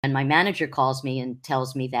And my manager calls me and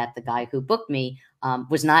tells me that the guy who booked me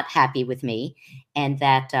was not happy with me, and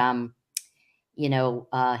that and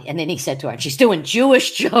then he said to her, she's doing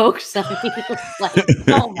Jewish jokes. I mean, it was like,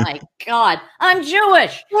 oh my God, I'm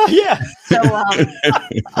Jewish. Oh, yeah. So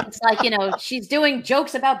it's like, she's doing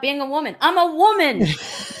jokes about being a woman. I'm a woman.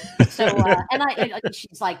 So,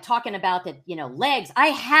 she's like talking about that, legs. I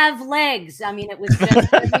have legs. I mean, it was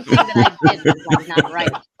just everything that I did was like not right.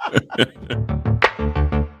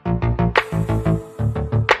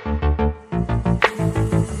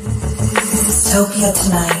 Dystopia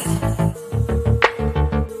Tonight.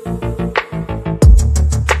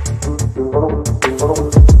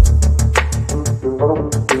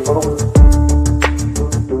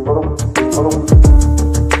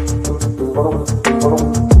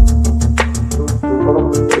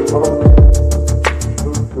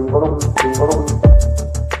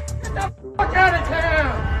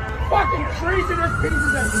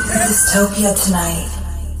 Dystopia Tonight.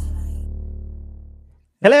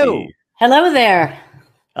 Hello. Hey. Hello there.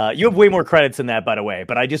 You have way more credits than that, by the way,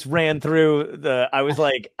 but I just ran through I was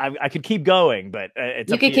like, I could keep going, but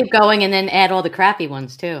it's you could keep going and then add all the crappy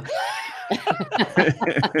ones too.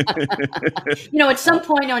 At some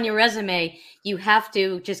point on your resume, you have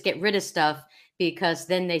to just get rid of stuff because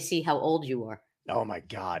then they see how old you are. Oh my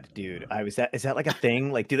God, dude. Is that like a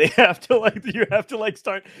thing? Like, do you have to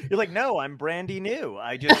start? You're like, no, I'm brandy new.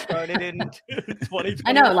 I just started in 2020.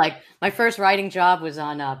 I know, like my first writing job was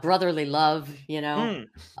on Brotherly Love, so.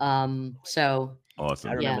 Awesome.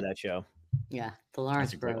 I remember that show. Yeah. The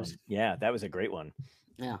Lawrence Bros. Yeah. That was a great one.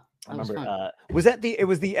 Yeah. I remember, was that it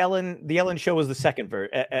was the Ellen show was the second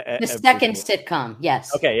the second sitcom.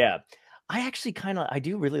 Yes. Okay. Yeah. I actually I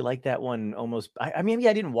do really like that one almost. I mean,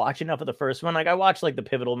 I didn't watch enough of the first one. Like I watched like the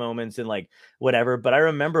pivotal moments and like whatever, but I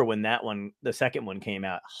remember when the second one came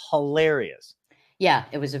out, hilarious. Yeah,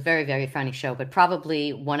 it was a very, very funny show, but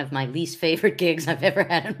probably one of my least favorite gigs I've ever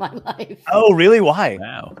had in my life. Oh, really? Why?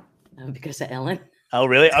 Wow. Because of Ellen. Oh,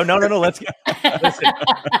 really? Oh, no. Listen, you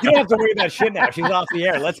don't have to worry about shit now. She's off the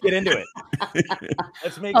air. Let's get into it.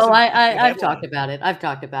 Let's make. I've talked about it. I've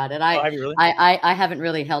talked about it. Have you really? I haven't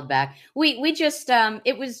really held back. We just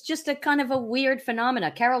it was just a kind of a weird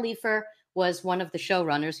phenomena. Carol Leifer was one of the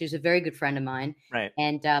showrunners, who's a very good friend of mine, right?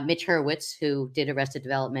 And Mitch Hurwitz, who did Arrested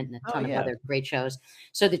Development and a ton of other great shows.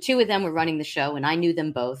 So the two of them were running the show, and I knew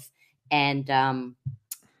them both, and.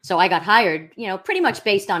 So I got hired, pretty much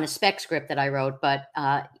based on a spec script that I wrote, but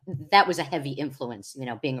that was a heavy influence,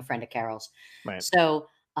 being a friend of Carol's. Right. So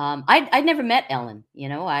I'd never met Ellen,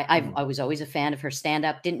 I was always a fan of her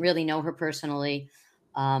stand-up, didn't really know her personally.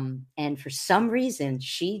 And for some reason,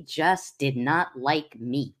 she just did not like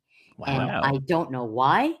me. Wow. And I don't know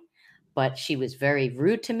why, but she was very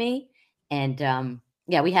rude to me. And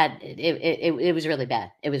we had, it was really bad.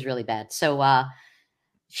 It was really bad. So,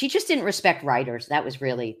 she just didn't respect writers. That was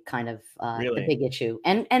really kind of the big issue.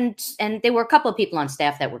 And there were a couple of people on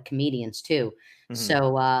staff that were comedians too. Mm-hmm.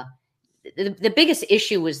 So the biggest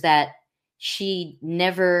issue was that she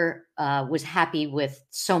never was happy with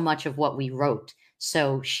so much of what we wrote.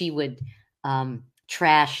 So she would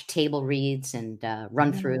trash table reads and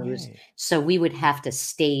run-throughs. Right. So we would have to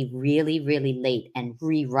stay really, really late and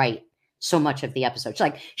rewrite so much of the episodes.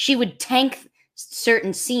 Like she would tank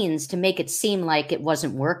certain scenes to make it seem like it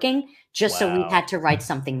wasn't working, just so we had to write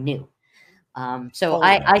something new.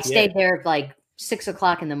 I stayed there like 6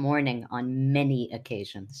 o'clock in the morning on many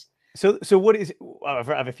occasions. So what is, I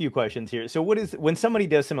have a few questions here. So what is, when somebody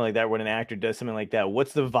does something like that, when an actor does something like that,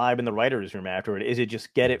 what's the vibe in the writer's room afterward? Is it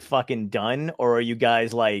just get it fucking done? Or are you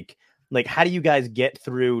guys like how do you guys get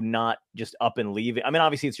through not just up and leaving? I mean,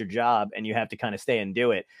 obviously it's your job and you have to kind of stay and do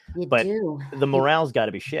it, but the morale's got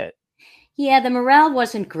to be shit. Yeah, the morale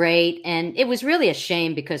wasn't great. And it was really a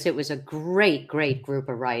shame because it was a great, great group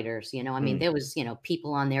of writers. I mean, there was,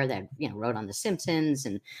 people on there that, wrote on The Simpsons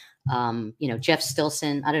and, Jeff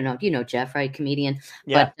Stilson. I don't know. You know Jeff, right? Comedian.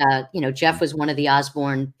 Yeah. But, Jeff was one of the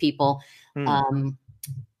Osborne people. It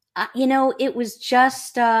was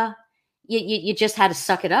just, you just had to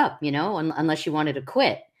suck it up, unless you wanted to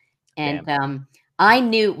quit. And I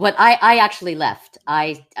knew what I actually left.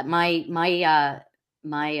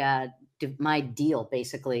 My deal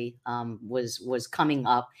basically was coming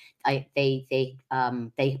up. They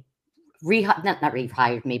not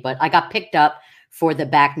rehired me, but I got picked up for the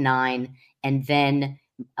back nine, and then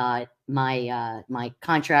my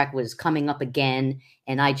contract was coming up again,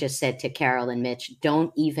 and I just said to Carol and Mitch,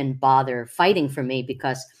 "Don't even bother fighting for me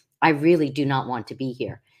because I really do not want to be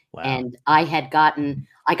here." Wow. And I got the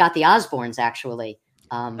Osbournes actually.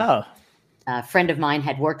 A friend of mine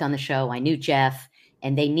had worked on the show. I knew Jeff.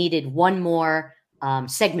 And they needed one more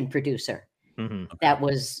segment producer. Mhm.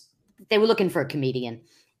 They were looking for a comedian,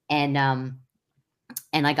 and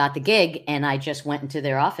I got the gig, and I just went into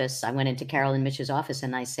their office. I went into Carol and Mitch's office,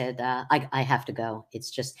 and I said, I have to go. It's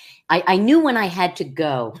just, I knew when I had to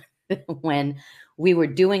go when we were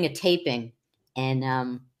doing a taping,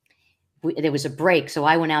 and there was a break. So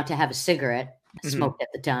I went out to have a cigarette. I smoked at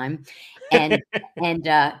the time. And,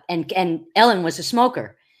 and Ellen was a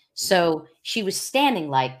smoker. So she was standing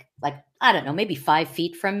like, I don't know, maybe 5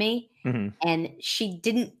 feet from me. And she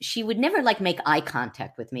would never like make eye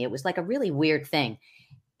contact with me. It was like a really weird thing.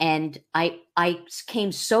 And I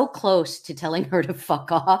came so close to telling her to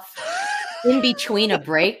fuck off in between a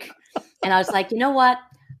break. And I was like, you know what?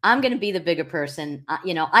 I'm going to be the bigger person.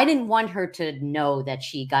 I didn't want her to know that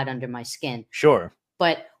she got under my skin. Sure.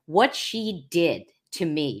 But what she did to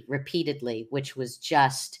me repeatedly, which was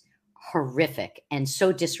just horrific and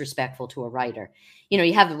so disrespectful to a writer.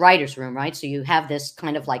 You have the writer's room, right? So you have this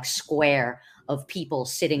kind of like square of people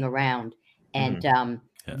sitting around. And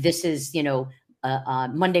this is,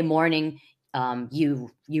 Monday morning, you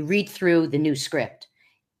read through the new script.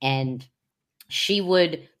 And she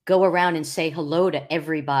would go around and say hello to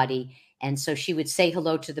everybody. And so she would say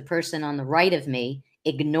hello to the person on the right of me,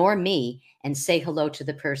 ignore me, and say hello to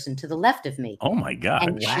the person to the left of me. Oh my God.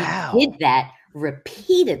 And she did that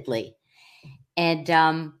repeatedly. And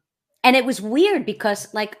it was weird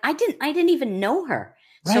because like I didn't even know her.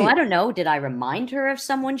 Right. So I don't know, did I remind her of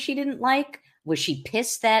someone she didn't like? Was she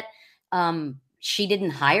pissed that she didn't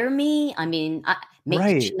hire me? I mean,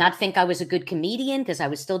 did she not think I was a good comedian because I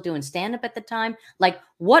was still doing stand-up at the time? Like,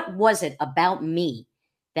 what was it about me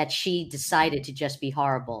that she decided to just be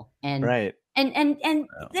horrible? And there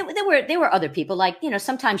were other people, like,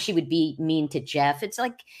 sometimes she would be mean to Jeff. It's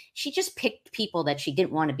like she just picked people that she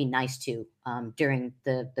didn't want to be nice to during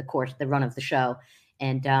the run of the show.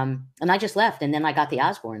 And I just left, and then I got the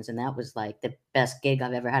Osbournes, and that was like the best gig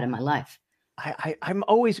I've ever had in my life. I'm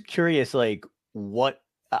always curious, like what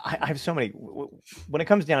I have so many, when it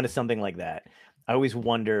comes down to something like that, I always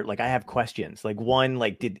wonder, like I have questions, like one,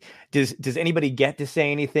 like does anybody get to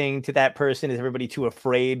say anything to that person? Is everybody too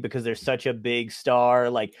afraid because they're such a big star?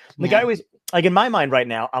 Like I always, like in my mind right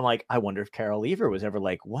now, I'm like, I wonder if Carol Lever was ever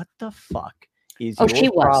like, what the fuck is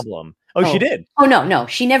your problem? She did. Oh, no.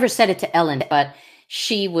 She never said it to Ellen, but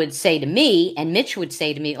she would say to me, and Mitch would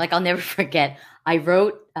say to me, like, I'll never forget. I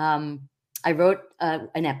wrote an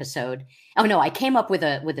episode. Oh no, I came up with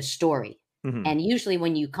a story. And usually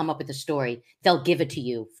when you come up with a story, they'll give it to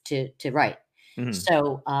you to write.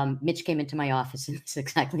 So Mitch came into my office, and that's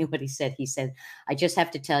exactly what he said. He said, I just have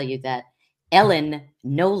to tell you that Ellen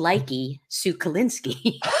no likey Sue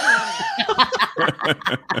Kalinsky.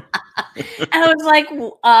 And I was like,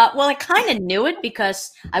 well, I kind of knew it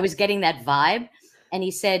because I was getting that vibe. And he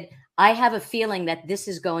said, I have a feeling that this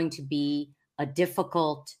is going to be a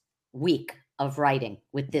difficult week of writing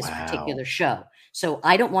with this particular show. So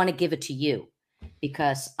I don't want to give it to you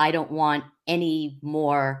because I don't want any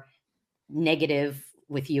more negative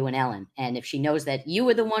with you and Ellen. And if she knows that you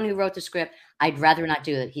were the one who wrote the script, I'd rather not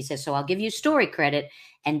do it. He says, so I'll give you story credit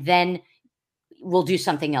and then we'll do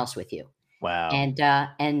something else with you. Wow. And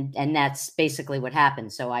that's basically what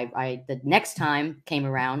happened. So I the next time came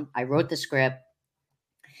around, I wrote the script.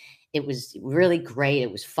 It was really great.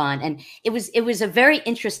 It was fun. And it was a very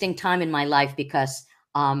interesting time in my life because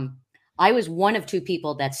I was one of 2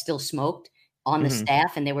 people that still smoked on the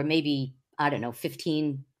staff. And there were maybe, I don't know,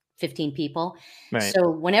 15 people. Right. So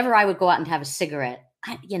whenever I would go out and have a cigarette,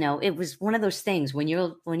 it was one of those things when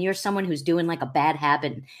you're someone who's doing like a bad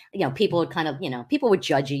habit, people would kind of, people would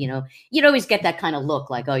judge you, you'd always get that kind of look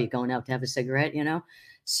like, oh, you're going out to have a cigarette,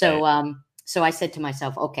 So, right. So I said to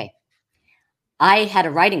myself, okay, I had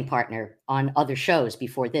a writing partner on other shows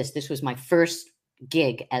before this. This was my first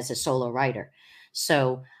gig as a solo writer.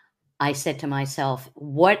 So I said to myself,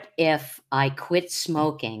 what if I quit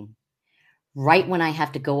smoking right when I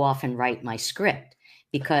have to go off and write my script?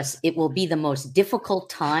 Because it will be the most difficult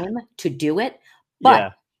time to do it.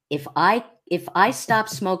 But if I stop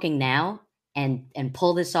smoking now and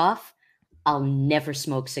pull this off, I'll never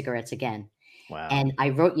smoke cigarettes again. Wow. And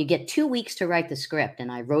you get 2 weeks to write the script.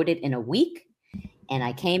 And I wrote it in a week. And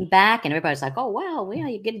I came back and everybody's like, oh, wow, yeah,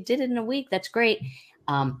 did it in a week. That's great.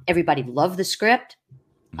 Everybody loved the script.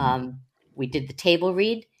 We did the table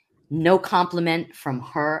read. No compliment from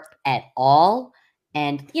her at all.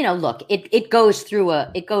 And, look, it goes through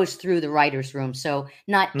the writer's room. So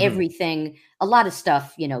not everything, a lot of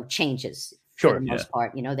stuff, changes for the most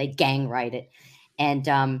part. They gang write it. And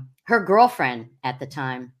her girlfriend at the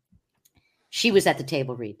time, she was at the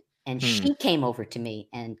table read. And she came over to me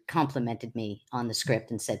and complimented me on the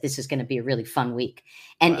script and said, this is going to be a really fun week.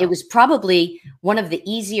 And it was probably one of the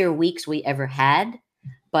easier weeks we ever had,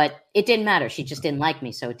 but it didn't matter. She just didn't like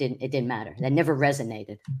me. So it didn't matter. That never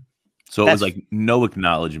resonated. So it was like no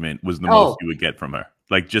acknowledgement was the most you would get from her.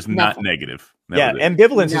 Like just not negative.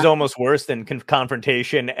 Ambivalence is almost worse than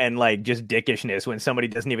confrontation and like just dickishness. When somebody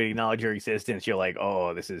doesn't even acknowledge your existence, you're like,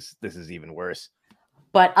 oh, this is even worse.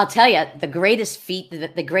 But I'll tell you, the greatest feat,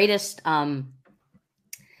 the greatest, what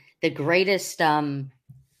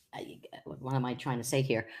am I trying to say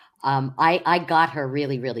here? I got her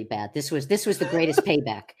really, really bad. This was the greatest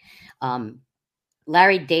payback.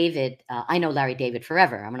 Larry David, I know Larry David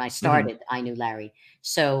forever. When I started, I knew Larry.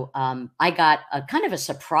 So I got a kind of a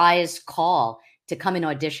surprise call to come and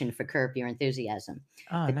audition for Curb Your Enthusiasm.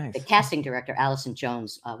 Oh, nice. The casting director, Allison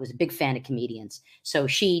Jones, was a big fan of comedians. So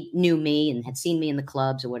she knew me and had seen me in the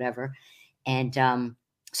clubs or whatever. And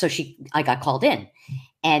so I got called in.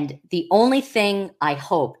 And the only thing I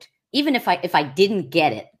hoped, even if I didn't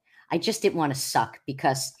get it, I just didn't want to suck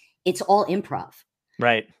because it's all improv.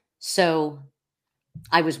 Right. So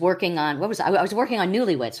I was working on, I was working on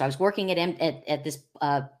Newlyweds. So I was working at this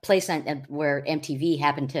place where MTV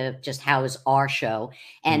happened to just house our show.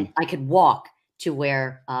 And I could walk to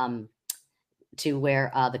where the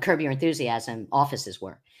Curb Your Enthusiasm offices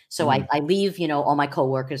were. So I leave, all my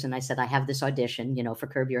coworkers and I said, I have this audition, for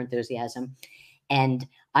Curb Your Enthusiasm. And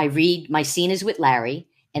I read, my scene is with Larry,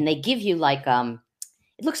 and they give you like,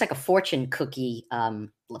 it looks like a fortune cookie,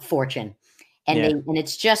 fortune. And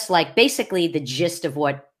it's just like basically the gist of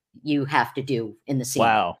what you have to do in the scene.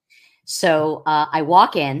 Wow. So I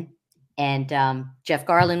walk in and Jeff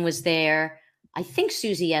Garlin was there. I think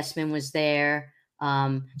Susie Essman was there.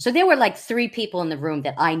 So there were like 3 people in the room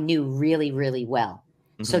that I knew really, really well.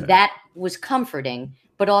 So that was comforting,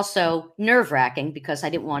 but also nerve-wracking because I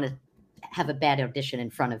didn't want to have a bad audition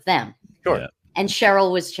in front of them. Sure. Yeah. And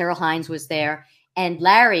Cheryl Hines was there. And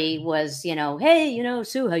Larry was, hey,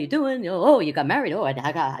 Sue, how you doing? Oh, you got married. Oh,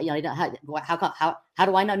 how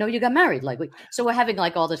do I not know you got married? So we're having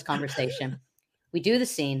like all this conversation. We do the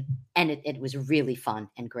scene, and it was really fun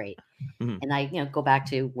and great. And I, go back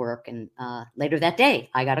to work, and later that day,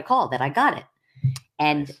 I got a call that I got it.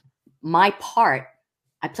 And my part,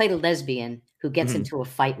 I played a lesbian who gets into a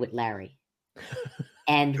fight with Larry.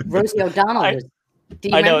 And Rosie O'Donnell do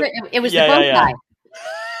you remember? It was the boat guy.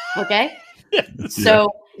 Okay. So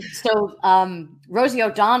Rosie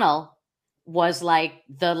O'Donnell was like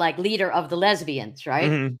the leader of the lesbians,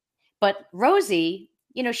 right? But Rosie,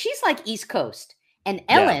 she's like East Coast, and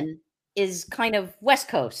Ellen is kind of West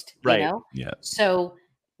Coast, right? Yeah. So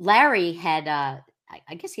Larry had, I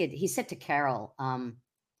guess he said to Carol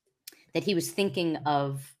that he was thinking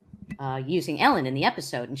of using Ellen in the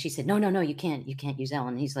episode, and she said, no, you can't use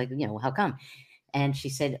Ellen. And he's like, how come? And she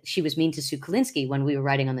said she was mean to Sue Kalinsky when we were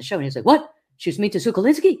writing on the show, and he was like, what? She was mean to Sue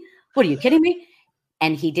Kalinsky? What, are you kidding me?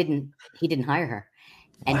 And he didn't hire her.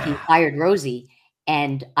 And he hired Rosie.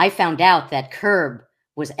 And I found out that Curb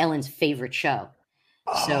was Ellen's favorite show.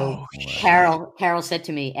 So Carol said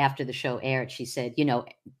to me after the show aired, she said,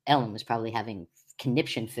 Ellen was probably having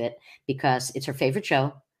conniption fit because it's her favorite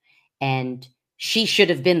show. And she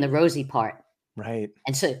should have been the Rosie part. Right.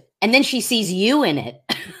 And then she sees you in it.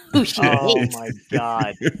 Who she hates. Oh my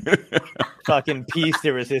God. Fucking piece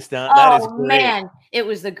de resistance. That is great. Man, it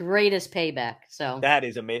was the greatest payback. So that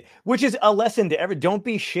is amazing. Which is a lesson to don't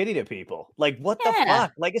be shitty to people. Like, what the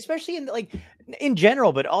fuck? Like, especially in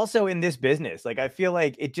general, but also in this business. Like, I feel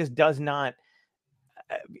like it just does not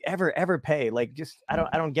ever pay. Like, just I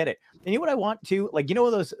don't get it. And you know what I want to,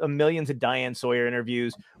 those millions of Diane Sawyer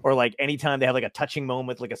interviews, or like anytime they have like a touching moment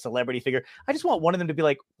with like a celebrity figure, I just want one of them to be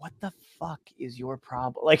like, what the fuck is your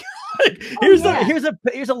problem? Like, here's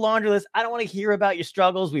a laundry list. I don't want to hear about your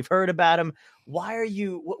struggles. We've heard about them. Why are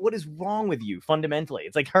you, what is wrong with you fundamentally?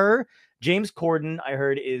 It's like James Corden, I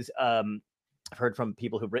heard is, I've heard from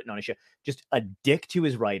people who've written on his show, just a dick to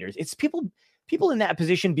his writers. It's people in that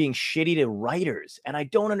position being shitty to writers. And I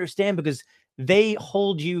don't understand because they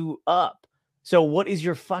hold you up. So what is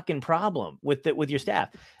your fucking problem with your staff?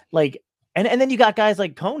 Like, and then you got guys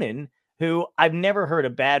like Conan, who I've never heard a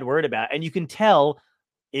bad word about. And you can tell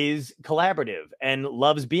is collaborative and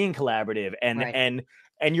loves being collaborative. And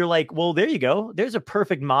you're like, well, there you go. There's a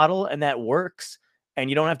perfect model and that works. And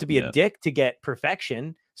you don't have to be a dick to get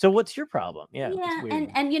perfection. So what's your problem? Yeah.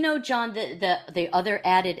 And John, the other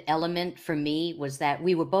added element for me was that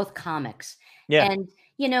we were both comics. Yeah. And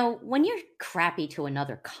when you're crappy to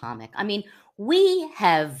another comic, I mean, we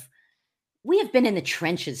have been in the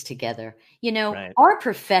trenches together. Our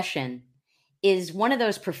profession is one of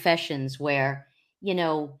those professions where,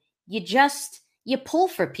 you pull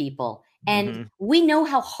for people. And we know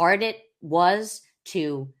how hard it was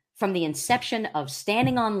from the inception of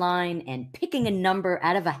standing online and picking a number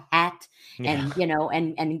out of a hat and,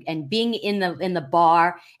 and being in the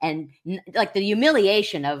bar and like the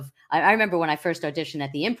humiliation of, I remember when I first auditioned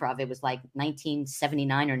at the Improv, it was like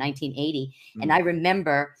 1979 or 1980. And I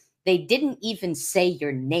remember they didn't even say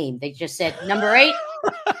your name. They just said number 8.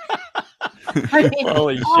 I mean,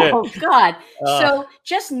 holy shit. Oh God. So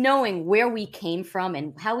just knowing where we came from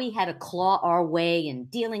and how we had to claw our way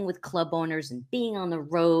and dealing with club owners and being on the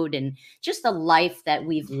road and just the life that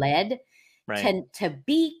we've led, to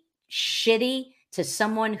be shitty to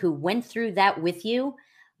someone who went through that with you,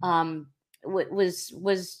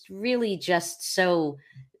 was really just so,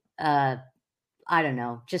 I don't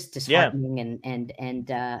know, just disheartening. And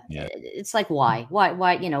it's like, why,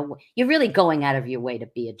 you're really going out of your way to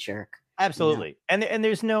be a jerk. Absolutely. And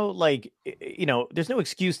there's no like, there's no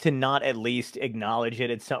excuse to not at least acknowledge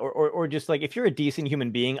it. It's or just like, if you're a decent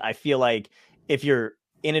human being, I feel like if you're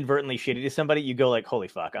inadvertently shitty to somebody, you go like, holy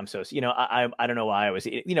fuck, I'm so, I don't know why I was,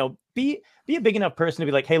 be a big enough person to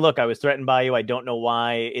be like, hey, look, I was threatened by you. I don't know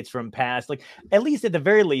why. It's from past. Like, at least at the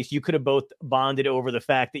very least, you could have both bonded over the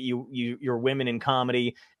fact that you're women in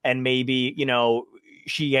comedy, and maybe,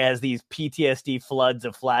 she has these PTSD floods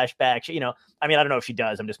of flashbacks, I mean, I don't know if she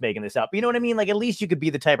does. I'm just making this up. You know what I mean? Like, at least you could be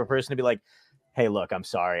the type of person to be like, hey, look, I'm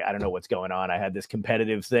sorry. I don't know what's going on. I had this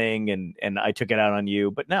competitive thing and I took it out on you.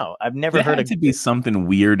 But no, I've never heard it to be something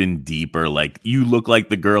weird and deeper. Like, you look like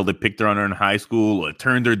the girl that picked her on her in high school or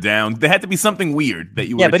turned her down. There had to be something weird that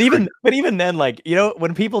you were. Yeah, but even then, like,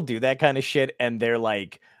 when people do that kind of shit and they're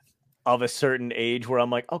like of a certain age where I'm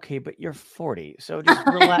like, okay, but you're 40, so just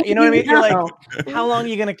relax. You know what I mean? You're like, how long are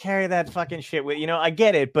you gonna carry that fucking shit with? I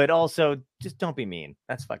get it, but also just don't be mean.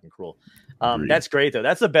 That's fucking cruel. That's great though.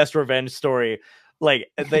 That's the best revenge story, like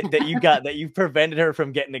that you got, that you prevented her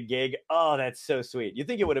from getting a gig. Oh, that's so sweet. You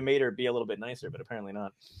think it would have made her be a little bit nicer, but apparently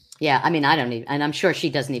not. Yeah, I mean, I don't even, and I'm sure she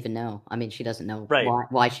doesn't even know. I mean, she doesn't know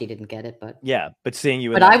why she didn't get it, but yeah, but seeing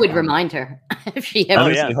you, but I would remind her if she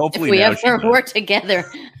ever, hopefully if we ever work together.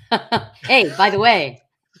 Hey, by the way,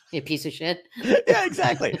 you piece of shit. Yeah,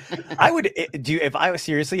 exactly. I would do if I was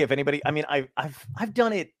seriously, if anybody, I mean, I've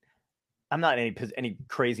done it. I'm not in any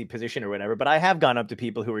crazy position or whatever, but I have gone up to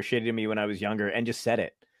people who were shitty to me when I was younger and just said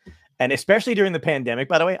it. And especially during the pandemic,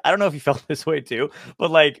 by the way, I don't know if you felt this way too, but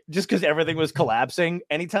like, just because everything was collapsing,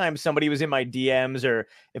 anytime somebody was in my DMs or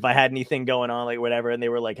if I had anything going on, like whatever, and they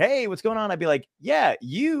were like, hey, what's going on? I'd be like, yeah,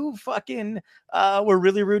 you fucking were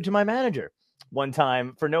really rude to my manager one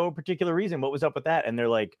time for no particular reason. What was up with that? And they're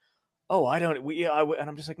like, oh, I don't, and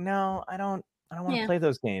I'm just like, no, I don't want to play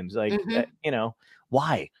those games. Like,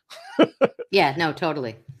 why? Yeah, no,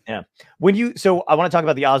 totally. Yeah. So I want to talk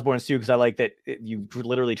about the Osbournes too, because I like that you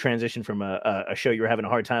literally transitioned from a show you were having a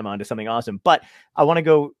hard time on to something awesome. But I want to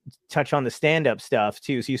go touch on the stand-up stuff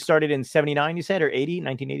too. So you started in 79, you said, or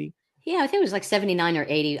 1980? Yeah, I think it was like 79 or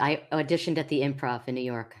 80. I auditioned at the Improv in New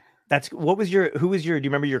York. Who was your, do you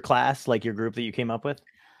remember your class, like your group that you came up with?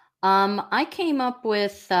 I came up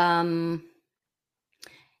with, do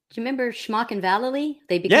you remember Schmuck and Valley?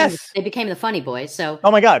 They became the Funny Boys. So,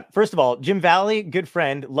 oh my God! First of all, Jim Valley, good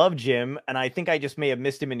friend, love Jim, and I think I just may have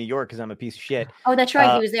missed him in New York because I'm a piece of shit. Oh, that's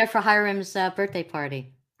right. He was there for Hiram's birthday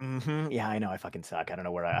party. Yeah, I know. I fucking suck. I don't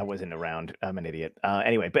know where I wasn't around. I'm an idiot.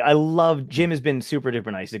 Anyway, but I love Jim. Has been super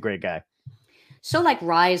duper nice. He's a great guy. So like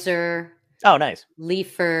Reiser. Oh, nice.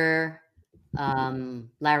 Leifer,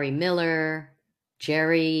 Larry Miller,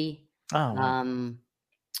 Jerry. Oh. Wow.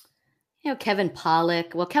 Kevin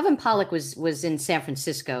Pollak. Well, Kevin Pollak was in San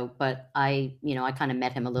Francisco, but I kind of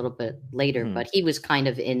met him a little bit later, but he was kind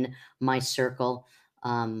of in my circle.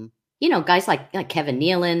 Guys like Kevin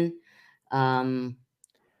Nealon.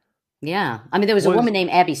 Yeah. I mean, there was a woman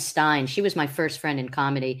named Abby Stein. She was my first friend in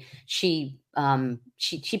comedy. She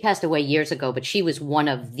passed away years ago, but she was one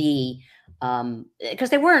of the, because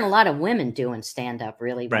there weren't a lot of women doing stand-up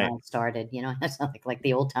really when I started, that's not like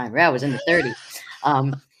the old time. I was in the 30s.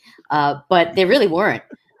 But they really weren't.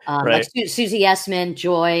 Like Susie Essman,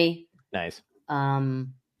 Joy. Nice.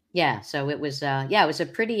 So it was a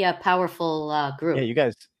pretty powerful group. Yeah,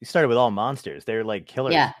 you started with all monsters. They're like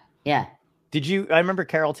killers. Yeah. I remember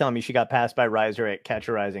Carol telling me she got passed by Reiser at Catch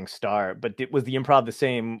a Rising Star, but was the improv the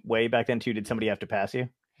same way back then too? Did somebody have to pass you?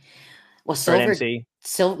 Well,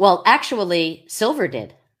 actually, Silver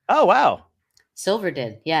did. Oh, wow. Silver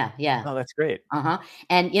did. Yeah. Oh, that's great.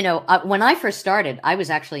 And, when I first started, I was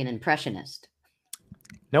actually an impressionist.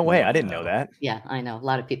 No way. I didn't know that. Yeah, I know. A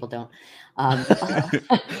lot of people don't.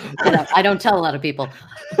 I don't tell a lot of people.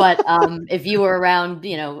 But if you were around,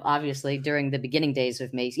 obviously during the beginning days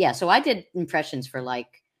of me, yeah. So I did impressions for like,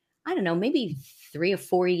 I don't know, maybe 3 or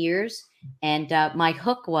 4 years. And my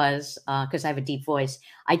hook was, because I have a deep voice,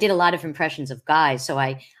 I did a lot of impressions of guys. So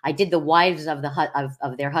I did the wives of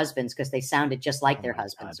of their husbands because they sounded just like their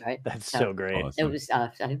husbands, God, right? That's so great. It was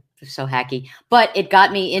so hacky, but it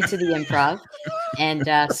got me into the improv.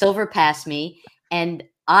 And Silver passed me, and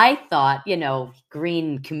I thought,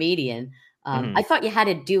 green comedian. I thought you had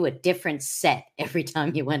to do a different set every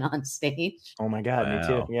time you went on stage. Oh my God, me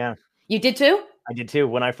too. Yeah. You did too? I did too.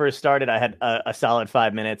 When I first started, I had a solid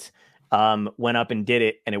 5 minutes, went up and did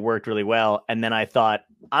it, and it worked really well. And then I thought,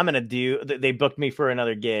 they booked me for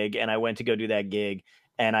another gig, and I went to go do that gig,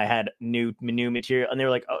 and I had new material, and they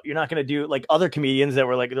were like, "Oh, you're not going to do," like other comedians that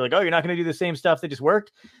were like, they're like, "Oh, you're not going to do the same stuff that just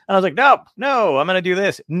worked." And I was like, no, I'm going to do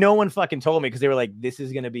this. No one fucking told me, because they were like, "This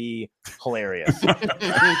is going to be hilarious." And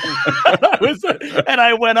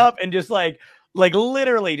I went up and just like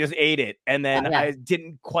literally just ate it. And then I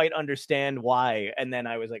didn't quite understand why. And then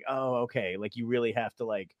I was like, oh, okay. Like, you really have to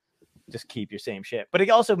like just keep your same shit. But it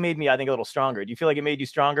also made me, I think, a little stronger. Do you feel like it made you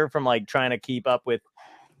stronger from like trying to keep up with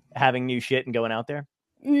having new shit and going out there?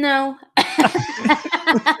 No.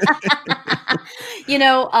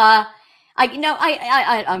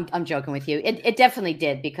 I'm joking with you. It definitely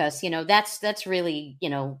did, because, that's really,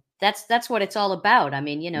 that's what it's all about. I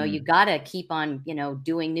mean, you gotta keep on,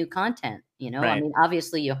 doing new content, Right. I mean,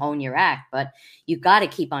 obviously you hone your act, but you got to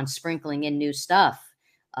keep on sprinkling in new stuff.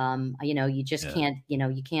 You just can't,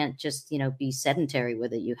 you can't just, be sedentary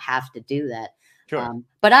with it. You have to do that. Sure.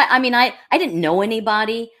 But I didn't know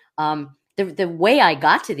anybody. The way I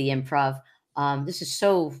got to the improv, this is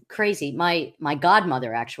so crazy. My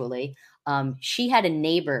godmother, actually, she had a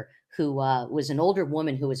neighbor who was an older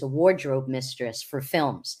woman who was a wardrobe mistress for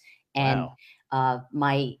films. And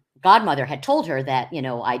my godmother had told her that,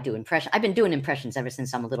 I do impressions. I've been doing impressions ever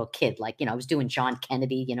since I'm a little kid. Like, I was doing John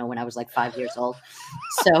Kennedy, when I was like 5 years old.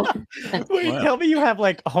 So Wait, tell me you have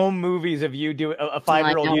like home movies of you doing a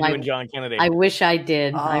 5-year-old you doing John Kennedy. I wish I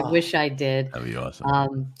did. I wish I did. That'd be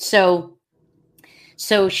awesome.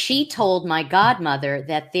 So she told my godmother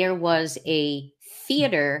that there was a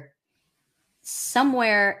theater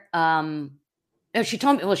somewhere. She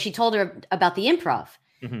told her about the improv.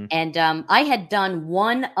 Mm-hmm. And I had done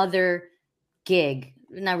one other gig,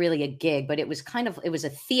 not really a gig, but it was a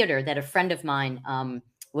theater that a friend of mine,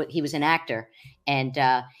 he was an actor, and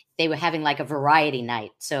they were having like a variety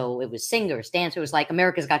night. So it was singers, dancers, it was like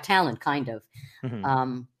America's Got Talent, kind of.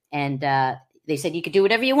 Mm-hmm. And they said you could do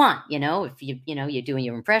whatever you want, if you're doing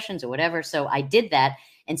your impressions or whatever. So I did that,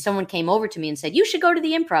 and someone came over to me and said, you should go to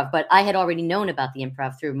the improv. But I had already known about the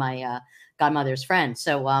improv through my godmother's friend.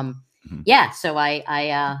 So so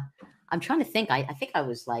I'm trying to think. I think I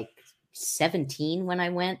was like 17 when I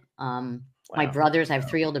went. My brothers, I have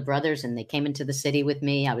 3 older brothers, and they came into the city with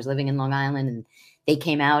me. I was living in Long Island, and they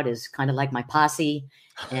came out as kind of like my posse.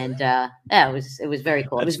 And it was very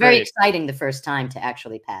cool. It was very exciting the first time to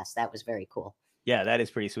actually pass. That was very cool. Yeah, that is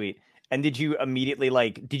pretty sweet. And did you immediately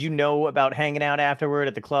did you know about hanging out afterward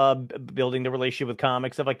at the club, building the relationship with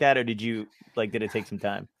comics, stuff like that? Or did it take some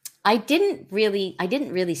time? I didn't really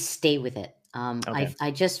stay with it. Okay.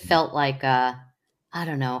 I just felt like, I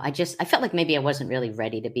don't know. I felt like maybe I wasn't really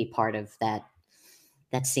ready to be part of that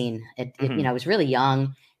scene. I was really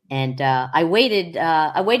young, and I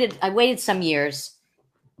waited some years,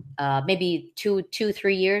 maybe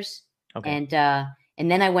 2-3 years. Okay.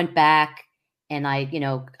 And then I went back, and I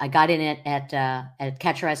got in it at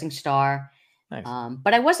Catch a Rising Star. Nice.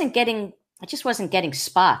 But I just wasn't getting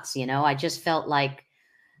spots. I just felt like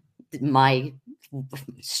my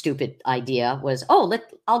stupid idea was,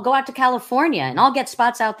 I'll go out to California and I'll get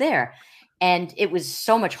spots out there. And it was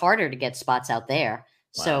so much harder to get spots out there.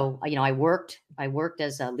 Wow. So, I worked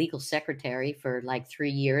as a legal secretary for like 3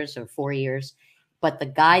 years or 4 years, but the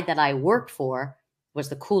guy that I worked for was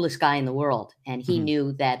the coolest guy in the world. And he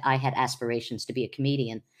knew that I had aspirations to be a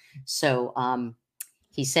comedian. So,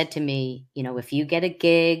 he said to me, if you get a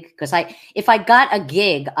gig, because if I got a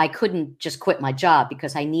gig, I couldn't just quit my job,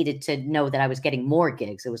 because I needed to know that I was getting more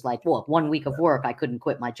gigs. It was like, 1 week of work, I couldn't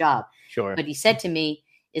quit my job. Sure. But he said to me,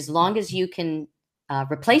 as long as you can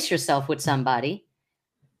replace yourself with somebody,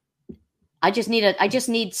 I just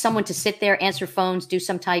need someone to sit there, answer phones, do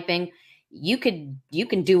some typing. You can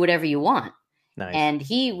do whatever you want. Nice. And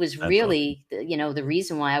he was really, the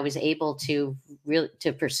reason why I was able to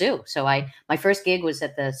pursue. So my first gig was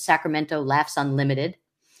at the Sacramento Laughs Unlimited.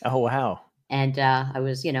 Oh, wow. And I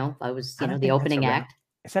was the opening act.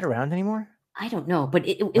 Is that around anymore? I don't know, but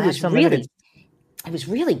it Labs was Unlimited.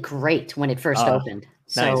 really great when it first opened.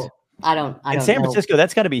 So nice. I don't In know. San Francisco,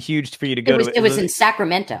 that's got to be huge for you to go to. It was in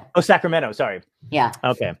Sacramento. Oh, Sacramento. Sorry. Yeah.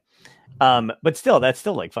 Okay. But still, that's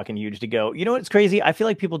still like fucking huge to go. You know what's crazy? I feel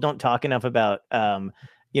like people don't talk enough about,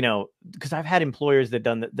 you know, because I've had employers that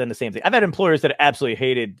done the same thing. I've had employers that absolutely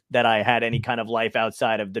hated that I had any kind of life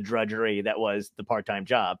outside of the drudgery that was the part-time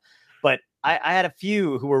job. But I had a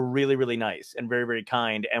few who were really, really nice and very, very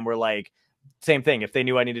kind, and were like, same thing. If they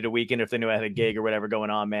knew I needed a weekend, if they knew I had a gig or whatever going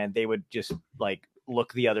on, man, they would just like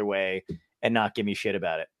look the other way and not give me shit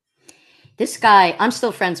about it. This guy, I'm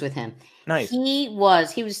still friends with him. Nice. He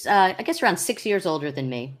was, I guess around 6 years older than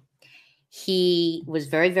me. He was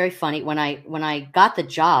very, very funny. When I got the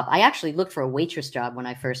job, I actually looked for a waitress job when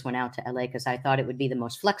I first went out to LA because I thought it would be the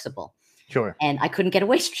most flexible. Sure. And I couldn't get a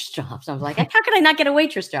waitress job. So I was like, how could I not get a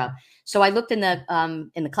waitress job? So I looked in the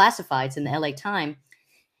classifieds in the LA Times,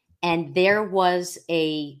 and there was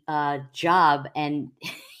a job, and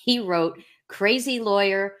he wrote crazy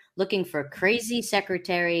lawyer looking for crazy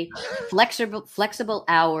secretary, flexible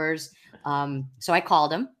hours. So I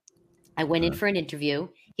called him. I went in for an interview.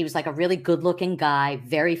 He was like a really good looking guy,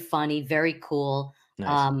 very funny, very cool.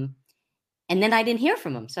 Nice. And then I didn't hear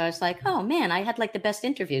from him. So I was like, oh man, I had like the best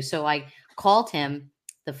interview. So I called him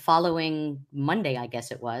the following Monday, I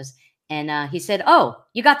guess it was. And he said, oh,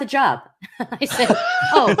 you got the job. I said,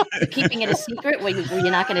 oh, you're keeping it a secret? Were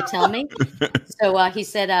you not going to tell me? So he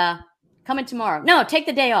said, come in tomorrow. No, take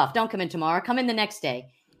the day off. Don't come in tomorrow. Come in the next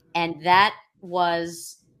day. And that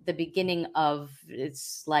was the beginning of,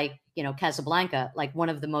 it's like, you know, Casablanca, like one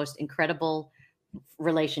of the most incredible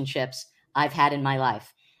relationships I've had in my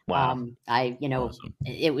life. Wow. Awesome.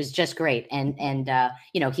 It was just great. And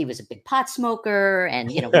you know, he was a big pot smoker,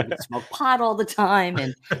 and, you know, we would smoke pot all the time,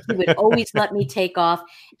 and he would always let me take off.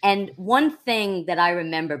 And one thing that I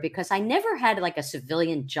remember, because I never had like a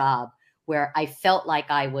civilian job where I felt like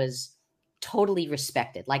I was totally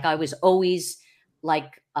respected. Like I was always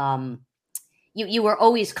like, you were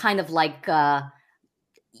always kind of like,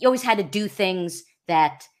 you always had to do things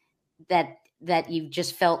that you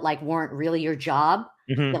just felt like weren't really your job.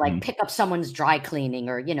 Mm-hmm. To like pick up someone's dry cleaning,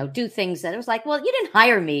 or, you know, do things that it was like, well, you didn't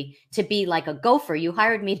hire me to be like a gopher. You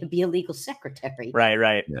hired me to be a legal secretary.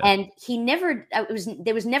 Right. Yeah. And he never,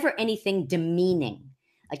 there was never anything demeaning.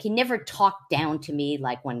 Like he never talked down to me.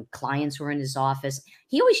 Like when clients were in his office,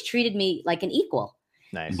 he always treated me like an equal.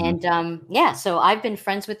 Nice. And yeah, so I've been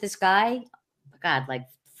friends with this guy, God, like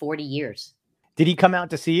 40 years. Did he come out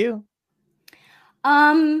to see you?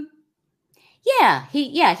 Yeah,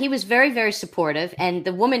 he was very, very supportive, and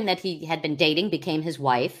the woman that he had been dating became his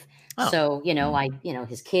wife. Oh. So, you know,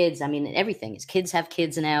 his kids, I mean, everything. His kids have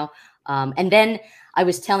kids now. And then I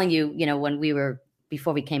was telling you, you know,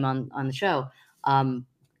 before we came on the show,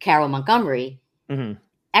 Carol Montgomery, Mm-hmm.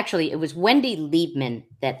 actually, it was Wendy Liebman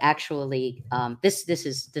that actually, this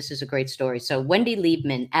is a great story. So Wendy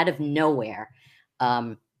Liebman, out of nowhere,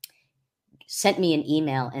 sent me an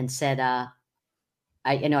email and said,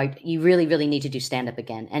 you really, really need to do stand-up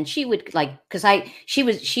again. And she would like, because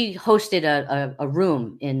she hosted a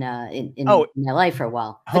room in LA for a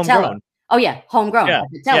while. Homegrown. Oh yeah, homegrown.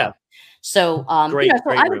 Yeah. So Great, you know, so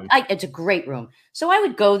great room. it's a great room. So I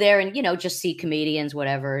would go there and, you know, just see comedians,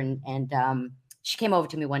 whatever. And she came over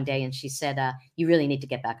to me one day and she said, you really need to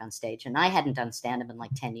get back on stage. And I hadn't done stand-up in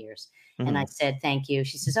like 10 years. Mm-hmm. And I said, thank you.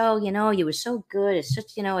 She says, oh, you know, you were so good. It's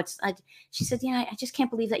just, you know, she said, yeah, I just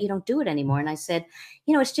can't believe that you don't do it anymore. And I said,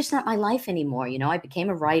 you know, it's just not my life anymore. You know, I became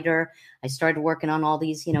a writer. I started working on all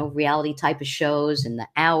these, you know, reality type of shows and the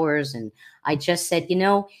hours. And I just said, you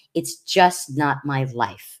know, it's just not my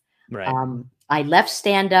life. Right. I left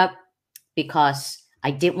stand-up because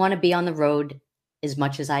I didn't want to be on the road as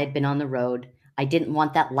much as I had been on the road. I didn't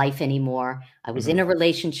want that life anymore. I was in a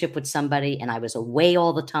relationship with somebody and I was away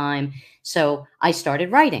all the time. So I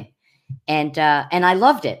started writing, and I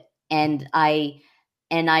loved it. And I,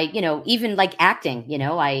 you know, even like acting, you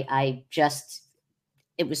know,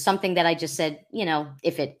 it was something that I just said, you know,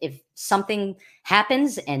 if something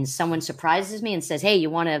happens and someone surprises me and says, hey, you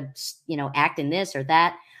want to, you know, act in this or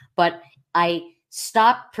that, but I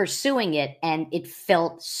stopped pursuing it and it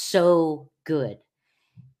felt so good.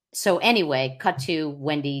 So anyway, cut to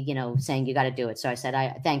Wendy, you know, saying you got to do it. So I said,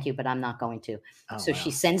 I thank you, but I'm not going to. So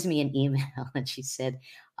she sends me an email and she said,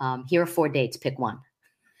 here are 4 dates, pick one.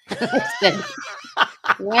 I said,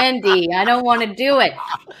 Wendy, I don't want to do it.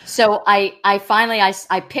 So I finally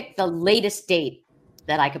picked the latest date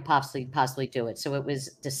that I could possibly do it. So it was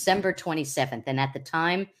December 27th. And at the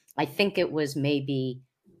time, I think it was maybe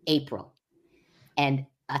April. And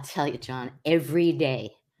I tell you, John, every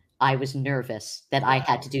day I was nervous that I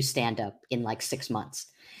had to do stand-up in like 6 months.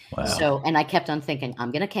 Wow. So, and I kept on thinking,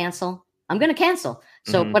 I'm going to cancel.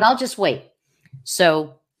 So, Mhm. but I'll just wait.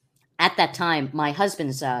 So at that time, my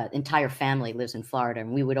husband's entire family lives in Florida,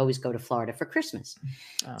 and we would always go to Florida for Christmas.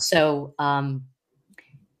 Oh. So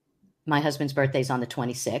my husband's birthday is on the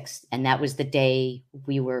 26th, and that was the day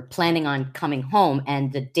we were planning on coming home,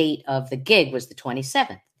 and the date of the gig was the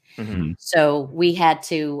 27th. Mhm. So we had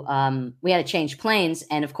to change planes,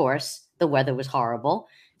 and of course the weather was horrible.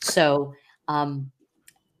 So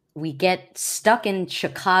we get stuck in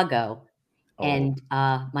Chicago, and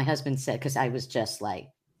my husband said, because I was just like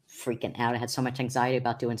freaking out, I had so much anxiety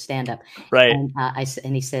about doing stand up, Right.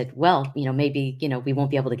 and he said, well, maybe we won't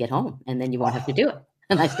be able to get home, and then you won't have to do it.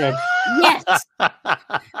 And I said, yes.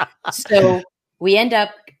 So we end up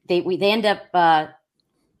we end up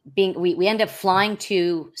flying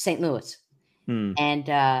to St. Louis,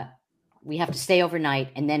 and we have to stay overnight,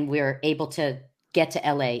 and then we're able to get to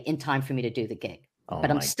LA in time for me to do the gig. Oh but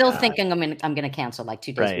I'm my still God. thinking I'm gonna cancel like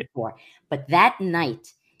 2 days Right. before. But that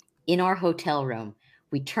night in our hotel room,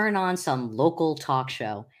 we turn on some local talk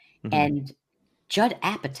show, Mhm. and Judd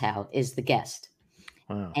Apatow is the guest.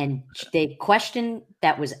 Wow. And the question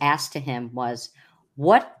that was asked to him was,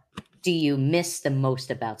 what do you miss the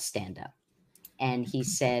most about stand-up? And he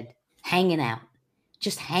said, hanging out,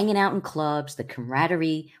 just hanging out in clubs, the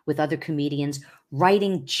camaraderie with other comedians,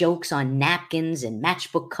 writing jokes on napkins and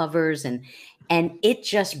matchbook covers. And it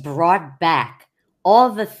just brought back all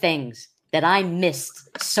the things that I missed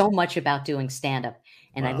so much about doing stand-up.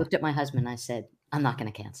 And I Wow. looked at my husband and I said, I'm not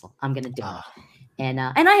going to cancel. I'm going to do it. Ah. And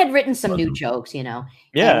I had written some new jokes, Yeah.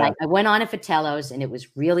 And I went on at Vitello's, and it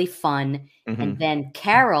was really fun. Mhm. And then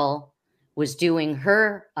Carol was doing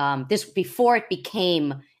her this before it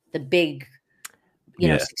became the big,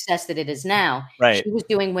 Yeah. success that it is now. Right. She was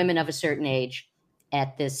doing Women of a Certain Age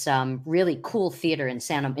at this really cool theater in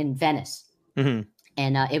Venice, Mhm.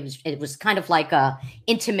 and it was kind of like a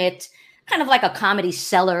intimate, kind of like a Comedy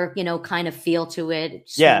Cellar, kind of feel to it.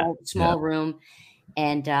 Small room,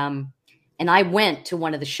 and I went to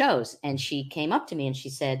one of the shows, and she came up to me and she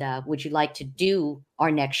said, would you like to do our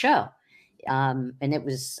next show? And it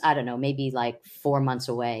was, I don't know, maybe like 4 months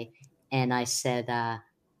away. And I said, I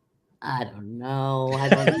don't know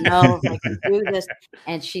if I can do this.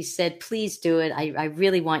 And she said, please do it. I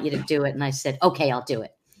really want you to do it. And I said, okay, I'll do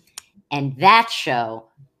it. And that show,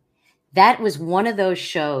 that was one of those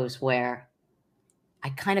shows where I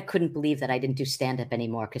kind of couldn't believe that I didn't do stand-up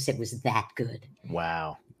anymore, because it was that good.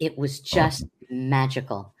 Wow. It was just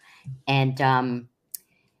magical. And then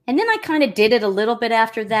I kind of did it a little bit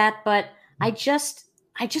after that, but I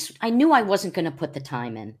knew I wasn't going to put the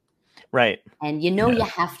time in. Right. And you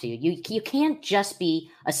have to. You can't just be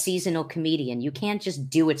a seasonal comedian. You can't just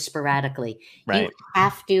do it sporadically. Right. You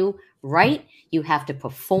have to write. You have to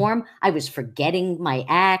perform. I was forgetting my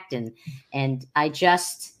act, and I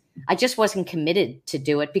just wasn't committed to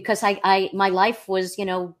do it, because my life was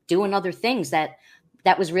doing other things that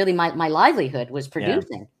was really my livelihood was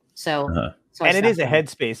producing. So. So and it is a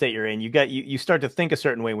headspace that you're in. You start to think a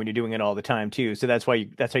certain way when you're doing it all the time too. So that's how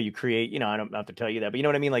you create, I don't have to tell you that, but you know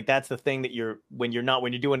what I mean? Like, that's the thing that when you're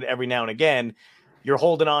doing it every now and again, you're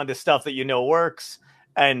holding on to stuff that works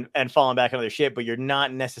and falling back on other shit, but you're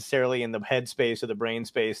not necessarily in the headspace or the brain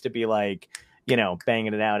space to be like,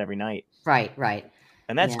 banging it out every night. Right.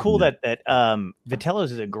 And that's cool that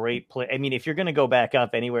Vitello's is a great place. I mean, if you're going to go back up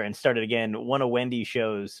anywhere and start it again, one of Wendy's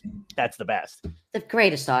shows, that's the best. The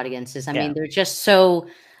greatest audiences. I mean, they're just so,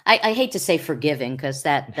 I hate to say forgiving, because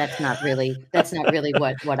that's not really what I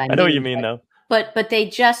mean. I know what you mean, though. But they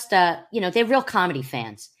just, they're real comedy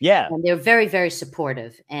fans. Yeah. And they're very, very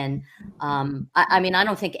supportive. And I mean, I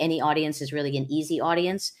don't think any audience is really an easy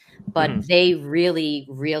audience, but they really,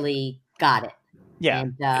 really got it. Yeah.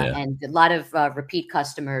 And a lot of repeat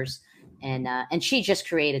customers, and she just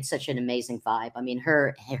created such an amazing vibe. I mean,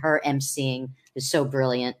 her emceeing is so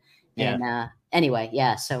brilliant. Yeah. And anyway,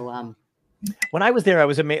 yeah. So when I was there, I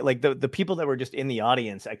was amazed. Like the people that were just in the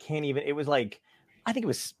audience, I can't even. It was like, I think it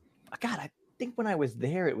was, God, I think when I was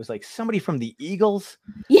there, it was like somebody from the Eagles.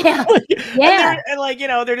 Yeah, yeah.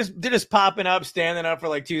 And they're just popping up, standing up for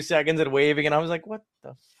like 2 seconds and waving, and I was like, what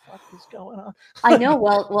the fuck is going on? I know.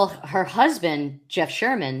 Well, her husband, Jeff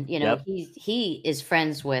Sherman, he is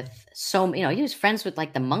friends with he was friends with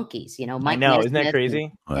like the Monkees, Mike. I know, Nesmith, isn't that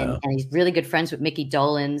crazy? And he's really good friends with Mickey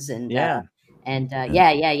Dolenz, and yeah.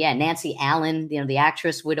 Nancy Allen, the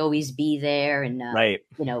actress, would always be there, and right.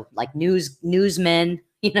 like newsmen,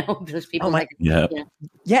 You know, those people my- like, Yeah. you know,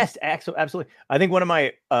 Yes, absolutely. I think one of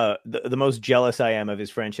my the most jealous I am of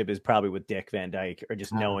his friendship is probably with Dick Van Dyke, or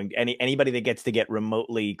just knowing anybody that gets to get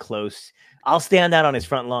remotely close. I'll stand out on his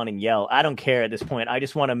front lawn and yell. I don't care at this point. I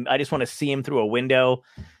just want to see him through a window.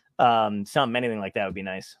 Anything like that would be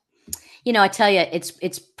nice. you know, I tell you,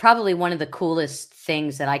 it's probably one of the coolest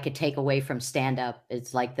things that I could take away from stand up.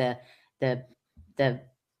 It's like the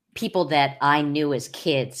people that I knew as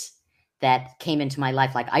kids that came into my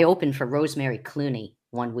life. Like I opened for Rosemary Clooney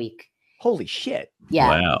one week. Holy shit. Yeah.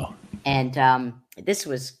 Wow. And this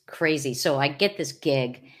was crazy. So I get this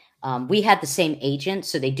gig. We had the same agent,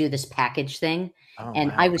 so they do this package thing. Oh,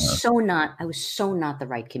 And wow. I was so not the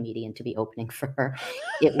right comedian to be opening for her.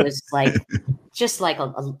 It was like just like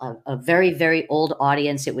a very, very old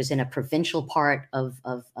audience. It was in a provincial part of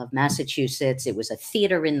Massachusetts. It was a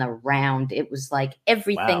theater in the round. It was like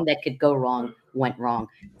everything that could go wrong went wrong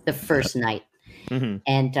the first night. Mm-hmm.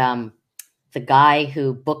 And the guy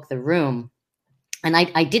who booked the room, and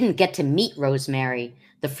I didn't get to meet Rosemary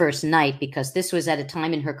the first night because this was at a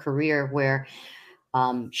time in her career where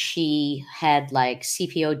she had like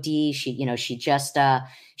CPOD.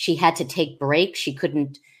 She had to take breaks. She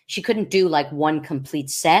couldn't do like one complete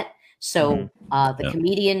set. So the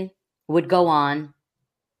comedian would go on.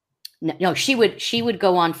 No, she would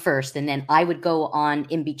go on first, and then I would go on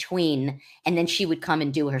in between, and then she would come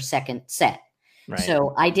and do her second set. Right.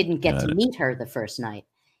 So I didn't get to meet her the first night.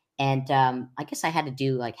 And I guess I had to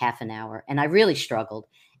do like half an hour, and I really struggled.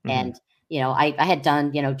 Mm-hmm. And, you know, I had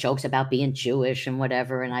done, you know, jokes about being Jewish and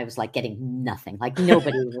whatever. And I was like getting nothing. Like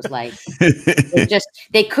nobody was like,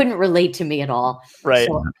 they couldn't relate to me at all. Right.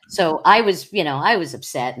 So I was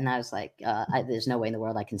upset, and I was like, there's no way in the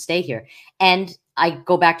world I can stay here. And I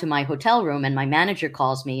go back to my hotel room, and my manager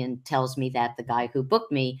calls me and tells me that the guy who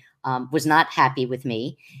booked me was not happy with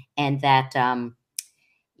me, and that, and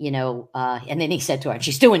then he said to her,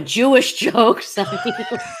 she's doing Jewish jokes. I mean,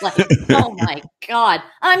 it was like, oh my God,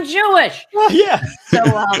 I'm Jewish. Yeah. So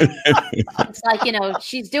it's like, you know,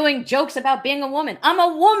 she's doing jokes about being a woman. I'm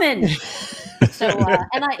a woman. So,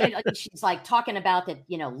 she's like talking about that,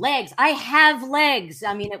 you know, legs. I have legs.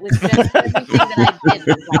 I mean, it was just everything that I did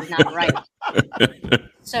was like not right.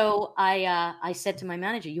 So I said to my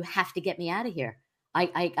manager, you have to get me out of here.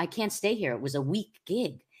 I can't stay here. It was a week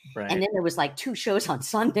gig. Right. And then there was like 2 shows on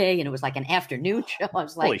Sunday, and it was like an afternoon show. I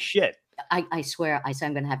was like, holy shit. I swear, I said,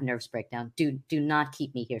 I'm going to have a nervous breakdown. Do not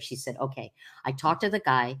keep me here. She said, okay. I talked to the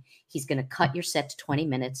guy. He's going to cut your set to 20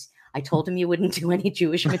 minutes. I told him you wouldn't do any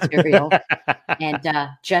Jewish material. And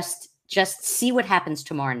just see what happens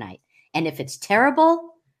tomorrow night. And if it's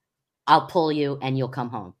terrible, I'll pull you and you'll come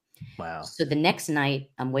home. Wow. So the next night,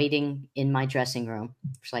 I'm waiting in my dressing room.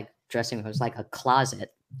 It's like dressing room. It was like a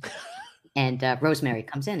closet. And Rosemary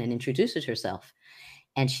comes in and introduces herself.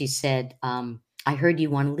 And she said, I heard you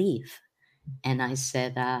want to leave. And I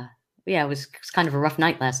said, yeah, it was kind of a rough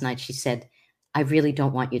night last night. She said, I really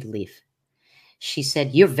don't want you to leave. She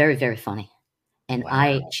said, you're very, very funny. And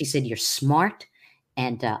wow. she said, you're smart.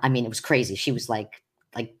 And I mean, it was crazy. She was like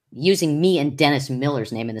using me and Dennis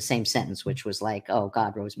Miller's name in the same sentence, which was like, oh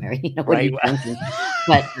God, Rosemary, you know, what are you thinking?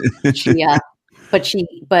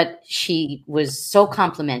 But she was so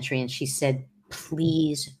complimentary, and she said,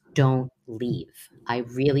 please don't leave. I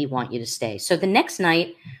really want you to stay. So the next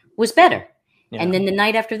night was better. Yeah. And then the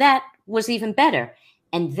night after that was even better.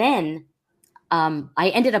 And then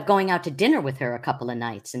I ended up going out to dinner with her a couple of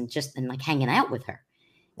nights and like hanging out with her,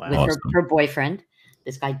 with awesome. her boyfriend,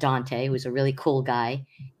 this guy, Dante, who's a really cool guy.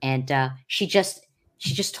 And she just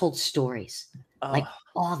told stories. Like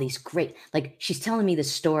all these great, like she's telling me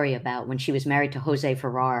this story about when she was married to Jose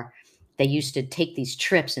Ferrer. They used to take these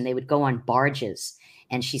trips and they would go on barges.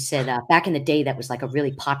 And she said, back in the day, that was like a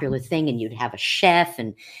really popular thing. And you'd have a chef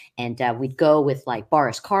and we'd go with like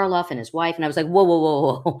Boris Karloff and his wife. And I was like, whoa, whoa,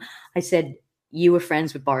 whoa, whoa. I said, you were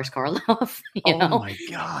friends with Boris Karloff? You know? My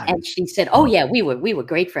God. And she said, oh yeah, we were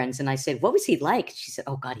great friends. And I said, what was he like? She said,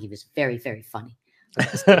 oh God, he was very, very funny.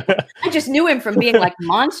 I just knew him from being like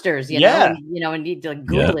Monsters, you know, and he'd like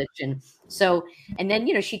Ghoulish. And so, and then,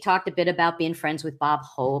 you know, she talked a bit about being friends with Bob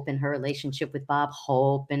Hope and her relationship with Bob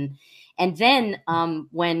Hope. And then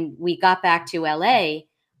when we got back to LA,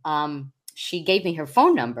 she gave me her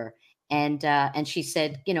phone number and she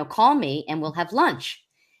said, you know, call me and we'll have lunch.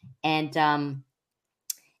 And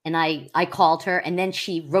I called her, and then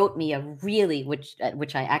she wrote me a really, which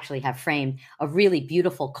I actually have framed, a really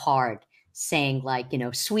beautiful card saying like, you know,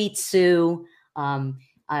 sweet Sue,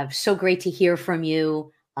 so great to hear from you.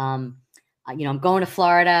 I'm going to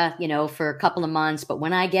Florida, for a couple of months, but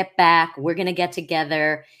when I get back, we're going to get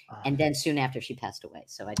together. And then soon after she passed away.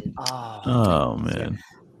 So I didn't. Oh man.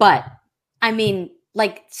 But I mean,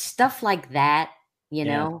 like stuff like that,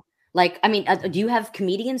 like, I mean, do you have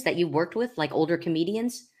comedians that you worked with, like older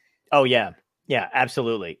comedians? Oh yeah. Yeah,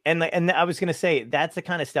 absolutely. And I was going to say, that's the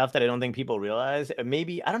kind of stuff that I don't think people realize.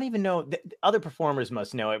 Maybe, I don't even know, other performers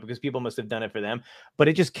must know it because people must have done it for them, but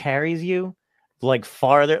it just carries you like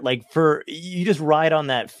farther, like you just ride on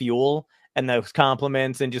that fuel and those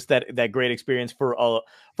compliments and just that great experience for a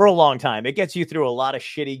long time. It gets you through a lot of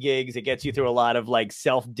shitty gigs. It gets you through a lot of like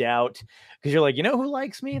self-doubt because you're like, who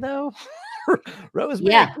likes me though?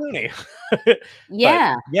 Rosemary Clooney.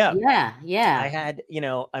 Yeah. I had,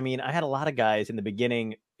 I had a lot of guys in the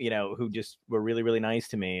beginning, who just were really, really nice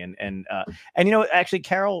to me. And actually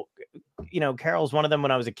Carol's one of them. When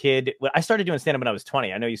I was a kid, I started doing stand-up when I was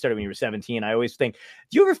 20. I know you started when you were 17. I always think,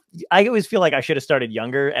 I always feel like I should have started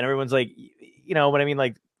younger, and everyone's like, what I mean?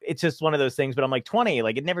 Like, it's just one of those things, but I'm like 20,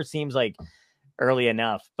 like it never seems like early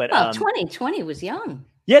enough, but 20 was young.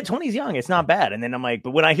 Yeah, 20 is young. It's not bad. And then I'm like,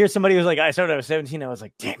 but when I hear somebody who's like, I started when I was 17, I was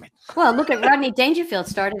like, damn it. Well, look at Rodney Dangerfield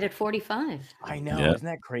started at 45. I know. Yeah. Isn't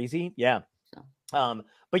that crazy? Yeah.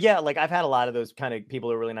 But yeah, like I've had a lot of those kind of people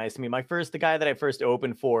who are really nice to me. The guy that I first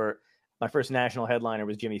opened for, my first national headliner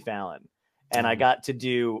was Jimmy Fallon. And I got to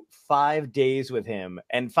do 5 days with him,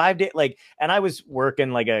 and 5 days, and I was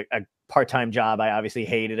working like a part-time job. I obviously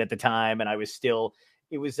hated at the time. And I was still,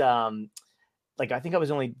 it was, I think I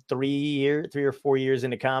was only 3 or 4 years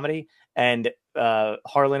into comedy, and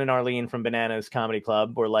Harlan and Arlene from Bananas Comedy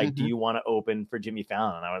Club were like, do you want to open for Jimmy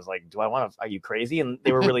Fallon? And I was like, are you crazy? And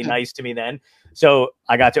they were really nice to me then. So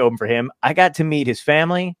I got to open for him. I got to meet his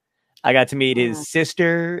family. I got to meet his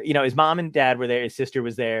sister, his mom and dad were there. His sister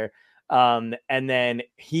was there. And then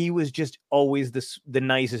he was just always the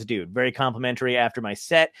nicest dude, very complimentary after my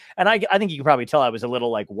set. And I think you can probably tell I was a little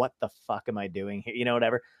like, what the fuck am I doing here?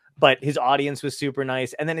 Whatever. But his audience was super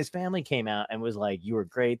nice. And then his family came out and was like, you were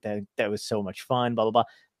great. That was so much fun, blah, blah, blah.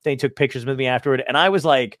 They took pictures with me afterward. And I was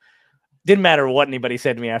like, didn't matter what anybody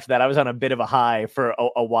said to me after that. I was on a bit of a high for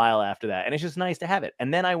a while after that. And it's just nice to have it.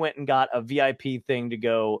 And then I went and got a VIP thing to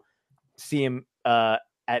go see him at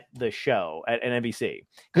the show at NBC.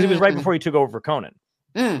 Because it was right before he took over for Conan.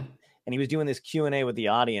 And he was doing this Q&A with the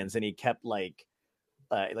audience. And he kept like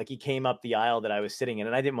he came up the aisle that I was sitting in.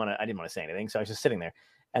 And I didn't want to say anything. So I was just sitting there.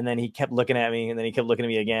 And then he kept looking at me, and then he kept looking at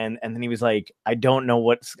me again. And then he was like, I don't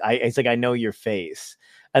know it's like, I know your face.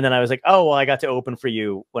 And then I was like, oh, well, I got to open for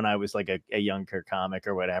you when I was like a younger comic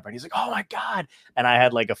or whatever. And he's like, oh my God. And I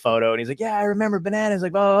had like a photo, and he's like, yeah, I remember Bananas,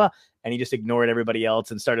 like, blah, blah, blah. And he just ignored everybody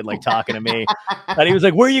else and started like talking to me. And he was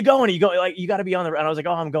like, where are you going? You go, like, you got to be on the, and I was like,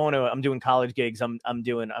 oh, I'm doing college gigs. I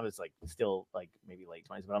was like still like maybe late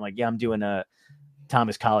 20s, but I'm like, yeah, I'm doing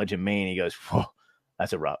Thomas College in Maine. He goes, whoa.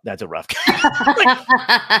 That's a rough like,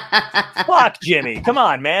 fuck Jimmy. Come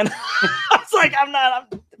on, man. I was like, I'm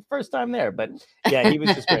first time there, but yeah, he was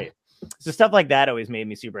just great. So stuff like that always made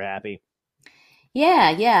me super happy.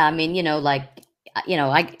 Yeah. I mean, like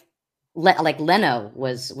Leno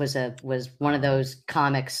was one of those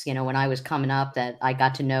comics, when I was coming up that I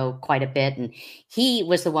got to know quite a bit. And he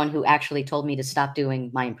was the one who actually told me to stop doing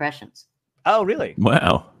my impressions. Oh, really?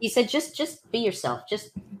 Wow. He said, just be yourself.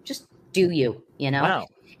 Just do you, Wow.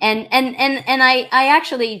 And I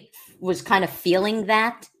actually was kind of feeling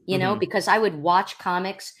that, because I would watch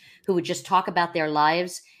comics who would just talk about their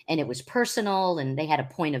lives, and it was personal and they had a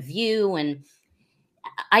point of view, and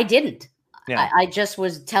I didn't. Yeah. I just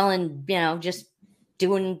was telling, just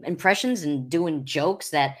doing impressions and doing jokes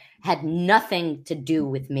that had nothing to do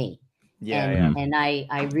with me. Yeah. And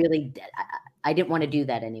I really, I didn't want to do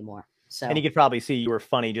that anymore. So, and you could probably see you were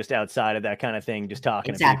funny just outside of that kind of thing, just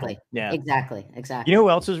talking to people. Yeah, exactly. You know who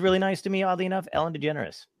else was really nice to me, oddly enough? Ellen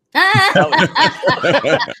DeGeneres.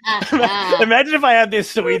 Imagine if I had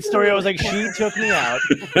this sweet story. I was like, she took me out,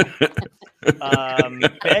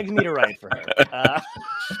 begged me to write for her.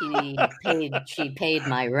 She paid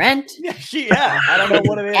my rent. I don't know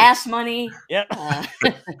what it is. Gas money. Yep.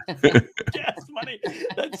 Gas money.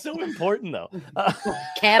 That's so important, though.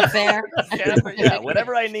 Cab fare. Yeah,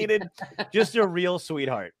 whatever I needed. Just a real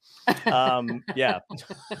sweetheart. Yeah.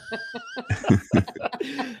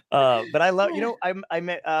 But I love,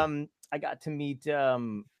 I got to meet,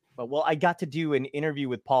 I got to do an interview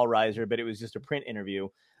with Paul Reiser, but it was just a print interview.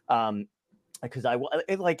 Because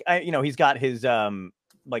he's got his,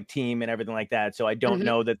 like team and everything like that. So I don't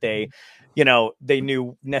know that they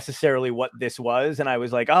knew necessarily what this was. And I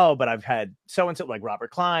was like, oh, but I've had so-and-so like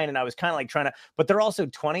Robert Klein. And I was kind of like but they're also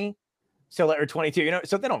 20. So like, or 22, you know,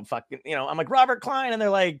 so they don't fucking, you know, I'm like Robert Klein, and they're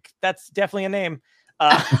like, that's definitely a name.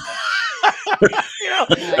 You know,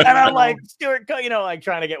 and I'm like Stuart, you know, like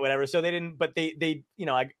trying to get whatever. So they didn't, but they, you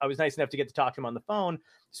know, I was nice enough to get to talk to him on the phone.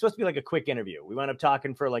 It's supposed to be like a quick interview. We wound up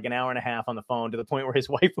talking for like an hour and a half on the phone, to the point where his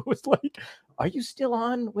wife was like, "Are you still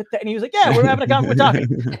on with that?" And he was like, "Yeah, we're having a conversation,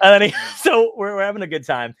 we're talking." And then so we're having a good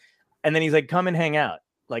time. And then he's like, "Come and hang out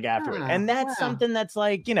like afterward." And that's something that's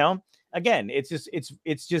like, you know, again,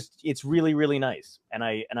 it's really, really nice. And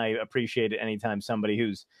I appreciate it anytime somebody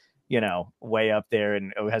who's, you know, way up there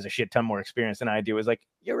and has a shit ton more experience than I do is like,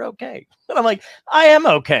 "You're okay." And I'm like, I am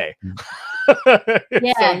okay.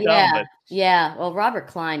 Yeah. Well, Robert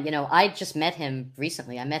Klein, you know, I just met him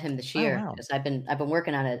recently. I met him this year because I've been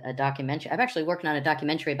working on a documentary. I've actually working on a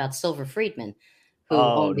documentary about Silver Friedman, who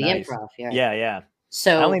owned the Improv here. Yeah.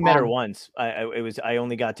 So I only met her once. I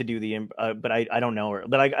only got to do the but I don't know her.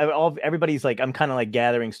 But everybody's like, I'm kind of like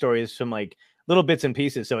gathering stories from like little bits and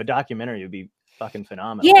pieces. So a documentary would be fucking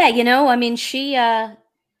phenomenal. Yeah, you know, I mean, she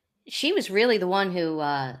was really the one who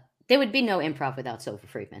there would be no improv without Silver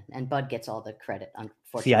Friedman, and Bud gets all the credit.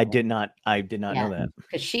 Unfortunately, see, I did not know that,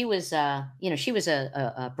 because she was, you know, she was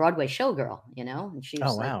a Broadway showgirl, you know, and she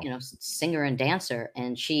was like, you know, singer and dancer,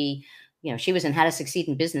 and she, you know, she was in How to Succeed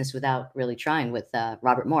in Business Without Really Trying with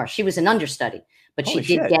Robert Morris. She was an understudy, but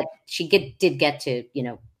she did get to, you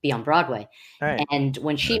know, be on Broadway. Right. And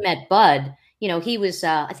when she met Bud, you know, he was,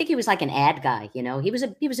 I think he was like an ad guy, you know, he was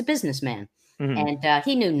a businessman, and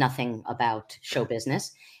he knew nothing about show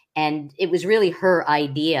business. And it was really her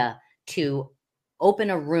idea to open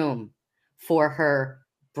a room for her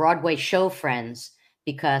Broadway show friends,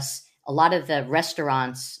 because a lot of the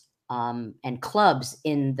restaurants and clubs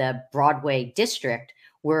in the Broadway district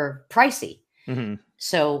were pricey.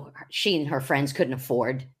 So she and her friends couldn't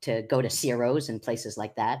afford to go to Ciro's and places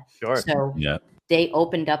like that. Sure. So they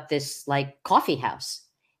opened up this like coffee house,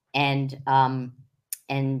 and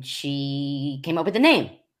she came up with the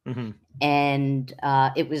name. And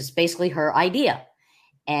it was basically her idea.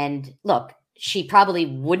 And look, she probably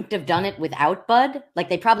wouldn't have done it without Bud. Like,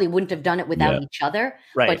 they probably wouldn't have done it without each other.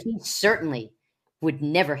 Right. But he certainly would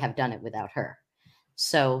never have done it without her.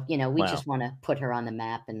 So, you know, we just want to put her on the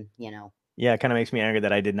map, and, you know. Yeah, it kind of makes me angry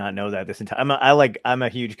that I did not know that this entire. I'm a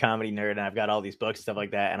huge comedy nerd, and I've got all these books and stuff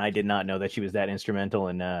like that, and I did not know that she was that instrumental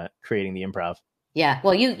in creating the improv. Yeah,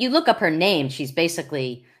 well, you look up her name; she's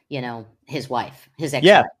basically, you know, his wife, his ex-wife.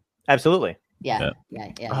 Yeah, absolutely. Yeah.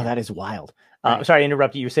 Oh, that is wild. Sorry, I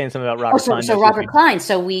interrupted you. You were saying something about Robert Klein. So Robert Klein.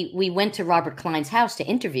 So we went to Robert Klein's house to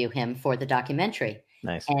interview him for the documentary.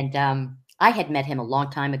 Nice. And I had met him a long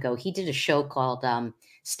time ago. He did a show called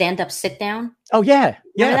Stand Up, Sit Down. Oh, yeah.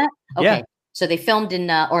 Remember that? Okay. Yeah. So they filmed in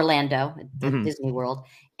Orlando, at Disney World.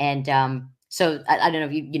 And so I don't know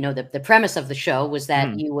if you know, the premise of the show was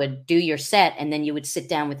that you would do your set, and then you would sit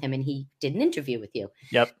down with him, and he did an interview with you.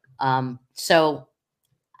 Yep. So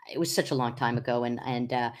it was such a long time ago.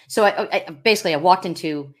 And so I basically walked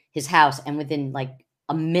into his house, and within like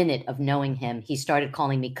a minute of knowing him, he started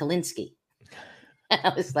calling me Kalinsky. And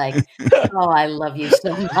I was like, "Oh, I love you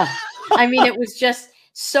so much." I mean, it was just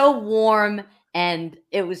so warm, and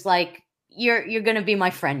it was like, you're going to be my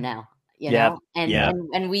friend now, you know?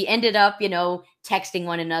 And we ended up, you know, texting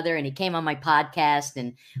one another, and he came on my podcast,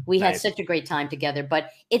 and we had such a great time together. But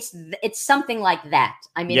it's something like that.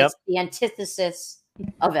 I mean, it's the antithesis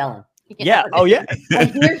of Ellen. Yeah. Oh, yeah.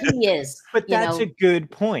 And here he is. But that's a good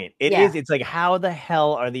point. It is. It's like, how the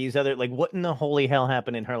hell are these other, like, what in the holy hell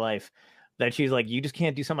happened in her life that she's like, you just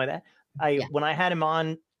can't do something like that? When I had him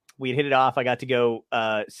on, we hit it off. I got to go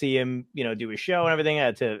see him, you know, do his show and everything. I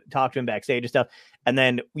had to talk to him backstage and stuff. And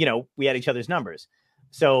then, you know, we had each other's numbers.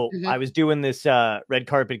 So I was doing this red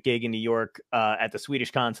carpet gig in New York at the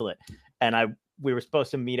Swedish consulate, and we were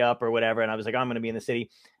supposed to meet up or whatever. And I was like, I'm going to be in the city.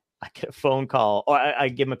 I get a phone call, or I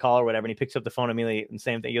give him a call or whatever, and he picks up the phone immediately, and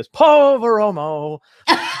same thing. He goes, Poveromo.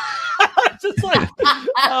 Just like,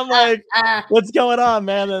 I'm like, what's going on,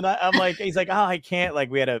 man? And I'm like, he's like, oh, I can't.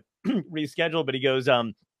 Like, we had to reschedule, but he goes,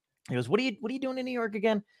 what are you doing in New York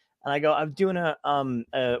again? And I go, I'm doing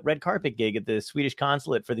a red carpet gig at the Swedish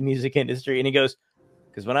consulate for the music industry. And he goes,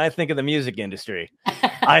 because when I think of the music industry,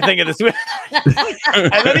 I think of the Swedish.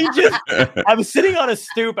 And then I was sitting on a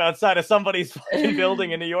stoop outside of somebody's fucking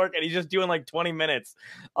building in New York, and he's just doing like 20 minutes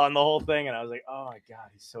on the whole thing. And I was like, oh my God,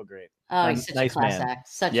 he's so great. Oh, he's such a class act.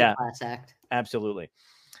 Such a class act. Absolutely.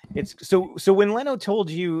 It's so when Leno told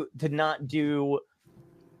you to not do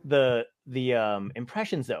the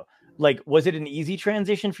impressions though, like, was it an easy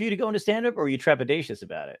transition for you to go into stand-up, or were you trepidatious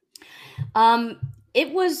about it?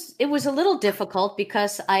 It was a little difficult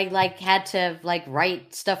because I like had to like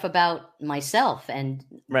write stuff about myself, and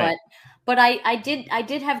but I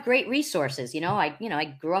did have great resources.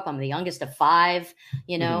 I grew up. I'm the youngest of 5.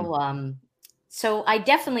 So I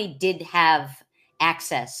definitely did have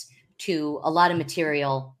access to a lot of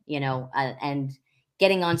material. And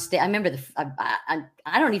getting on stage. I remember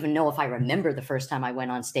I don't even know if I remember the first time I went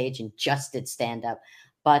on stage and just did stand up.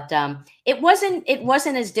 But it wasn't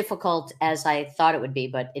as difficult as I thought it would be.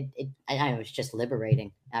 But it was just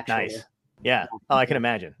liberating, actually. Nice. Yeah. Oh, I can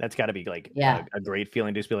imagine. That's got to be like Yeah. a great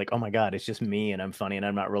feeling to just be like, oh my God, it's just me and I'm funny and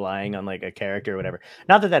I'm not relying on like a character or whatever.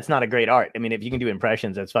 Not that that's not a great art. I mean, if you can do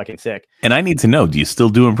impressions, that's fucking sick. And I need to know, do you still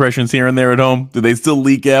do impressions here and there at home? Do they still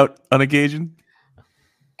leak out on occasion?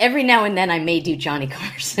 Every now and then I may do Johnny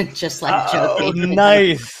Carson, just like joking.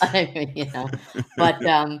 Nice. But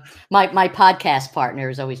my podcast partner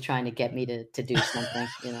is always trying to get me to do something,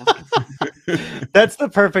 That's the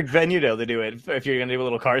perfect venue though to do it. If you're gonna do a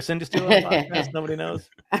little Carson, just do a podcast. Nobody knows.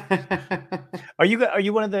 Are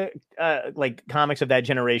you one of the like comics of that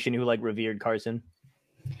generation who like revered Carson?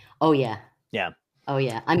 Oh yeah. Yeah. Oh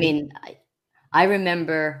yeah. I mean, I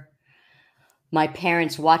remember my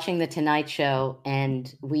parents watching The Tonight Show,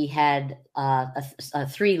 and we had a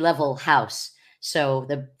 3-level house. So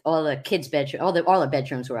all the kids' bedroom, all the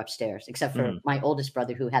bedrooms were upstairs, except for my oldest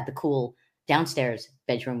brother, who had the cool downstairs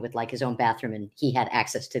bedroom with like his own bathroom, and he had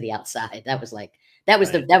access to the outside. That was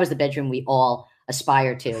the bedroom we all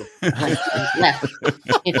aspired to when we left.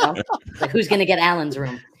 Like who's gonna get Alan's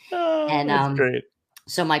room? That's great.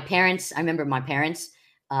 So I remember my parents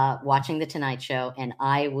watching The Tonight Show, and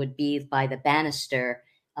I would be by the banister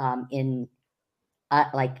in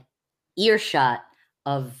like earshot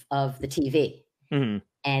of the TV. Mm-hmm.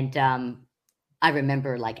 And I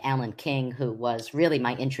remember like Alan King, who was really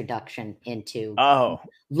my introduction into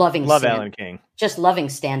love Alan King. Just loving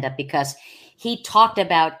stand-up, because he talked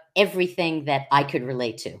about everything that I could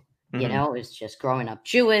relate to. Mm-hmm. It was just growing up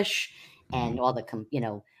Jewish and all the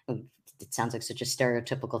it sounds like such a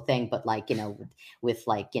stereotypical thing, but like, with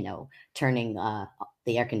like, turning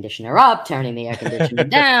the air conditioner up, turning the air conditioner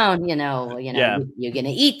down, you're going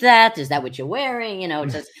to eat that. Is that what you're wearing?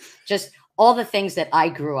 Just all the things that I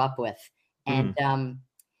grew up with. And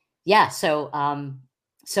so and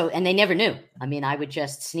they never knew. I mean, I would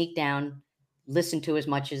just sneak down, listen to as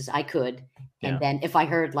much as I could. And then if I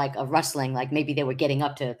heard like a rustling, like maybe they were getting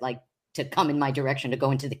up to come in my direction to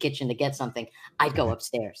go into the kitchen to get something, I'd go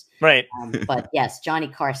upstairs. Right. But yes, Johnny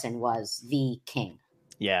Carson was the king.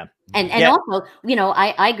 Yeah. And also,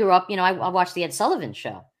 I grew up, I watched the Ed Sullivan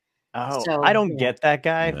Show. Oh, so, I don't get that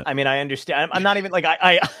guy. Yeah. I mean, I understand. I'm not even like,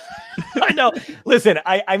 I know, listen,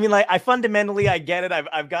 I mean, like I fundamentally, I get it.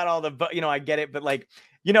 I've got all the, I get it. But like,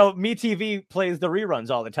 MeTV plays the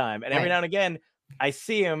reruns all the time. And every now and again, I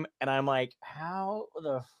see him and I'm like, how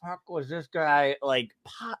the fuck was this guy like,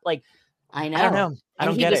 I know. I don't know. I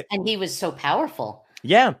don't get it. And he was so powerful.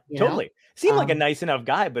 Yeah, totally. Seemed like a nice enough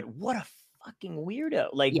guy, but what a fucking weirdo.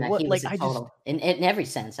 Like, what? Like, I total, just in every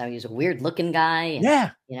sense. I mean, he was a weird looking guy. And,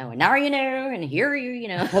 and now and here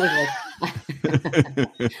I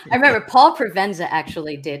remember Paul Provenza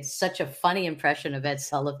actually did such a funny impression of Ed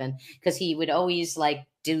Sullivan, because he would always like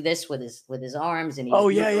do this with his arms, and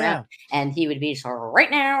and he would be so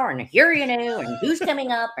right now and here and who's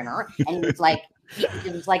coming up and it's like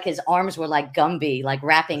it was like his arms were like Gumby, like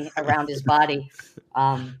wrapping around his body.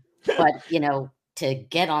 But to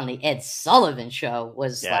get on the Ed Sullivan Show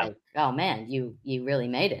was like, oh man, you really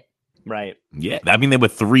made it. Right. Yeah. I mean, there were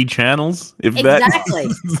 3 channels. Exactly.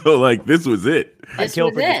 So like, this was it. I'd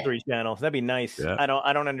kill for these 3 channels. That'd be nice. Yeah. I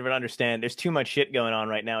don't even understand. There's too much shit going on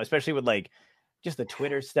right now, especially with like just the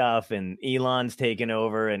Twitter stuff and Elon's taking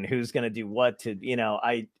over and who's going to do what to,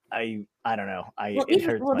 I don't know.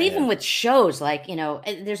 Even with shows, like,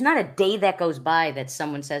 there's not a day that goes by that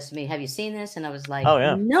someone says to me, have you seen this? And I was like, oh,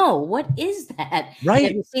 yeah. No, what is that? Right.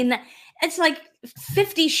 Have you seen that? It's like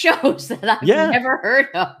 50 shows that I've never heard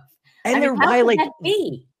of. And they're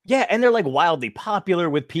and they're like wildly popular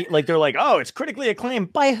with people. Like they're like, oh, it's critically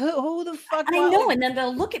acclaimed by who the fuck? I know. And then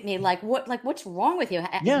they'll look at me like, what's wrong with you?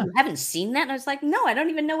 You haven't seen that? And I was like, no, I don't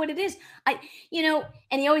even know what it is. And you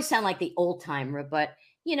always sound like the old timer, but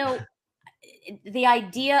the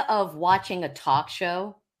idea of watching a talk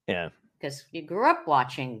show. Yeah. Because you grew up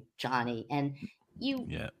watching Johnny and you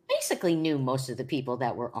basically knew most of the people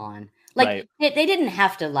that were on. Like they didn't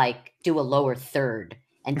have to like do a lower third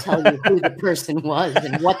and tell you who the person was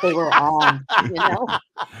and what they were on,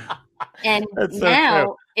 And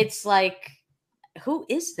now it's like, who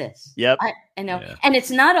is this? Yep. I know. Yeah. And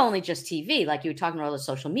it's not only just TV, like you were talking about all the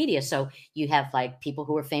social media. So you have like people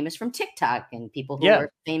who are famous from TikTok and people who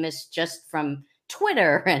are famous just from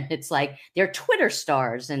Twitter, and it's like they're Twitter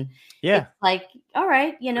stars, and Yeah. it's like, all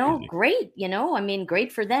right, Crazy. great, I mean,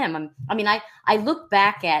 great for them. I look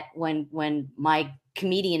back at when my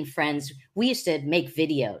comedian friends, we used to make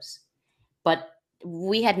videos, but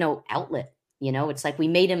we had no outlet. It's like we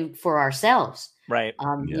made them for ourselves. Right.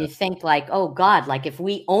 Yeah. You think like, oh God, like if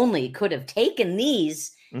we only could have taken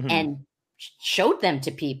these Mhm. and showed them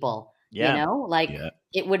to people, Yeah. Yeah.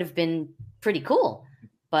 it would have been pretty cool.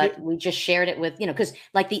 But we just shared it with, because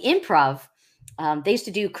like the Improv, they used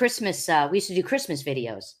to do Christmas. We used to do Christmas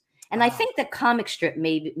videos, and I think the comic strip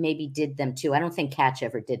maybe did them too. I don't think Catch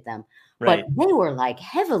ever did them, Right. but they were like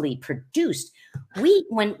heavily produced.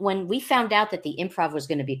 When we found out that the Improv was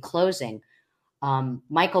going to be closing,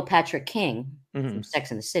 Michael Patrick King from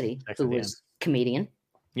Sex and the City, who was comedian,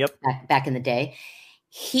 Yep. back in the day,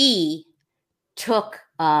 he took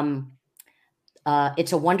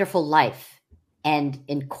It's a Wonderful Life and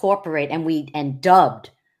and dubbed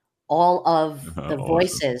all of the Awesome.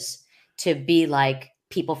 voices to be like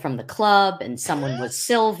people from the club, and someone was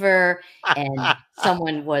Silver and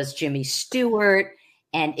someone was Jimmy Stewart,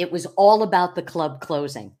 and it was all about the club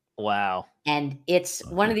closing. Wow. And it's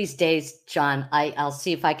one of these days, John, I'll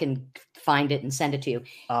see if I can find it and send it to you.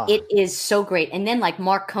 Oh. It is so great. And then like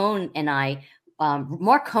Mark Cohn and I,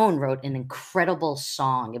 Mark Cohn wrote an incredible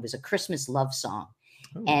song. It was a Christmas love song.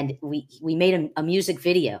 Ooh. And we made a music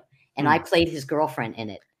video, and I played his girlfriend in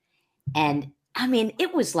it. And I mean,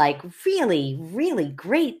 it was like really, really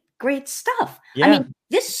great stuff. Yeah. I mean,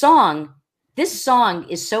 this song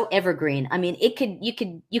is so evergreen. I mean,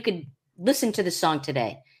 you could listen to the song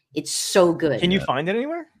today. It's so good. Can you find it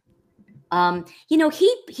anywhere?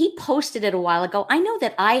 He posted it a while ago. I know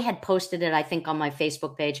that I had posted it, I think, on my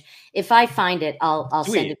Facebook page. If I find it, I'll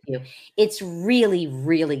send it to you. It's really,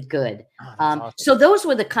 really good. Oh, awesome. So those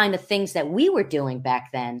were the kind of things that we were doing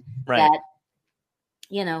back then Right. that,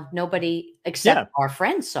 nobody except our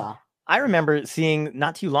friends saw. I remember seeing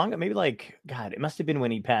not too long ago, maybe like, God, it must have been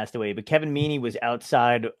when he passed away, but Kevin Meaney was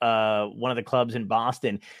outside one of the clubs in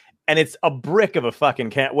Boston, and it's a brick of a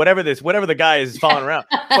fucking whatever the guy is following around.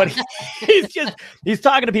 But he's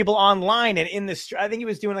talking to people online, and in the I think he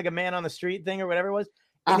was doing like a man on the street thing or whatever it was.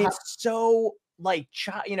 And it's so like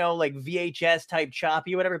like VHS type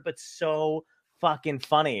choppy or whatever, but so fucking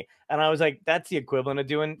funny. And I was like, that's the equivalent of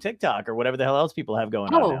doing TikTok or whatever the hell else people have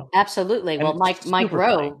going on now. Oh, absolutely. And well, it's Mike super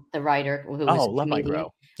Rowe, funny. the writer, who was Love Mike comedian,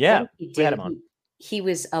 Rowe. Yeah, he we had him on. He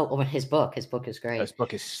was his book is great. This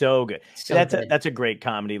book is so good. So That's a great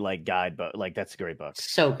comedy guide book. That's a great book.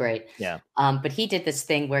 So great. Yeah. But he did this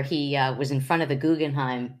thing where he was in front of the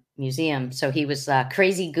Guggenheim Museum. So he was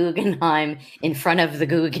crazy Guggenheim in front of the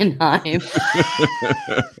Guggenheim.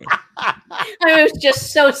 It was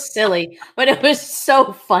just so silly, but it was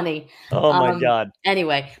so funny. Oh my God.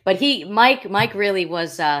 Anyway, but Mike really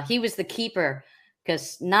was, he was the keeper,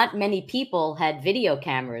 because not many people had video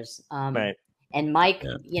cameras. Right. And Mike,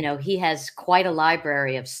 he has quite a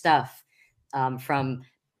library of stuff from,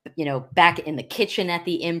 back in the kitchen at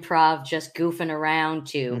the Improv, just goofing around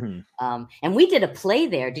to, and we did a play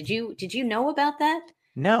there. Did you know about that?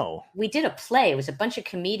 No. We did a play. It was a bunch of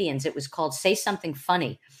comedians. It was called Say Something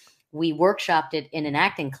Funny. We workshopped it in an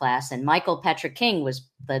acting class, and Michael Patrick King was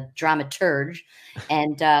the dramaturge.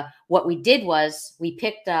 And what we did was we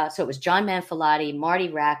picked, so it was John Manfilati, Marty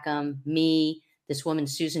Rackham, me, this woman,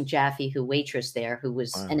 Susan Jaffe, who waitress there, who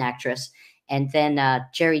was an actress. And then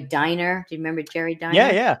Jerry Diner. Do you remember Jerry Diner?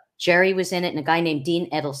 Yeah. Jerry was in it, and a guy named Dean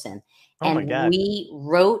Edelson. Oh my God. We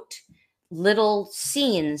wrote little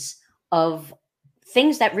scenes of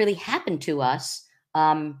things that really happened to us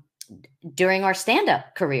during our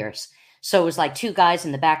stand-up careers. So it was like two guys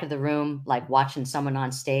in the back of the room, like watching someone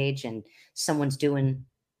on stage, and someone's doing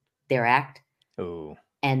their act. Oh.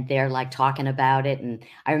 And they're like talking about it. And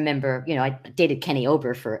I remember, I dated Kenny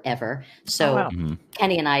Ober forever. So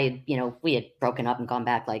Kenny and I, we had broken up and gone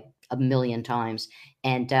back like a million times.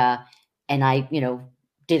 And I,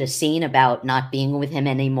 did a scene about not being with him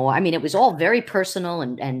anymore. I mean, it was all very personal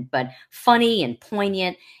but funny and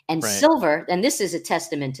poignant. And Silver, and this is a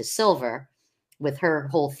testament to Silver with her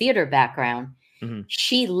whole theater background.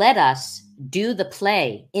 She let us do the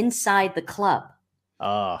play inside the club.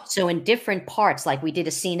 So in different parts, like we did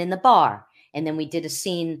a scene in the bar, and then we did a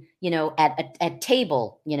scene, at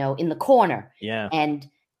table, in the corner. Yeah. And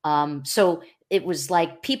so it was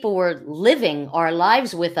like people were living our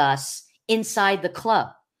lives with us inside the club.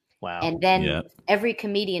 Wow. And then every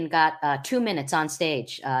comedian got 2 minutes on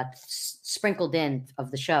stage, sprinkled in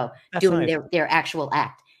of the show, That's doing nice. their actual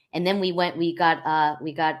act. And then it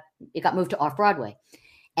got moved to Off Broadway,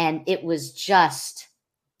 and it was just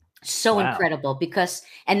So Wow. incredible because,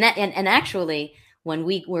 and actually when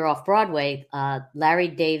we were off Broadway, Larry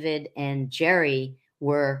David and Jerry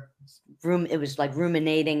it was like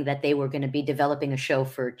ruminating that they were going to be developing a show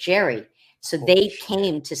for Jerry. So Holy they shit.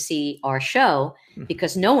 came to see our show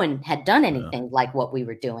because no one had done anything like what we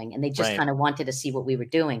were doing. And they just Right. kind of wanted to see what we were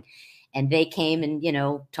doing. And they came and,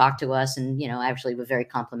 talked to us and, actually were very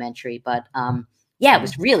complimentary, but, yeah, it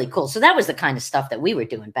was really cool. So that was the kind of stuff that we were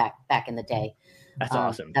doing back in the day. That's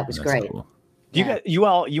awesome. That was That's great. cool. Do you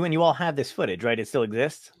all have this footage, right? It still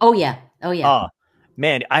exists? Oh yeah. Oh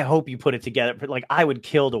man, I hope you put it together. Like, I would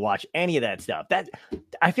kill to watch any of that stuff. That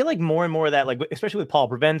I feel like more and more of that, like especially with Paul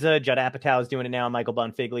Provenza, Judd Apatow's doing it now. Michael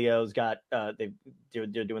Bonfiglio's got they're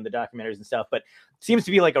doing the documentaries and stuff. But it seems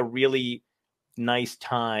to be like a really nice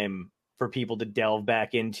time for people to delve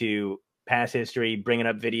back into past history, bringing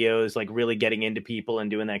up videos, like really getting into people and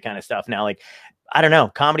doing that kind of stuff. Now, like, I don't know,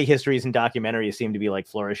 comedy histories and documentaries seem to be like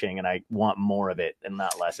flourishing, and I want more of it and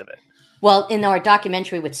not less of it. Well, in our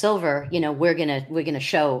documentary with Silver, we're gonna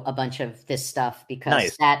show a bunch of this stuff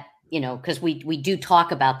because because we do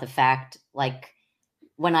talk about the fact, like,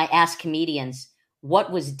 when I ask comedians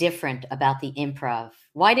what was different about the Improv,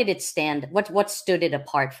 why did it stand? What stood it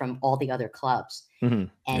apart from all the other clubs? Mm-hmm.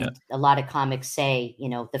 And a lot of comics say,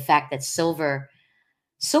 the fact that Silver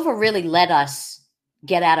really let us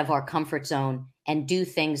get out of our comfort zone and do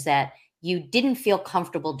things that you didn't feel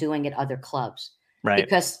comfortable doing at other clubs. Right.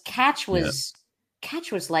 Because Catch was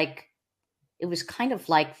like, it was kind of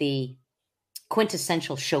like the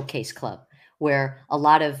quintessential showcase club where a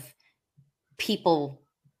lot of people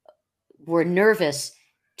were nervous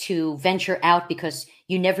to venture out because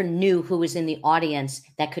you never knew who was in the audience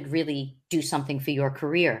that could really do something for your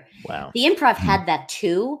career. Wow. The Improv had that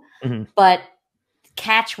too, but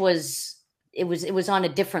Catch was on a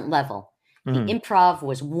different level. The Improv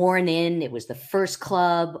was worn in. It was the first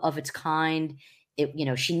club of its kind.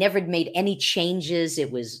 She never made any changes.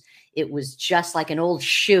 It was just like an old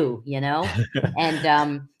shoe,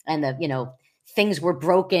 and the, things were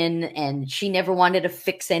broken and she never wanted to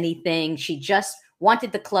fix anything. She just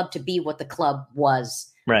wanted the club to be what the club was,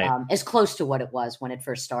 right? As close to what it was when it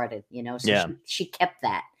first started, So she kept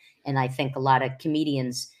that. And I think a lot of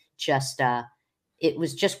comedians just, it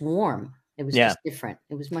was just warm. It was just different.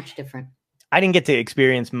 It was much different. I didn't get to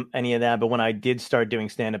experience any of that, but when I did start doing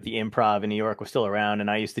stand-up, the Improv in New York was still around, and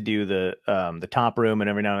I used to do the top room, and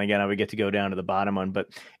every now and again I would get to go down to the bottom one. But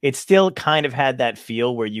it still kind of had that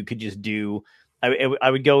feel where you could just do. I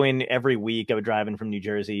would go in every week. I would drive in from New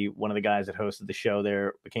Jersey. One of the guys that hosted the show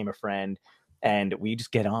there became a friend, and we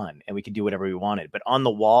just get on and we could do whatever we wanted. But on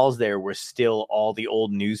the walls there were still all the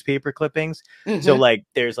old newspaper clippings. So like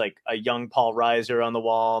there's like a young Paul Reiser on the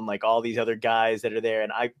wall and like all these other guys that are there.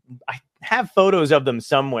 And I have photos of them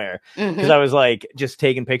somewhere because I was like just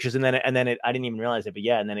taking pictures, and then I didn't even realize it. But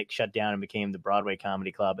yeah, and then it shut down and became the Broadway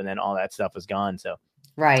Comedy Club, and then all that stuff was gone. So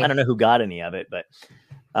I don't know who got any of it, but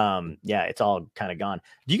yeah, it's all kind of gone.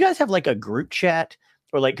 Do you guys have like a group chat?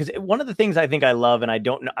 Or like, because one of the things I think I love, and I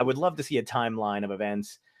don't know, I would love to see a timeline of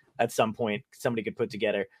events at some point somebody could put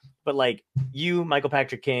together. But like you, Michael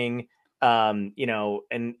Patrick King, and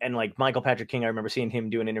like Michael Patrick King, I remember seeing him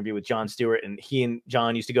do an interview with Jon Stewart, and he and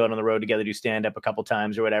John used to go out on the road together, do stand up a couple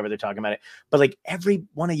times or whatever. They're talking about it. But like every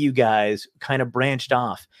one of you guys kind of branched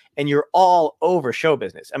off, and you're all over show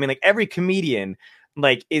business. I mean, like every comedian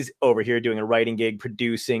like is over here doing a writing gig,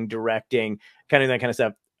 producing, directing, kind of that kind of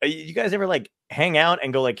stuff. You guys ever like hang out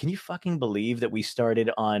and go like, can you fucking believe that we started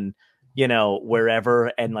on,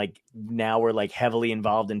 wherever, and like now we're like heavily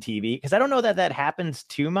involved in TV? Because I don't know that happens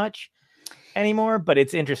too much anymore, but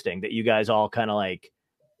it's interesting that you guys all kind of like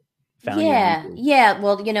found. Yeah.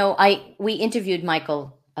 Well, we interviewed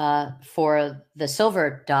Michael for the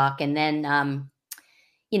Silver doc, and then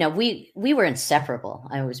we were inseparable.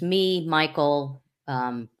 It was me, Michael,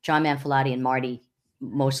 John Manfilati, and Marty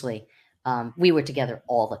mostly. We were together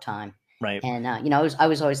all the time. Right. And, I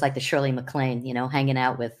was always like the Shirley MacLaine, hanging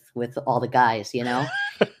out with all the guys,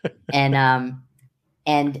 and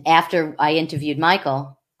after I interviewed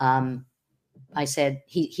Michael, I said,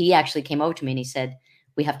 he actually came over to me and he said,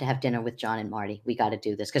 we have to have dinner with John and Marty. We got to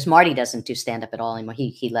do this. Because Marty doesn't do stand up at all anymore.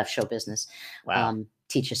 He left show business. Wow.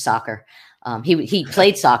 Teaches soccer. He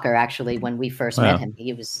played soccer actually when we first met him.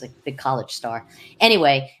 He was a big college star.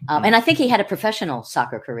 Anyway, and I think he had a professional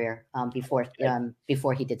soccer career before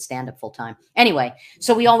he did stand up full time. Anyway,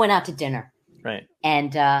 so we all went out to dinner. Right.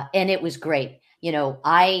 And it was great.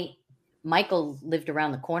 Michael lived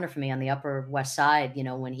around the corner from me on the Upper West Side.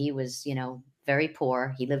 When he was very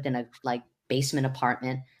poor, he lived in a like basement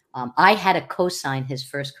apartment. I had to co-sign his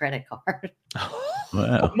first credit card.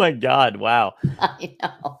 Wow. Oh my God! Wow, I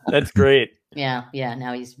know. that's great. Yeah.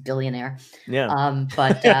 Now he's a billionaire. Yeah.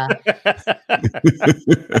 But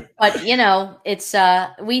you know, it's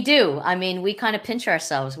we do. I mean, we kind of pinch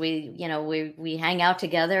ourselves. We hang out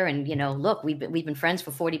together, and look, we've been friends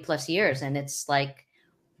for 40 plus years, and it's like,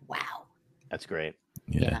 wow. That's great.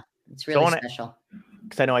 Yeah, it's So I really wanna- special.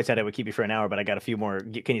 Because I know I said I would keep you for an hour, but I got a few more.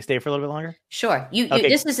 Can you stay for a little bit longer? Sure. Okay.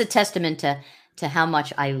 This is a testament to how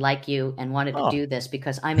much I like you and wanted to do this,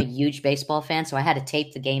 because I'm a huge baseball fan. So I had to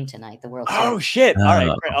tape the game tonight, the World Series. Oh shit! All right.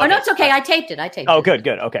 Great. Oh no, it's okay. I taped it. Oh, it. good.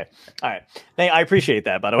 Okay. All right. I appreciate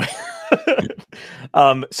that, by the way.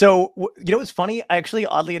 So, you know what's funny? Actually,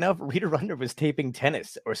 oddly enough, Rita Rudner was taping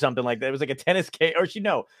tennis or something like that. It was like a tennis case, or she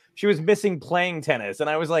was missing playing tennis. And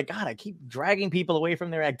I was like, God, I keep dragging people away from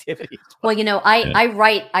their activities. Well, I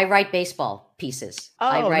write baseball pieces.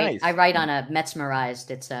 Oh, nice. I write on a Metsmerized.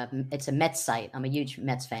 It's a Mets site. I'm a huge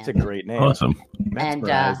Mets fan. It's a great name. Awesome. And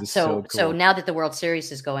Metsmerized is so cool. now that the World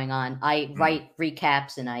Series is going on, I write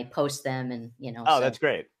recaps and I post them, and Oh, so that's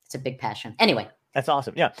great. it's a big passion. Anyway. That's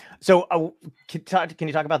awesome. Yeah. So can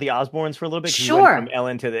you talk about the Osbournes for a little bit? 'Cause you Sure. went from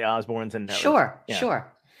Ellen to the Osbournes, and Sure.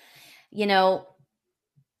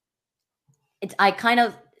 I kind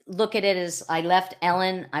of look at it as I left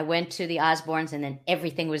Ellen, I went to the Osbournes, and then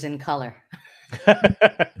everything was in color.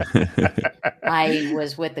 I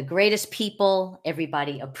was with the greatest people.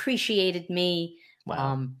 Everybody appreciated me.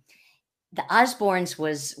 Wow. The Osbournes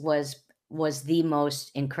was the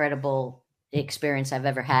most incredible experience I've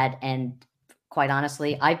ever had, and quite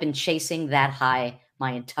honestly, I've been chasing that high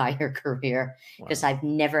my entire career, because I've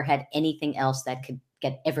never had anything else that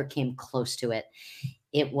ever came close to it.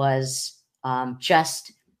 It was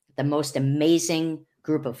just the most amazing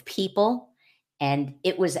group of people, and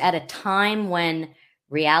it was at a time when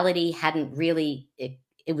reality hadn't really. It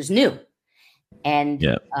was new, and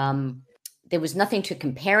there was nothing to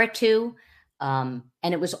compare it to. And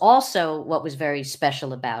it was also, what was very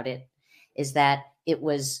special about it is that it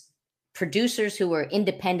was producers who were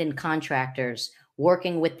independent contractors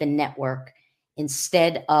working with the network,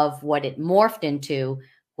 instead of what it morphed into,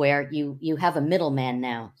 where you have a middleman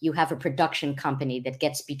now. You have a production company that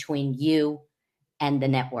gets between you and the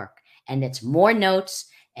network. And it's more notes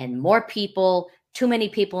and more people, too many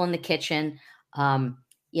people in the kitchen.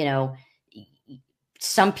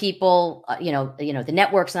 Some people, the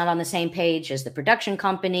network's not on the same page as the production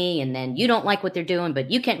company, and then you don't like what they're doing, but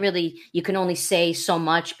you can only say so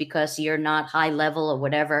much because you're not high level or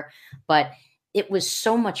whatever. But it was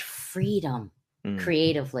so much freedom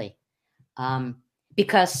creatively,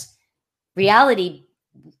 because reality,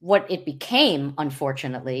 what it became,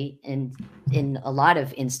 unfortunately, in a lot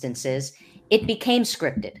of instances, it became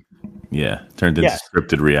scripted. Yeah, turned into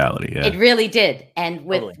scripted reality. Yeah, it really did. And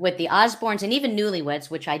with the Osbournes, and even Newlyweds,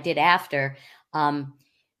 which I did after,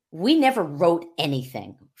 we never wrote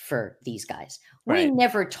anything for these guys. Right. We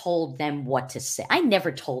never told them what to say. No one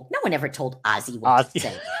ever told Ozzy what to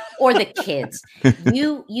say, or the kids.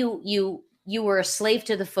 You were a slave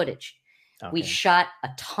to the footage. Okay. We shot a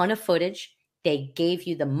ton of footage. They gave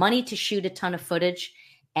you the money to shoot a ton of footage,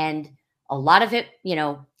 and a lot of it,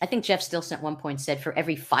 I think Jeff Stilson at one point said, for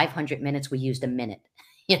every 500 minutes, we used a minute,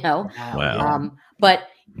 Wow. But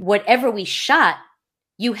whatever we shot,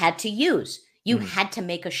 you had to use. You had to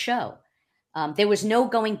make a show. There was no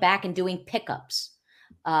going back and doing pickups.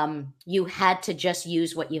 You had to just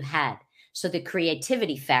use what you had. So the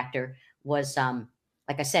creativity factor was,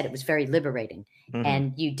 like I said, it was very liberating. Mm-hmm.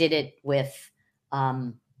 And you did it with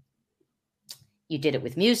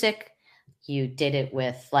music. You did it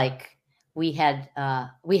with, like, we had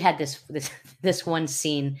this one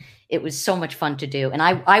scene. It was so much fun to do. And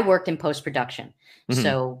I worked in post-production. Mm-hmm.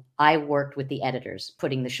 So I worked with the editors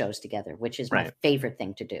putting the shows together, which is my favorite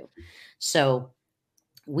thing to do. So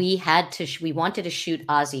we wanted to shoot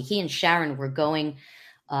Ozzy. He and Sharon were going,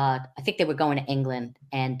 I think they were going to England,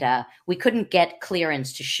 and we couldn't get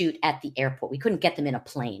clearance to shoot at the airport. We couldn't get them in a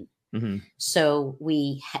plane. Mm-hmm. So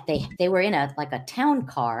they were in a town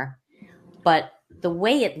car, but the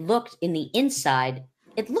way it looked in the inside,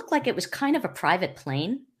 it looked like it was kind of a private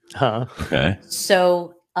plane. Huh. Okay.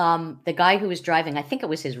 So the guy who was driving, I think it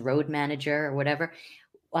was his road manager or whatever,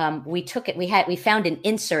 we took it. We found an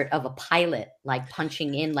insert of a pilot, like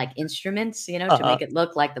punching in like instruments, to make it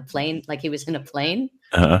look like the plane, like he was in a plane.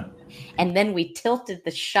 Uh-huh. And then we tilted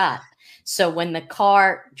the shot. So when the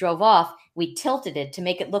car drove off, we tilted it to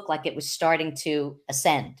make it look like it was starting to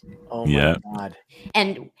ascend. Oh my God.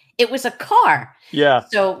 And it was a car. Yeah.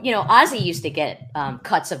 So, Ozzy used to get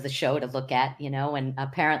cuts of the show to look at, and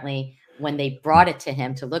apparently when they brought it to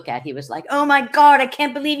him to look at, he was like, "Oh my God, I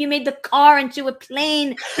can't believe you made the car into a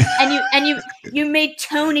plane, and you made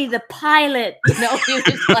Tony the pilot." You know, he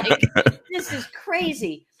was like, "This is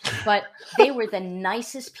crazy." But they were the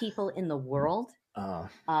nicest people in the world.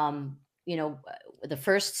 You know, the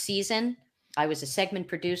first season, I was a segment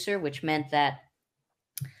producer, which meant that,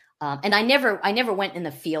 and I never went in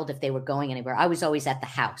the field if they were going anywhere. I was always at the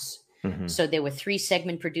house. So there were 3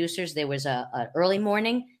 segment producers. There was a early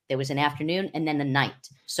morning, there was an afternoon, and then the night.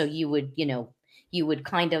 So you would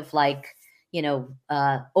kind of like,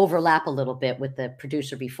 overlap a little bit with the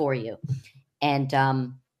producer before you. And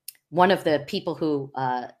one of the people who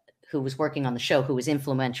was working on the show, who was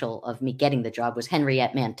influential of me getting the job, was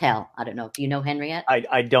Henriette Mantel. I don't know if you know Henriette.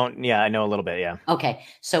 I don't. Yeah, I know a little bit. Yeah. Okay,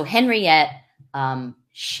 so Henriette,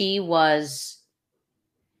 she was,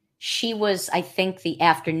 I think, the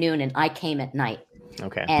afternoon, and I came at night.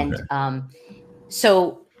 Okay. And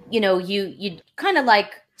so you kind of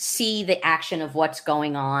like see the action of what's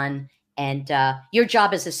going on, and your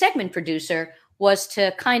job as a segment producer was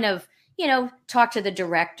to kind of talk to the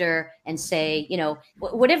director and say,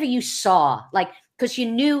 whatever you saw, like, because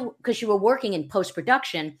you were working in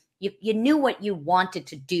post-production, you knew what you wanted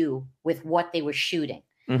to do with what they were shooting.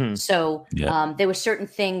 So there were certain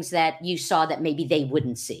things that you saw that maybe they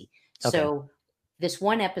wouldn't see. Okay. So this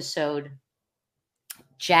one episode,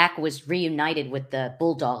 Jack was reunited with the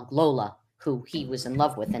bulldog Lola, who he was in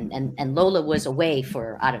love with, and Lola was away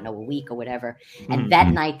for, I don't know, a week or whatever. And that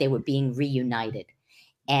night they were being reunited.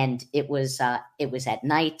 And it was at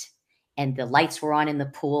night, and the lights were on in the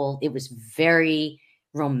pool. It was very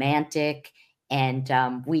romantic. And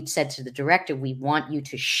we'd said to the director, we want you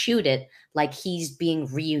to shoot it like he's being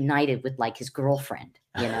reunited with like his girlfriend,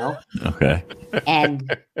 Okay.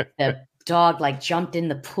 And the dog like jumped in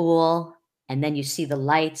the pool, and then you see the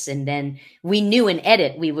lights. And then we knew in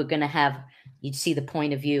edit we were going to have, you'd see the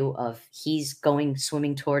point of view of he's going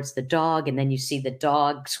swimming towards the dog, and then you see the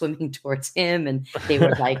dog swimming towards him, and they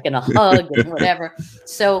were like in a hug and whatever.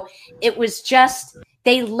 So it was just,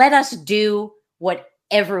 they let us do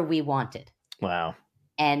whatever we wanted. Wow.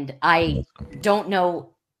 And I don't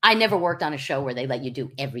know, I never worked on a show where they let you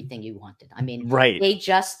do everything you wanted. I mean, right. They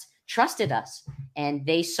just trusted us, and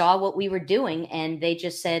they saw what we were doing, and they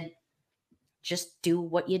just said, just do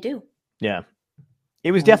what you do. Yeah.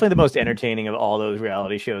 It was definitely the most entertaining of all those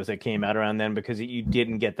reality shows that came out around then, because you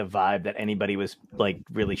didn't get the vibe that anybody was like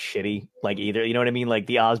really shitty, like either. You know what I mean? Like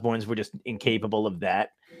the Osbournes were just incapable of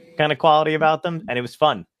that kind of quality about them, and it was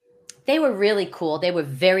fun. They were really cool. They were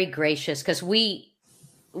very gracious, because we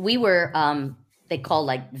were they call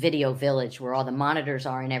like Video Village, where all the monitors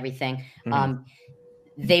are and everything.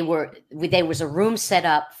 There was a room set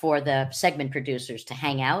up for the segment producers to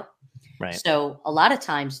hang out. Right. So a lot of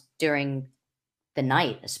times during the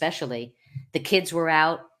night, especially, the kids were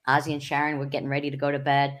out. Ozzy and Sharon were getting ready to go to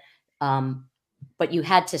bed. But you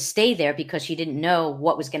had to stay there because you didn't know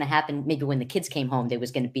what was going to happen. Maybe when the kids came home, there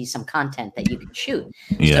was going to be some content that you could shoot.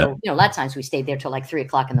 Yeah. So, a lot of times we stayed there till like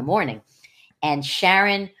 3:00 in the morning. And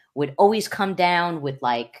Sharon would always come down with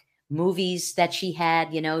like movies that she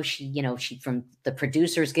had, she from the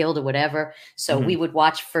Producers Guild or whatever. So we would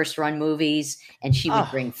watch first run movies, and she would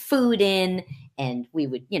bring food in, and we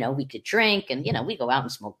would, we could drink, and, we go out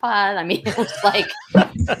and smoke pot. I mean, it was like,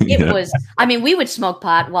 we would smoke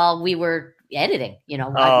pot while we were editing,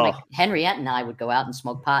 like Henriette and I would go out and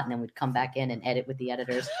smoke pot, and then we'd come back in and edit with the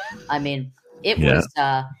editors. I mean, it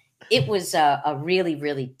was a really,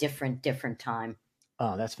 really different time.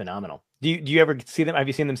 Oh, that's phenomenal. Do you ever see them? Have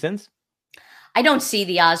you seen them since? I don't see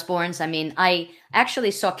the Osbournes. I mean, I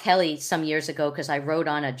actually saw Kelly some years ago because I wrote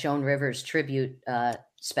on a Joan Rivers tribute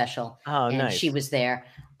special. Oh, and nice. She was there.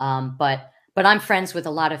 But I'm friends with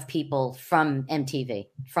a lot of people from MTV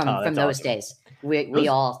from those days. We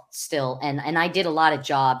all still, and I did a lot of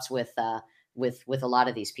jobs with a lot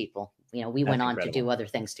of these people. We went on to do other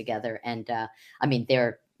things together, and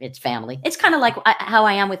it's family. It's kind of like how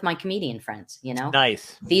I am with my comedian friends,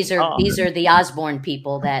 Nice. These are the Osbourne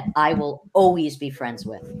people that I will always be friends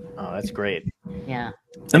with. Oh, that's great. Yeah.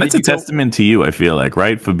 And that's a testament to you, I feel like,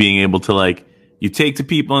 right? For being able to like, you take to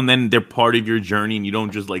people and then they're part of your journey, and you don't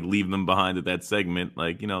just like leave them behind at that segment.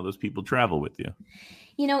 Like, those people travel with you.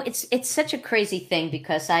 It's such a crazy thing,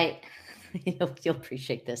 because you'll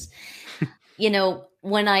appreciate this.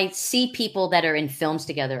 When I see people that are in films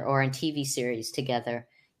together or in TV series together,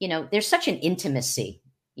 there's such an intimacy,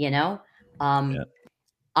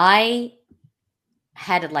 I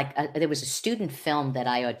had there was a student film that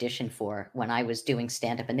I auditioned for when I was doing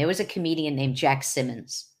stand-up, and there was a comedian named Jack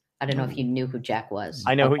Simmons. I don't know if you knew who Jack was.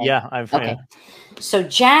 I know. Okay. Yeah. Okay. So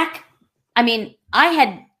Jack, I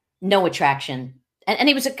had no attraction. And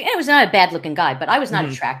he was not a bad looking guy, but I was not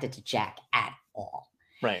Mhm. attracted to Jack at all.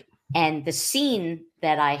 Right. And the scene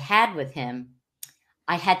that I had with him,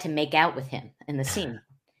 I had to make out with him in the scene.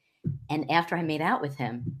 And after I made out with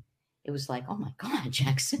him, it was like, oh my God,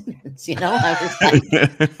 Jack Simmons, you know, I was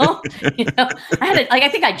like, oh, you know, I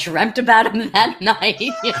think I dreamt about him that night,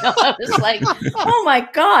 you know, I was like, oh my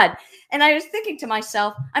God. And I was thinking to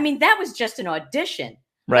myself, I mean, that was just an audition.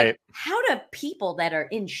 Right. Like, how do people that are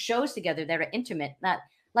in shows together that are intimate, not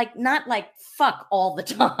like fuck all the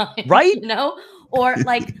time, Right. you know, or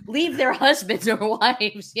like leave their husbands or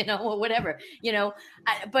wives, you know, or whatever, you know,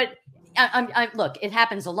 but I look, it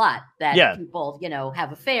happens a lot that people, you know,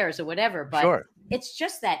 have affairs or whatever, but it's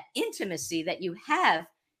just that intimacy that you have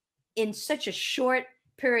in such a short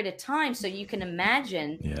period of time. So you can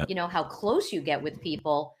imagine, you know, how close you get with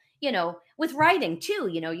people, you know, with writing too,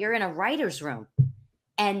 you know, you're in a writer's room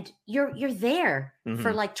and you're there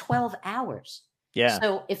for like 12 hours. Yeah.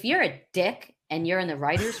 So if you're a dick and you're in the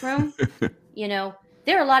writer's room, you know,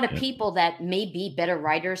 there are a lot of people that may be better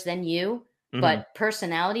writers than you, but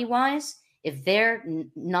personality wise, if they're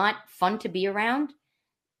not fun to be around,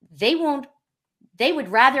 they would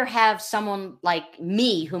rather have someone like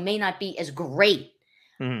me who may not be as great,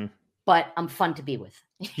 but I'm fun to be with.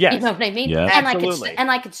 Yes. You know what I mean? Yeah. And Absolutely.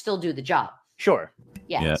 I could still do the job. Sure.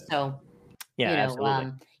 Yeah. So,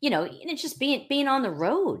 absolutely. You know, it's just being on the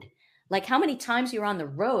road. Like how many times you're on the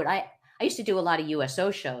road. I used to do a lot of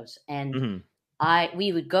USO shows and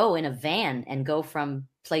we would go in a van and go from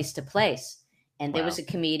place to place. And there was a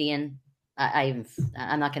comedian, I'm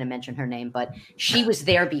not going to mention her name, but she was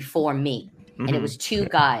there before me. And it was two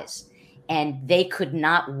guys. And they could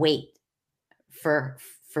not wait for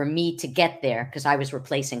me to get there because I was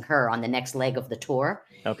replacing her on the next leg of the tour.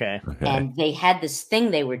 Okay. And they had this thing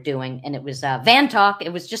they were doing, and it was Van Talk.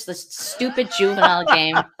 It was just this stupid juvenile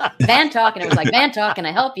game, Van Talk, and it was like, Van Talk, can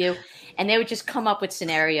I help you? And they would just come up with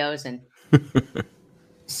scenarios. And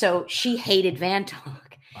so she hated Van Talk.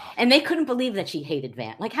 And they couldn't believe that she hated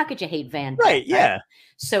Van. Like, how could you hate Van Talk? Right, yeah. Right?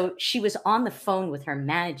 So she was on the phone with her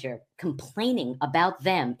manager complaining about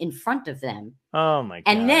them in front of them. Oh, my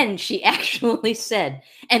God. And then she actually said,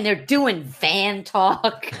 and they're doing Van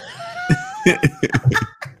Talk. You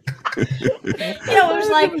know, it was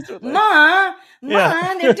like, Ma,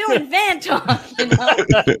 they're doing Van Talk. You know,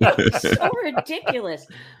 it was so ridiculous.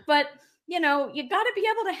 But you know, you got to be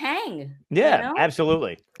able to hang. Yeah, you know?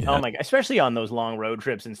 absolutely. Yeah. Oh my God, especially on those long road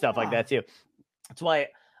trips and stuff like that too. That's why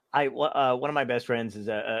one of my best friends is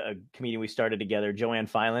a comedian we started together, Joanne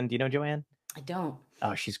Filan. Do you know Joanne? I don't.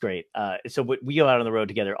 Oh, she's great. So we go out on the road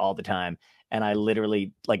together all the time. And I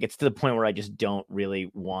literally, like, it's to the point where I just don't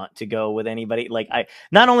really want to go with anybody. Like, I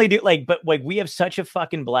not only do, like, but like, we have such a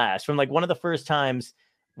fucking blast. From like one of the first times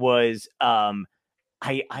was,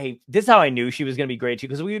 this is how I knew she was going to be great too.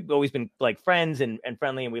 Cause we've always been like friends and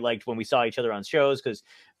friendly. And we liked when we saw each other on shows. Cause,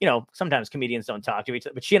 you know, sometimes comedians don't talk to each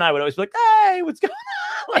other, but she and I would always be like, hey, what's going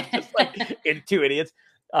on? Like, just like two idiots.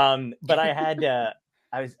 But I had,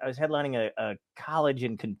 I was headlining a college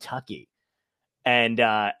in Kentucky. And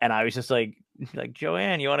I was just like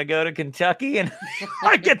Joanne, you want to go to Kentucky? And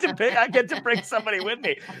I get to bring somebody with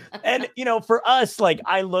me. And you know, for us, like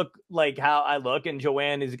I look like how I look, and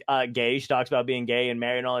Joanne is gay. She talks about being gay and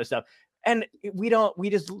married and all this stuff. And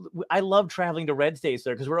I love traveling to red states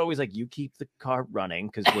there because we're always like, you keep the car running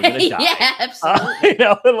because we're gonna die. Yeah, absolutely. You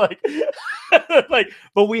know, but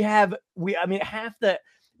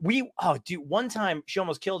one time she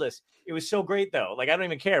almost killed us. It was so great though. Like I don't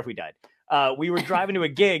even care if we died. We were driving to a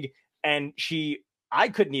gig and I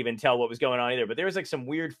couldn't even tell what was going on either, but there was like some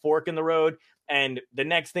weird fork in the road. And the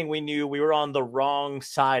next thing we knew, we were on the wrong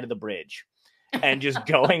side of the bridge and just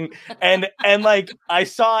going and like I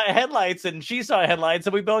saw headlights and she saw headlights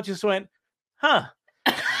and we both just went, huh?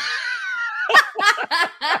 And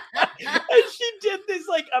she did this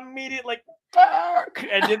like immediate like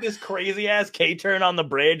and did this crazy ass K-turn on the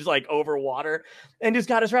bridge like over water and just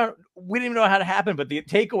got us around. We didn't even know how to happen, but the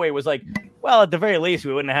takeaway was like, well, at the very least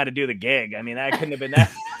we wouldn't have had to do the gig. I mean, that couldn't have been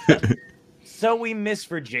that. So we miss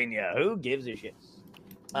Virginia. Who gives a shit?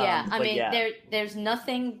 Yeah, I mean, there's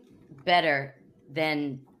nothing better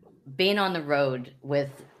than being on the road with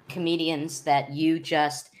comedians that you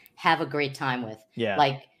just have a great time with. Yeah.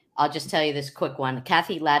 Like, I'll just tell you this quick one.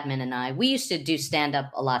 Kathy Ladman and I, we used to do stand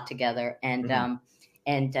up a lot together, and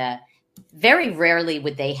very rarely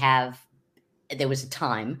would they have. There was a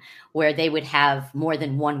time where they would have more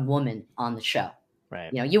than one woman on the show.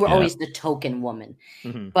 Right. You know, you were always the token woman.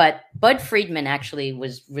 Mm-hmm. But Bud Friedman actually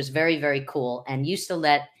was very, very cool and used to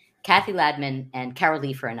let Kathy Ladman and Carol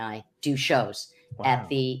Leifer and I do shows. at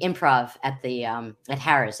the Improv at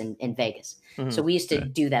Harrah's in Vegas. So we used to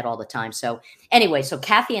do that all the time. So anyway, so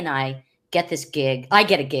Kathy and I get this gig. I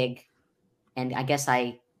get a gig, and I guess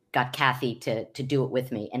I got Kathy to do it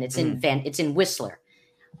with me. And it's in Whistler.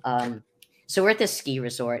 So we're at this ski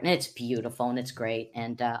resort, and it's beautiful and it's great.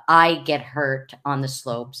 And I get hurt on the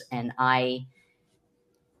slopes, and I'm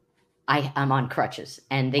on crutches,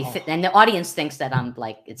 and and the audience thinks that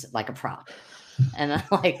it's like a prop. And I'm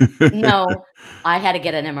like, no, I had to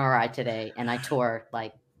get an MRI today, and I tore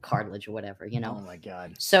like cartilage or whatever, Oh my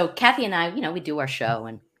God. So Kathy and I, we do our show,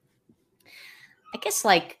 and I guess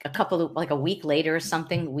like a week later or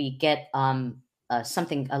something, we get a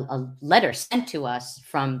letter sent to us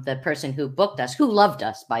from the person who booked us, who loved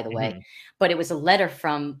us, by the way. But it was a letter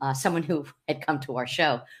from someone who had come to our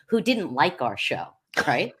show who didn't like our show,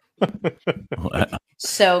 right?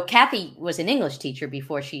 So Kathy was an English teacher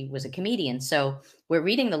before she was a comedian. So we're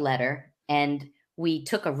reading the letter, and we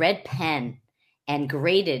took a red pen and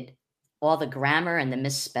graded all the grammar and the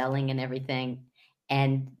misspelling and everything.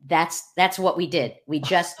 And that's what we did. We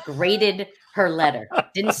just graded her letter.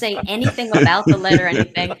 Didn't say anything about the letter or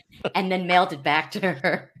anything, and then mailed it back to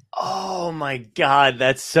her. Oh my God,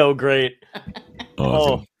 that's so great. Awesome.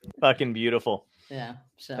 Oh, fucking beautiful. Yeah.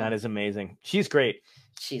 So that is amazing. She's great.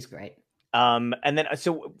 She's great. And then,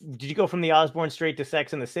 so did you go from the Osbournes straight to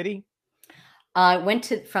Sex and the City? I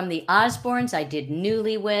went from the Osbournes. I did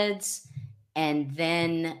Newlyweds, and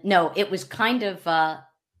then it was kind of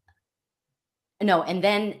and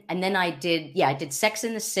then I did Sex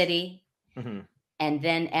and the City, and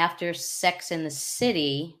then after Sex and the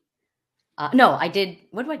City, I did.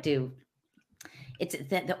 What do I do? It's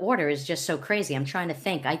the order is just so crazy. I'm trying to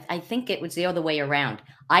think. I think it was the other way around.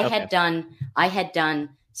 I had done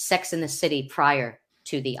Sex and the City prior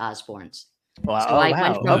to the Osbournes. Wow. So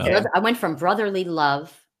I went from Brotherly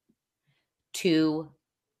Love to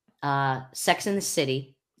Sex and the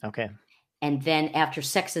City. Okay. And then after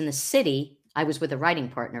Sex and the City, I was with a writing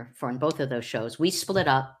partner on both of those shows. We split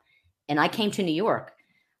up, and I came to New York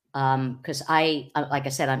because like I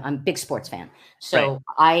said, I'm a big sports fan. So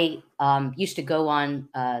I used to go on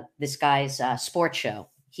this guy's sports show.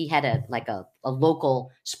 He had a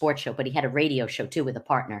local sports show, but he had a radio show too with a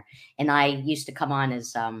partner. And I used to come on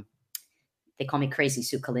as they call me Crazy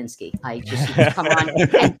Sue Kalinsky. I just used to come on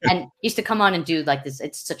and used to come on and do like this.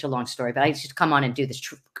 It's such a long story, but I used to come on and do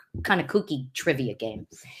this kind of kooky trivia game.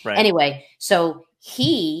 Right. Anyway, so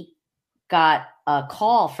he got a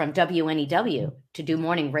call from WNEW to do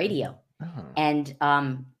morning radio, and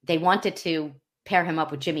they wanted to pair him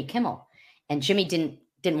up with Jimmy Kimmel, and Jimmy didn't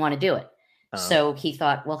want to do it. So he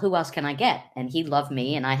thought, well, who else can I get? And he loved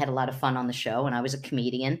me, and I had a lot of fun on the show, and I was a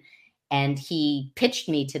comedian, and he pitched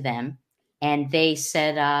me to them. And they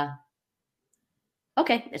said,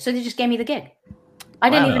 okay. So they just gave me the gig. I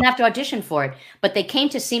didn't even have to audition for it, but they came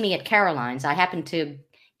to see me at Caroline's. I happened to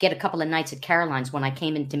get a couple of nights at Caroline's when I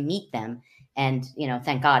came in to meet them. And,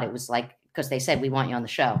 thank God it was because they said, we want you on the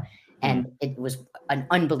show. And it was an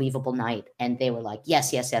unbelievable night. And they were like,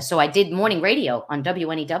 yes, yes, yes. So I did morning radio on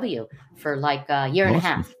WNEW for like a year and a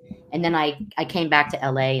half. And then I came back to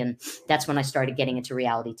LA, and that's when I started getting into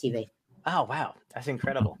reality TV. Oh, wow. That's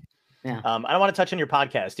incredible. Yeah. I want to touch on your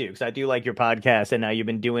podcast too, because I do like your podcast, and now you've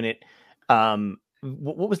been doing it.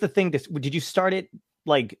 What was the thing? Did you start it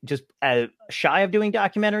like just shy of doing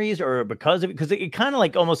documentaries, or because it kind of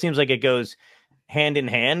like almost seems like it goes hand in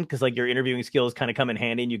hand, because like your interviewing skills kind of come in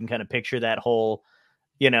handy, and you can kind of picture that whole,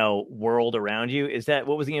 world around you.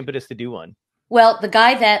 What was the impetus to do one? Well, the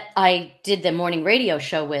guy that I did the morning radio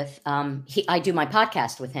show with, I do my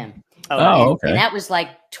podcast with him. Okay. And that was like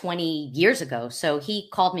 20 years ago. So he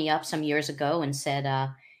called me up some years ago and said,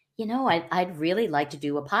 I'd really like to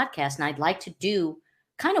do a podcast, and I'd like to do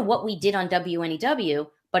kind of what we did on WNEW,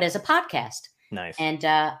 but as a podcast. Nice. And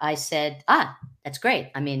I said, that's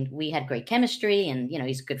great. I mean, we had great chemistry, and,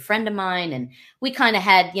 he's a good friend of mine. And we kind of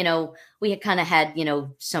had,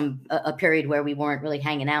 some a period where we weren't really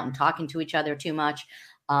hanging out and talking to each other too much.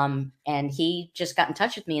 And he just got in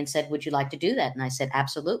touch with me and said, would you like to do that? And I said,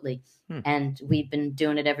 absolutely. And we've been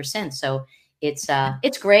doing it ever since. So it's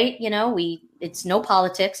great. It's no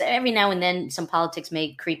politics. Every now and then some politics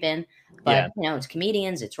may creep in, but it's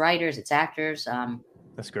comedians, it's writers, it's actors.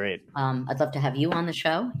 That's great. I'd love to have you on the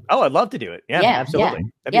show. Oh, I'd love to do it. Yeah,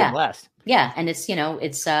 absolutely. That'd be a blast. Yeah. And it's, we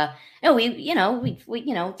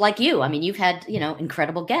like you, I mean, you've had,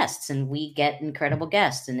 incredible guests, and we get incredible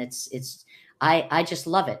guests, and I just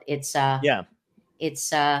love it. It's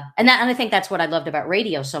and I think that's what I loved about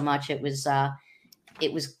radio so much. It was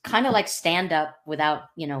kind of like stand up without,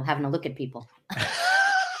 having to look at people.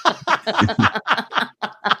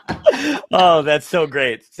 Oh, that's so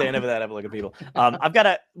great. Staying over that, have a look at people. I've got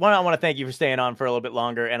I want to thank you for staying on for a little bit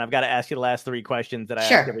longer, and I've got to ask you the last 3 questions that I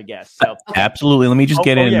ask every guest. So Absolutely. Let me just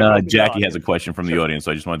get in. yeah, Jackie has a question from the audience,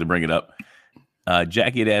 so I just wanted to bring it up.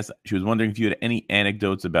 Jackie had asked, she was wondering if you had any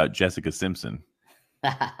anecdotes about Jessica Simpson.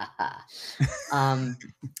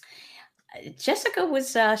 Jessica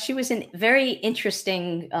was she was a very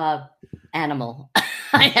interesting animal,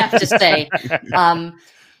 I have to say.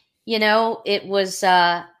 It was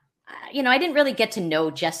I didn't really get to know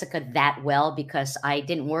Jessica that well because I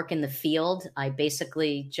didn't work in the field. I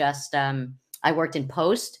basically just I worked in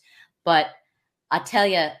post. But I tell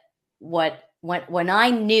you what, when I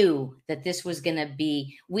knew that this was going to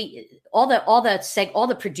be, all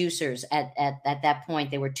the producers at that point,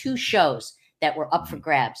 there were 2 shows that were up for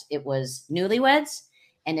grabs. It was Newlyweds,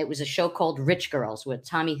 and it was a show called Rich Girls with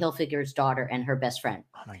Tommy Hilfiger's daughter and her best friend.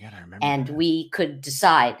 Oh my God, I remember. And we could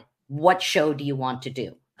decide, what show do you want to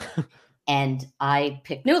do? And I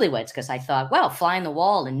picked Newlyweds because I thought, well, fly on the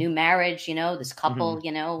wall and new marriage, this couple,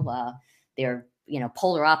 they're,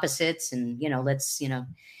 polar opposites, and, let's.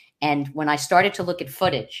 And when I started to look at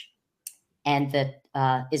footage, and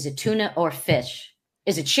is it tuna or fish?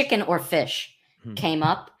 Is it chicken or fish? Came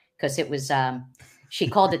up, because it was, she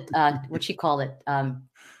called it, what'd she call it?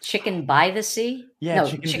 Chicken by the sea? Yeah,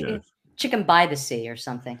 no, chicken by the sea or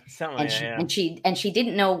something. And she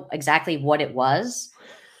didn't know exactly what it was.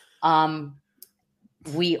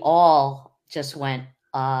 We all just went,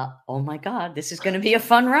 oh my God, this is going to be a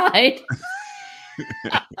fun ride.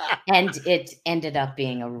 And it ended up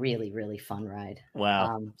being a really, really fun ride.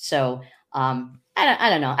 Wow. I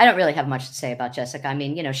don't know. I don't really have much to say about Jessica. I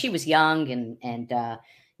mean, she was young and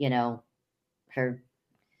her,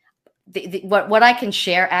 what I can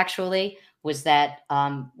share actually was that,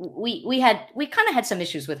 we kind of had some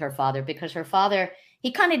issues with her father, because her father,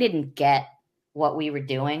 he kind of didn't get what we were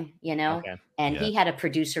doing, Okay. And he had a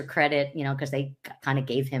producer credit, because they kind of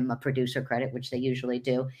gave him a producer credit, which they usually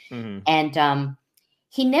do. Mm-hmm. And,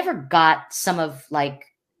 he never got some of like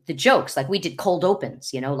the jokes. Like we did cold opens,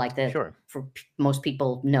 Sure. For most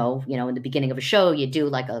people know, in the beginning of a show, you do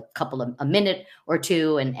like a minute or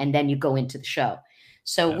 2, and then you go into the show.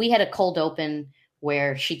 So we had a cold open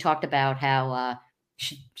where she talked about how,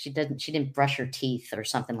 she didn't brush her teeth or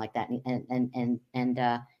something like that. And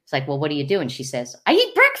it's like, well, what do you do? And she says, I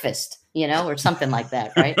eat breakfast, or something like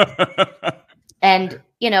that. Right. And,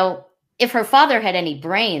 if her father had any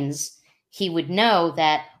brains, he would know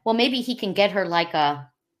that, well, maybe he can get her like a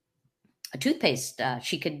toothpaste.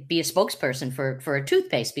 She could be a spokesperson for a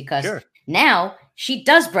toothpaste, because now she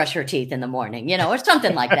does brush her teeth in the morning, or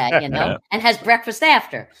something like that, and has breakfast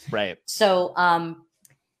after. Right. So,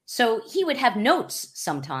 so he would have notes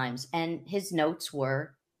sometimes, and his notes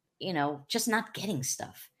were, just not getting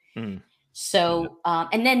stuff. Mm. So,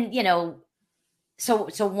 and then, so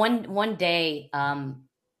one day,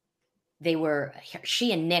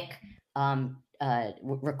 she and Nick,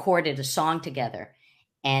 recorded a song together.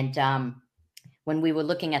 And when we were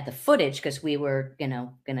looking at the footage, because we were,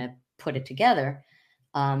 gonna put it together,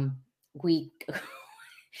 we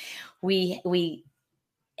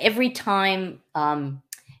every time,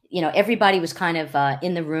 everybody was kind of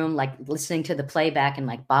in the room, like listening to the playback and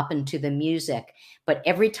like bopping to the music. But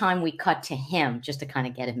every time we cut to him, just to kind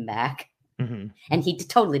of get him back. Mm-hmm. And he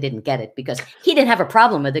totally didn't get it, because he didn't have a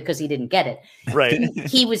problem with it, because he didn't get it. Right.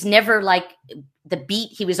 He was never like the beat.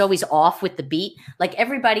 He was always off with the beat. Like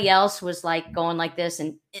everybody else was like going like this,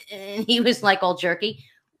 and he was like all jerky.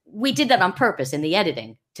 We did that on purpose in the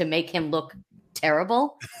editing to make him look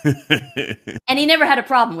terrible. And he never had a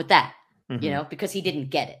problem with that, because he didn't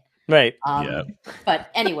get it. Right. But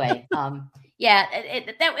anyway,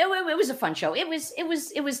 it was a fun show. It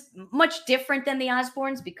was much different than the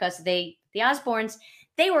Osbournes, because the Osbournes,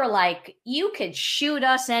 they were like, you could shoot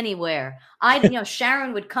us anywhere.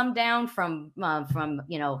 Sharon would come down from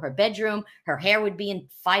her bedroom. Her hair would be in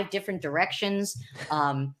 5 different directions.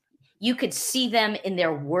 You could see them in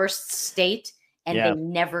their worst state, and they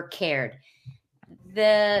never cared.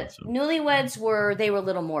 The Newlyweds were a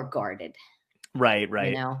little more guarded. Right.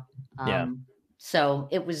 So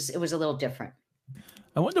it was a little different.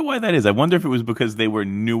 I wonder why that is. I wonder if it was because they were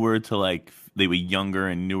newer to they were younger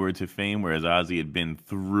and newer to fame, whereas Ozzy had been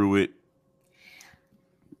through it.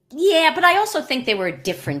 Yeah, but I also think they were a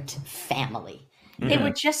different family. Mm-hmm. They were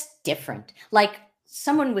just different. Like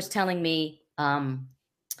someone was telling me, do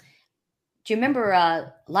you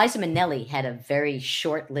remember Liza Minnelli had a very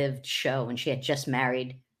short-lived show, and she had just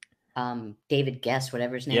married David Guest,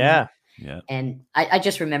 whatever his name was. Yeah. And I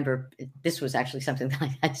just remember, this was actually something that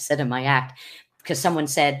I said in my act, because someone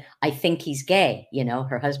said, I think he's gay,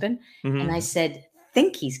 her husband. Mm-hmm. And I said,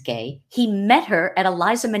 think he's gay. He met her at a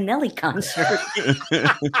Liza Minnelli concert.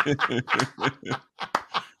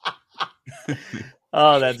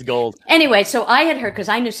 Oh, that's gold. Anyway, so I had heard, because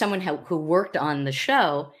I knew someone who worked on the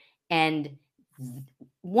show, and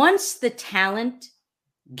once the talent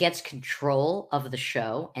gets control of the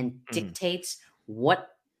show and dictates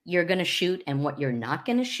what you're going to shoot and what you're not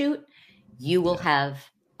going to shoot, you will have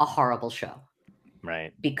a horrible show.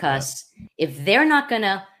 Right. Because if they're not going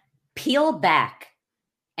to peel back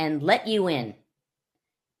and let you in,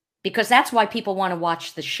 because that's why people want to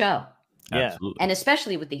watch the show. Yeah. Absolutely. And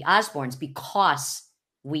especially with the Osbournes, because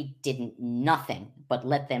we did nothing but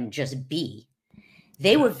let them just be.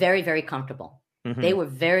 They were very, very comfortable. Mhm. They were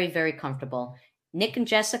very, very comfortable. Nick and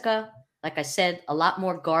Jessica, like I said, a lot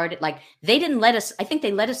more guarded. Like they didn't let us, I think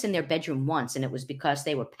they let us in their bedroom once, and it was because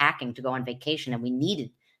they were packing to go on vacation, and we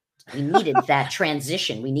needed that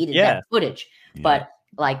transition. We needed that footage. Yeah. But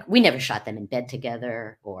like we never shot them in bed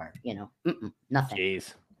together or, nothing.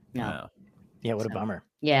 Jeez. No. Wow. Yeah, what a bummer.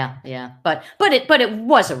 Yeah. But it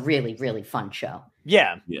was a really, really fun show.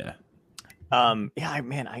 Yeah. Yeah.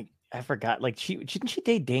 I forgot. Like, didn't she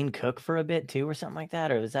date Dane Cook for a bit too, or something like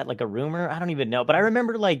that? Or is that like a rumor? I don't even know. But I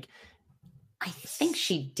remember, like, I think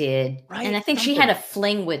she did. Right? And I think she had a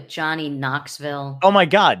fling with Johnny Knoxville. Oh my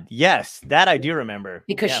God, yes, that I do remember.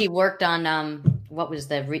 Because she worked on what was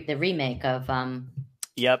the remake of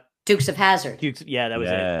Yep. Dukes of Hazzard. Yeah, that was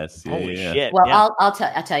it. Yes. Yeah, Holy yeah. shit. Well, yeah. I'll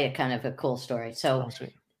tell you kind of a cool story. So Oh,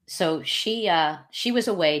 sweet. So she was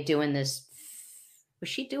away doing this. Was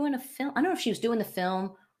she doing a film? I don't know if she was doing the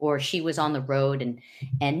film or she was on the road. And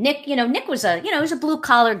Nick, Nick was he was a blue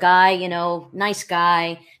collar guy, nice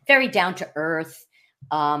guy, very down to earth.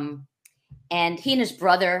 And he and his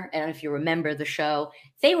brother, I don't know if you remember the show,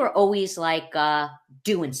 they were always like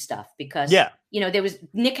doing stuff because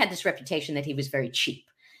Nick had this reputation that he was very cheap.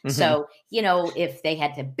 Mm-hmm. So, if they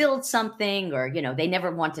had to build something or, they never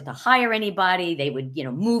wanted to hire anybody, they would,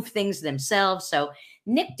 move things themselves. So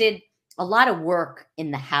Nick did a lot of work in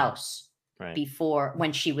the house before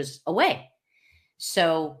when she was away.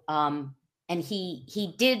 So, and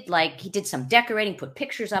he did some decorating, put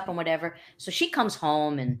pictures up and whatever. So she comes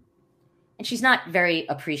home and she's not very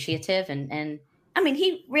appreciative. And I mean,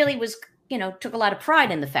 he really was, took a lot of pride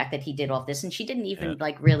in the fact that he did all this, and she didn't even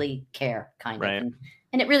really care kind of.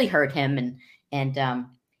 And it really hurt him.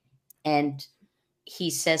 And he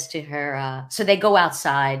says to her, so they go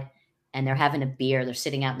outside and they're having a beer. They're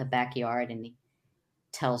sitting out in the backyard, and he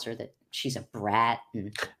tells her that she's a brat.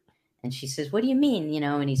 And she says, what do you mean?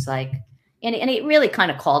 And he's like, and he really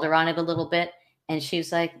kind of called her on it a little bit. And she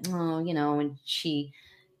was like, oh, and she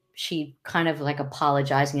kind of like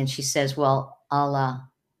apologizing. And she says, well, I'll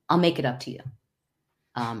make it up to you.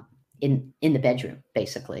 In the bedroom,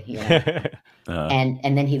 basically,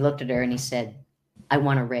 and then he looked at her and he said, I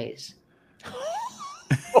want a raise.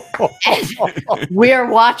 And we're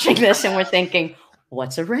watching this and we're thinking,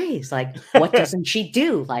 what's a raise? Like, what doesn't she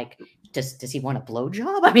do? Like, does he want a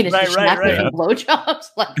blowjob? I mean, is she not giving blowjobs?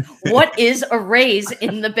 Like, what is a raise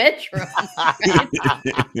in the bedroom?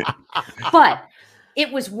 But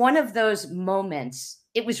it was one of those moments.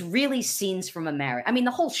 It was really scenes from a marriage. I mean,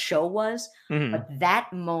 the whole show was, but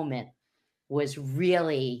that moment was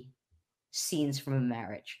really scenes from a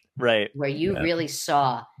marriage. Right. Where you really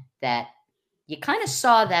saw that, you kind of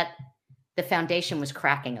saw that the foundation was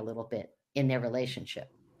cracking a little bit in their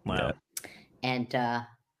relationship. Wow. And,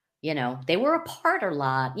 they were apart a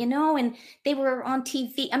lot, and they were on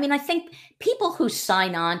TV. I mean, I think people who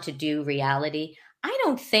sign on to do reality, I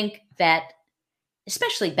don't think that,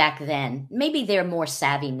 especially back then, maybe they're more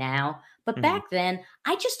savvy now, but back then,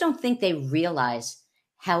 I just don't think they realize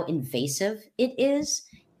how invasive it is.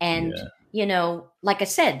 And, like I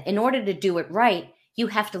said, in order to do it right, you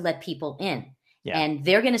have to let people in. Yeah. And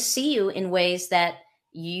they're going to see you in ways that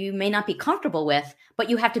you may not be comfortable with, but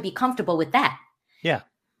you have to be comfortable with that. Yeah.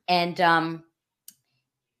 And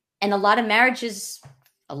a lot of marriages,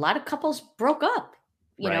 a lot of couples broke up.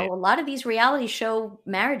 A lot of these reality show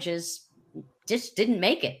marriages just didn't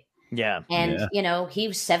make it. Yeah. And, he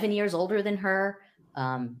was 7 years older than her.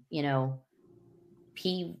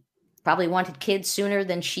 He probably wanted kids sooner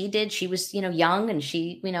than she did. She was, young, and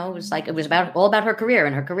she, it was like, it was all about her career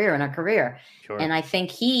and her career and her career. Sure. And I think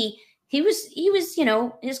he was,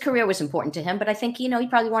 his career was important to him, but I think, he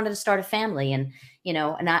probably wanted to start a family, and,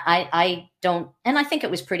 and I don't, and I think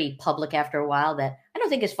it was pretty public after a while that I don't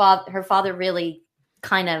think her father really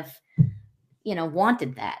kind of,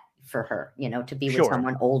 wanted that for her, to be with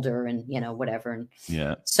someone older and, whatever. And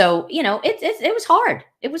so, it was hard.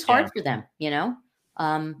 It was hard for them,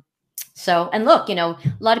 So, and look, a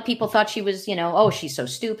lot of people thought she was, oh, she's so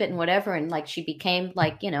stupid and whatever. And like, she became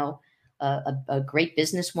like, a great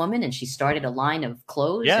businesswoman, and she started a line of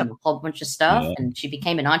clothes Yeah. and a whole bunch of stuff. Yeah. And she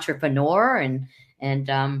became an entrepreneur and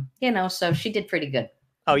so she did pretty good.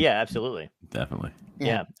 Oh yeah, absolutely. Definitely.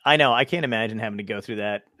 Yeah. I know. I can't imagine having to go through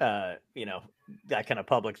that, that kind of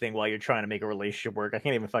public thing while you're trying to make a relationship work. I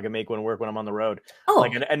can't even fucking make one work when I'm on the road. Oh,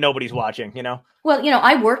 Like, and nobody's watching, well,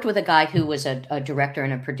 I worked with a guy who was a director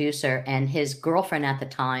and a producer, and his girlfriend at the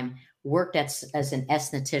time worked as an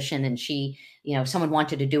esthetician, and she, someone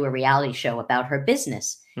wanted to do a reality show about her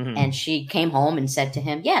business. Mhm. And she came home and said to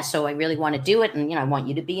him, yeah, so I really want to do it. And, I want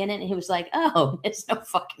you to be in it. And he was like, oh, there's no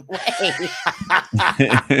fucking way.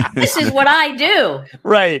 This is what I do.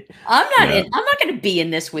 Right. I'm not going to be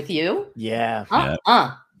in this with you. Yeah.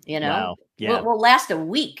 Wow. Yeah. We'll last a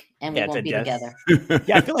week and we Yeah, it's won't a be death. together.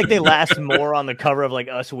 Yeah, I feel like they last more on the cover of like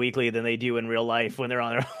Us Weekly than they do in real life when they're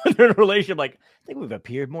on when they're in a relationship. Like, I think we've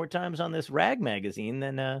appeared more times on this rag magazine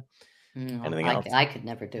than anything else. I could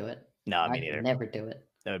never do it. No, I me could neither. never do it.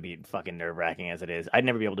 That would be fucking nerve wracking as it is. I'd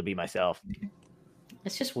never be able to be myself.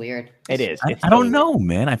 It's just weird. It is. I don't know,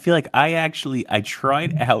 man. I feel like I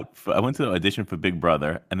tried out. I went to the audition for Big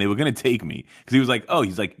Brother, and they were gonna take me because he was like, "Oh,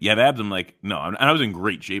 he's like, you have abs." I'm like, "No," and I was in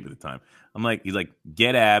great shape at the time. He's like,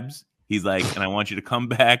 "Get abs." He's like, "And I want you to come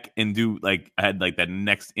back and do like I had like that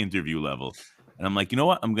next interview level." And I'm like, "You know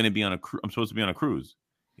what? I'm gonna be on I'm supposed to be on a cruise."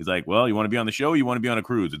 He's like, "Well, you want to be on the show? Or you want to be on a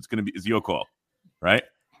cruise? It's your call, right?"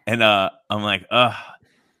 And I'm like, ugh.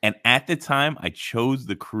 And at the time, I chose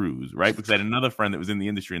the cruise, right? Because I had another friend that was in the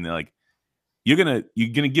industry, and they're like, "You're gonna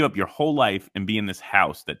give up your whole life and be in this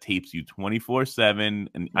house that tapes you 24/7."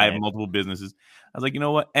 And I have multiple businesses. I was like, you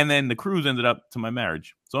know what? And then the cruise ended up to my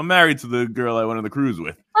marriage, so I'm married to the girl I went on the cruise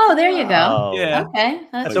with. Oh, there you go. Oh, Yeah. Okay,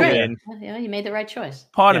 that's a great. win. Yeah, you made the right choice.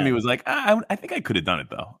 Part of Yeah. me was like, I think I could have done it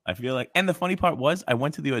though. I feel like, and the funny part was, I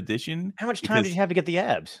went to the audition. How much time did you have to get the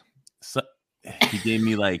abs? So, he gave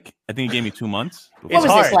me I think he gave me 2 months. What It's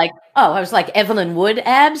was hard. this like? Oh, I was like Evelyn Wood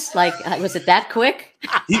abs. Like, was it that quick?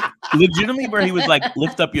 He, legitimately, where he was like,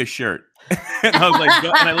 "Lift up your shirt," and I was like,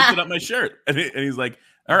 and I lifted up my shirt, and he's like,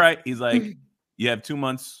 "All right." He's like, "You have 2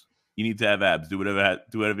 months. You need to have abs. Do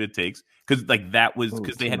whatever it takes." Because like that was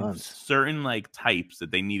because they 2 had months. certain like types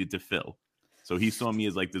that they needed to fill. So he saw me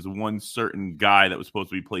as like this one certain guy that was supposed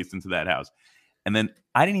to be placed into that house. And then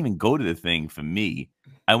I didn't even go to the thing for me.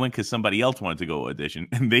 I went because somebody else wanted to go audition,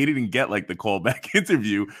 and they didn't get like the callback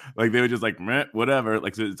interview. Like they were just like, meh, whatever.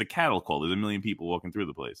 Like so it's a cattle call. There's a million people walking through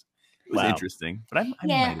the place. It was Wow. interesting, but I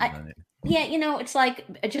Yeah, might have done it. Yeah, it's like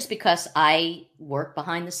just because I work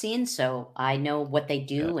behind the scenes, so I know what they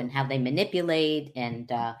do and how they manipulate and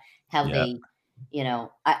how they,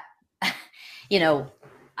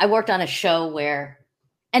 I worked on a show where,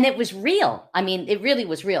 and it was real. I mean, it really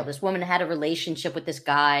was real. This woman had a relationship with this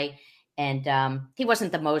guy, and he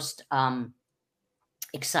wasn't the most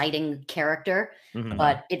exciting character, Mhm.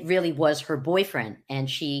 but it really was her boyfriend. And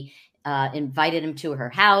she invited him to her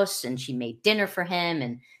house, and she made dinner for him,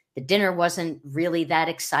 and the dinner wasn't really that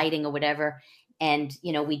exciting or whatever. And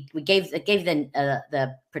we gave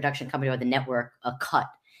the production company or the network a cut,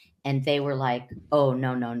 and they were like, "Oh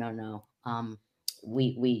no.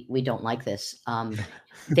 We don't like this."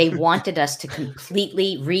 They wanted us to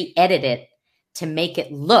completely re-edit it to make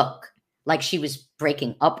it look like she was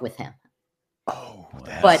breaking up with him. Oh,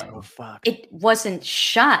 that's But so fucked. It wasn't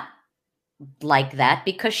shot like that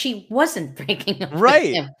because she wasn't breaking up Right.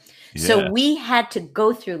 with him. Yeah. So we had to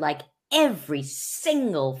go through like every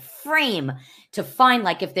single frame to find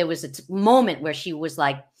like if there was a moment where she was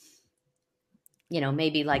like,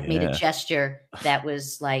 maybe like made a Yeah. gesture that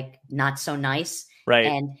was like not so nice. Right.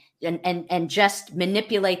 And just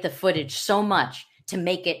manipulate the footage so much to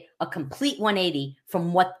make it a complete 180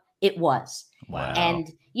 from what it was. Wow. And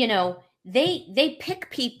they pick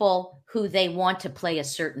people who they want to play a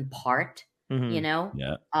certain part. Mhm.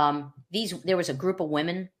 Yeah. There was a group of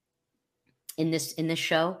women in this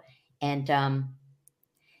show, and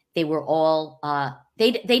they were all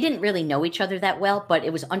they didn't really know each other that well, but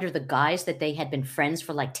it was under the guise that they had been friends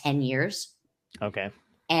for like 10 years. Okay.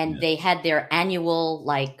 And they had their annual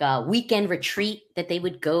like weekend retreat that they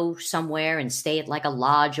would go somewhere and stay at like a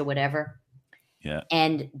lodge or whatever. Yeah.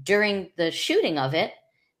 And during the shooting of it,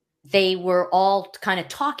 they were all kind of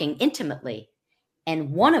talking intimately.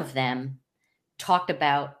 And one of them talked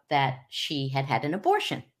about that she had had an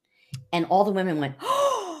abortion. And all the women went,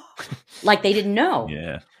 oh, like they didn't know.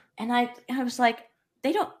 Yeah. And I was like,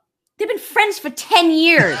 they've been friends for 10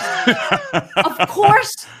 years. Of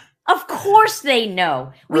course they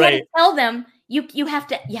know. We had to Right. tell them you have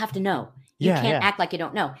to know. You Yeah, can't yeah. act like you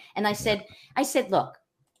don't know. And I said, look,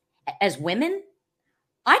 as women,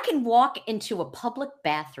 I can walk into a public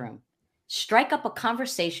bathroom, strike up a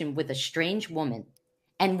conversation with a strange woman,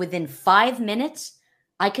 and within 5 minutes,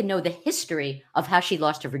 I can know the history of how she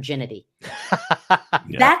lost her virginity.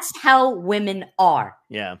 Yeah. That's how women are.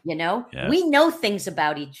 Yeah. You know, Yeah. we know things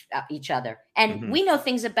about each other, and Mhm. we know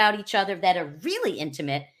things about each other that are really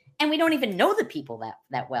intimate, and we don't even know the people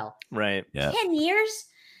that well. Right. Yeah. 10 years.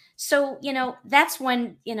 So, you know, that's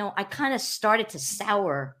when, you know, I kind of started to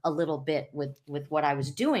sour a little bit with what I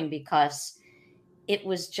was doing, because it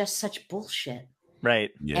was just such bullshit.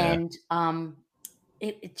 Right. Yeah. And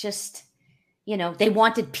it just, you know, they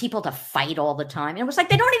wanted people to fight all the time. And it was like,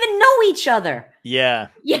 they don't even know each other. Yeah.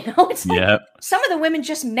 You know, it's like Yeah. some of the women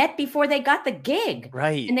just met before they got the gig.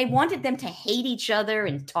 Right. And they wanted them to hate each other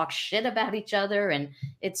and talk shit about each other. And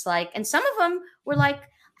it's like, and some of them were like,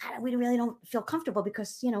 we really don't feel comfortable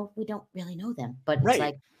because, you know, we don't really know them. But it's Right.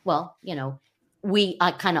 like, well, you know,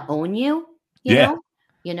 I kind of own you, Yeah.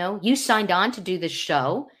 you know, you signed on to do this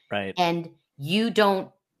show, Right. and you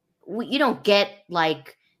don't get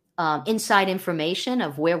like inside information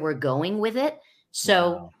of where we're going with it.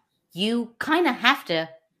 So Wow. you kind of have to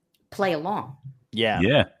play along. Yeah.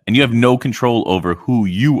 Yeah. And you have no control over who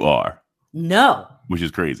you are, No. which is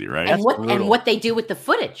crazy, right? And brutal. what they do with the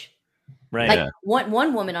footage. Right. Like Yeah.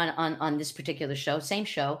 one woman on this particular show, same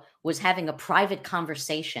show, was having a private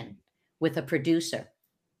conversation with a producer,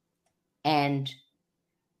 and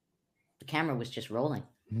the camera was just rolling.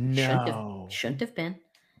 No. Shouldn't have been.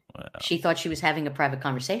 Wow. She thought she was having a private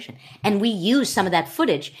conversation. And we used some of that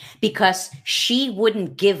footage because she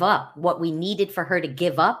wouldn't give up what we needed for her to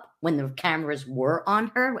give up when the cameras were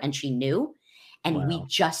on her, and she knew. And we Wow.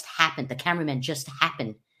 the cameraman just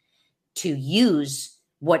happened to use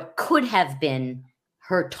what could have been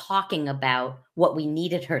her talking about what we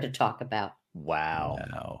needed her to talk about. Wow.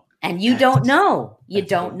 Wow. And you don't know. You that's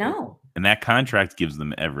don't so know. And that contract gives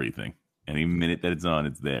them everything. Any minute that it's on,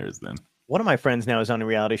 it's theirs then. One of my friends now is on a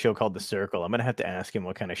reality show called The Circle. I'm gonna have to ask him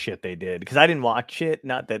what kind of shit they did, because I didn't watch it.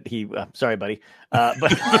 Not that he. Sorry, buddy. But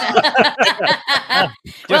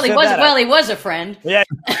Well, he was a friend. Yeah.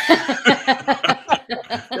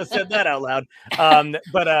 Just said that out loud.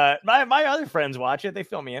 But my other friends watch it. They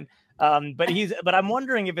fill me in. But I'm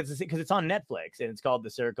wondering if it's because it's on Netflix and it's called The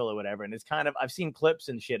Circle or whatever. And it's kind of, I've seen clips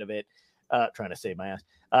and shit of it. Trying to save my ass.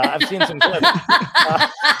 I've seen some clips.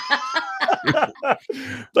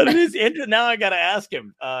 But it is interesting. Now I got to ask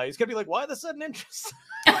him. He's going to be like, why the sudden interest?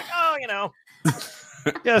 I'm like, oh, you know,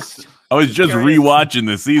 just I was just Curious. rewatching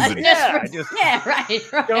the season. Yeah, Yeah, right.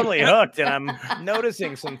 totally hooked. And I'm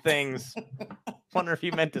noticing some things. Wonder if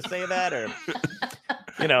he meant to say that or,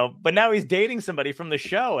 you know, but now he's dating somebody from the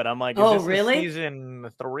show. And I'm like, is Oh, this the really? season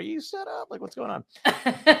 3 set up? Like, what's going on?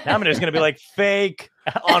 Now I'm just going to be like fake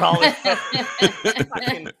on all this stuff.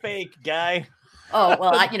 Fucking fake guy. Oh,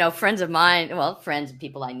 well, friends of mine, friends and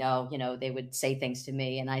people I know, they would say things to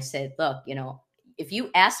me. And I said, look, if you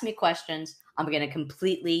ask me questions, I'm going to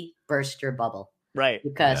completely burst your bubble. Right.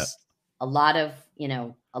 Because a lot of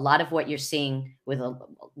what you're seeing with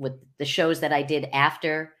the shows that I did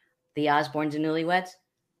after the Osbournes and Newlyweds,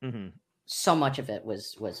 Mm-hmm. so much of it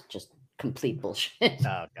was just complete bullshit.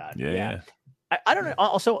 Oh, God. Yeah. I don't know.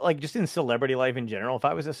 Also, like, just in celebrity life in general, if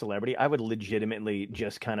I was a celebrity, I would legitimately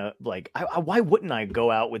just kind of like, why wouldn't I go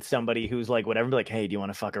out with somebody who's like, whatever, be like, hey, do you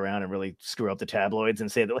want to fuck around and really screw up the tabloids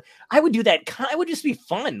and say that? I would do that. It would just be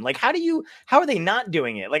fun. Like, how are they not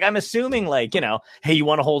doing it? Like, I'm assuming, like, hey, you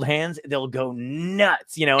want to hold hands? They'll go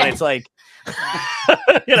nuts, and it's like,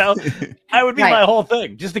 I would be Right. my whole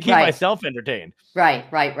thing just to keep Right. myself entertained. Right.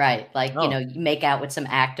 Like, Oh. you make out with some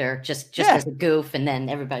actor just Yeah. as a goof, and then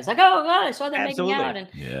everybody's like, oh God, I saw them Absolutely. making out, and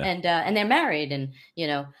Yeah. and they're married, and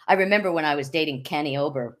I remember when I was dating Kenny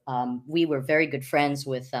Ober, we were very good friends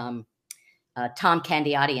with Tom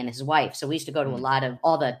Candiotti and his wife, so we used to go to a lot of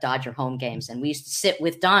all the Dodger home games, and we used to sit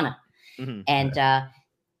with Donna, Mhm. and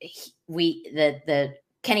the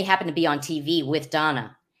Kenny happened to be on TV with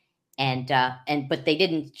Donna, but they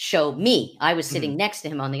didn't show me. I was sitting next to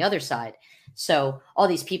him on the other side. So all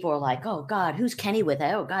these people were like, oh God, who's Kenny with?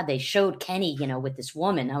 Oh God, they showed Kenny, with this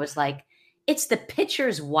woman. I was like, it's the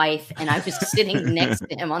pitcher's wife. And I was sitting next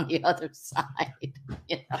to him on the other side.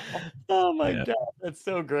 Oh my Yeah. God. That's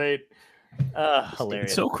so great. Hilarious.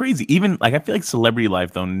 It's so crazy. Even like I feel like celebrity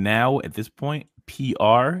life though now at this point,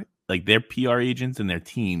 PR, like their PR agents and their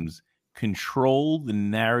teams control the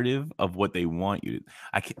narrative of what they want you to.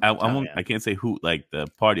 I can't say who, like the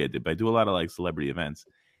party I did, but I do a lot of like celebrity events.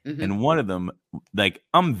 Mhm. And one of them, like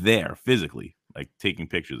I'm there physically, like taking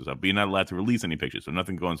pictures and stuff, but you're not allowed to release any pictures, so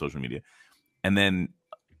nothing go on social media. And then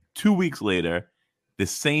 2 weeks later, the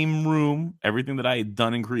same room, everything that I had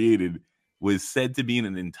done and created was said to be in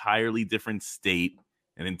an entirely different state,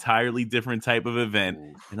 an entirely different type of event.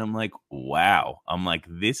 And I'm like, wow. I'm like,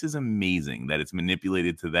 this is amazing that it's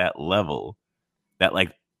manipulated to that level that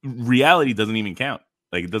like reality doesn't even count.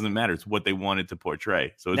 Like, it doesn't matter. It's what they wanted to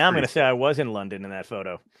portray. So now I'm going to say I was in London in that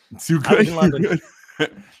photo. Too good. I was in London.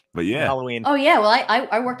 But yeah. Halloween. Oh, yeah. Well,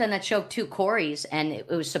 I worked on that show too, Corey's, and it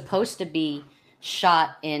was supposed to be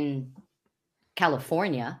shot in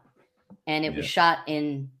California, and it was shot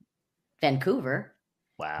in Vancouver.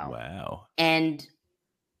 Wow. And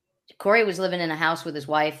Corey was living in a house with his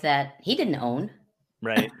wife that he didn't own.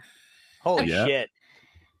 Right. Holy shit.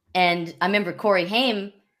 And I remember Corey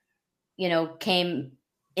Haim, came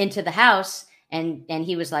into the house and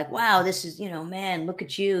he was like, wow, this is, man, look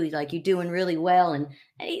at you. He's like, you're doing really well. And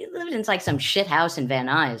he lived in like some shit house in Van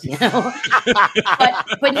Nuys,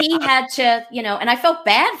 but he had to, and I felt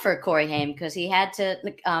bad for Corey Haim because he had to,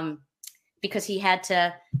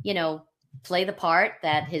 play the part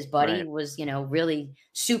that his buddy was, really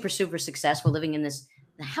super, super successful living in this.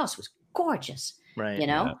 The house was gorgeous, right?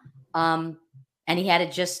 And he had to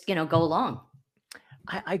just, go along.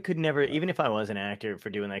 I could never, even if I was an actor for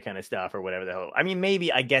doing that kind of stuff or whatever the hell. I mean,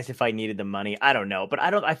 maybe, I guess if I needed the money, I don't know. But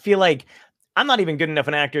I feel like I'm not even good enough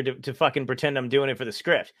an actor to fucking pretend I'm doing it for the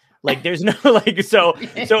script. Like, there's no, like, so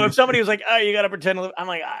if somebody was like, oh, you got to pretend, I'm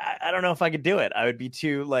like, I don't know if I could do it. I would be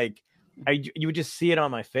too, like, you would just see it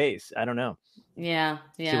on my face. I don't know. Yeah.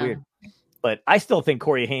 It's too weird. But I still think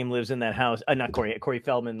Corey Haim lives in that house. Not Corey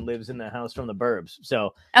Feldman lives in the house from The Burbs.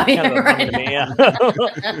 So, right.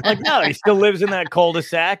 Like, no, he still lives in that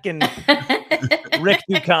cul-de-sac, and Rick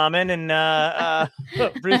Ducommun and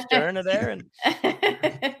Bruce Dern are there. And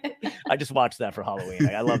I just watched that for Halloween.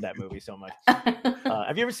 I love that movie so much.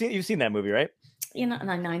 Have you ever seen that movie, right? No,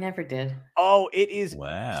 I never did. Oh, it is.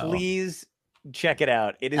 Wow. Please check it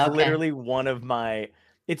out. It is literally one of my.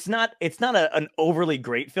 It's not an overly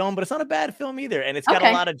great film, but it's not a bad film either, and it's got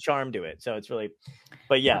a lot of charm to it. So it's really,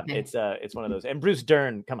 but yeah, it's one of those. And Bruce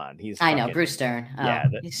Dern, come on, I know Bruce Dern. Oh, yeah,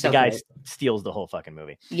 the guy steals the whole fucking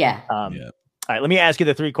movie. Yeah. All right, let me ask you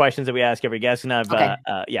the 3 questions that we ask every guest, and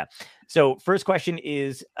So first question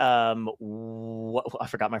is, I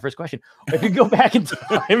forgot my first question. If you go back in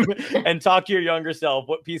time and talk to your younger self,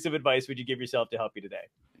 what piece of advice would you give yourself to help you today?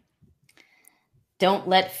 Don't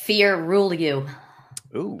let fear rule you.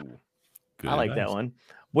 Ooh, good I like advice. that one.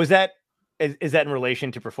 Was that is that in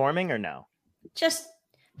relation to performing or no? Just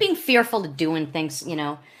being fearful of doing things,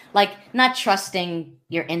 like not trusting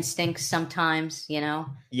your instincts sometimes,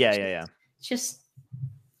 Yeah. Just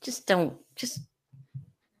don't.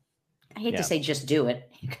 I hate to say just do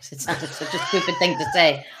it because it's such a stupid thing to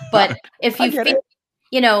say. But if you feel,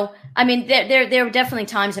 I mean, there were definitely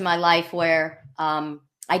times in my life where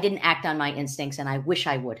I didn't act on my instincts, and I wish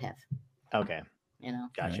I would have. Okay.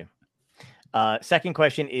 Gotcha. Right. Second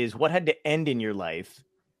question is, what had to end in your life,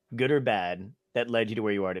 good or bad, that led you to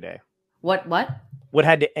where you are today? What? What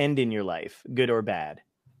had to end in your life, good or bad,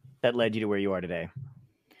 that led you to where you are today?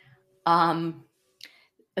 My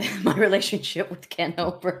relationship with Ken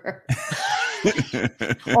Ober.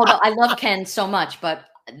 Although I love Ken so much, but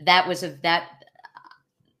that was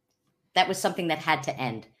something that had to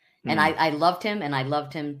end. And I loved him, and I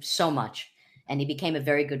loved him so much, and he became a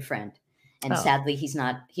very good friend. And sadly, he's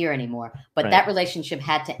not here anymore. But that relationship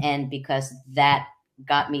had to end because that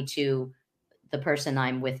got me to the person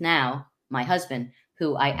I'm with now, my husband,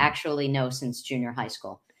 who I actually know since junior high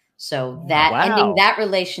school. So that ending that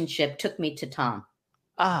relationship took me to Tom.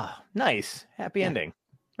 Ah, nice. Happy ending.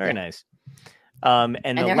 Very nice. And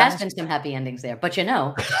there has been some happy endings there, but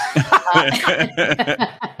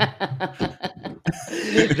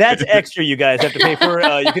that's extra. You guys have to pay for.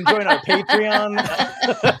 You can join our Patreon.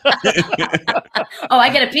 Oh, I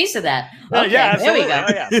get a piece of that. Okay, yeah, there we go.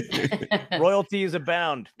 Oh, yeah. Royalties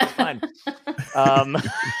abound. It's fine.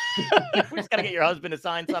 We just gotta get your husband to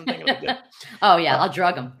sign something. Oh yeah, I'll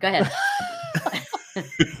drug him. Go ahead.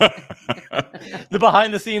 The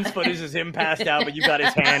behind the scenes footage is him passed out, but you got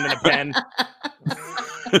his hand in a pen.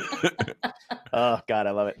 Oh God,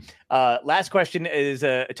 I love it. Last question is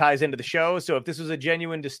ties into the show. So if this was a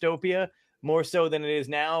genuine dystopia, more so than it is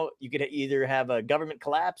now, you could either have a government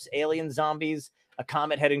collapse, alien zombies, a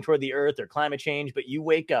comet heading toward the Earth, or climate change. But you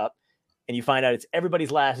wake up and you find out it's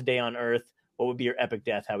everybody's last day on Earth. What would be your epic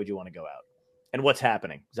death? How would you want to go out? And what's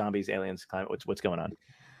happening? Zombies, aliens, climate. What's going on?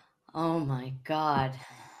 Oh my God.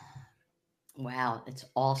 Wow, it's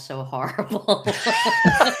all so horrible.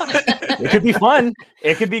 It could be fun.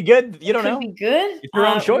 It could be good. You don't know. It could be good. It's your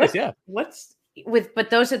own choice. Yeah. What's but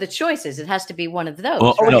those are the choices. It has to be one of those.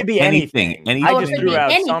 Well, Or it no, could be anything. anything. I Oh, it just could threw be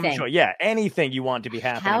out some anything. choice. Yeah, anything you want to be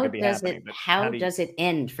happening How to be does happening. it? But How do you- does it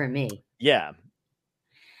end for me? Yeah.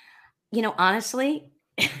 You know, honestly,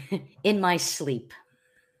 in my sleep.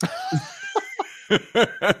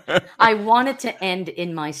 I want it to end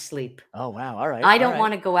in my sleep. Oh wow. All right. I don't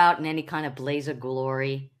want to go out in any kind of blaze of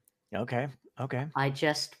glory. Okay. Okay. I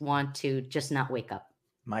just want to just not wake up.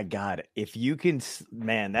 My God, if you can,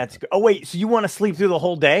 man, that's good. Oh wait, so you want to sleep through the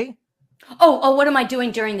whole day? Oh, what am I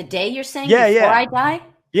doing during the day? You're saying Yeah, before yeah. I die?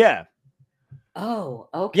 Yeah. Oh,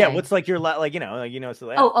 okay. Yeah. What's like your it's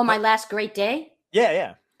like, Oh, my last great day? yeah,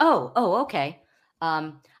 yeah. Oh, okay.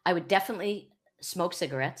 I would definitely smoke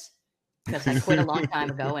cigarettes because I quit a long time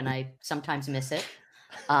ago and I sometimes miss it.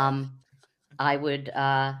 I would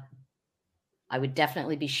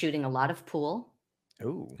definitely be shooting a lot of pool.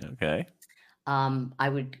 Ooh. Okay. I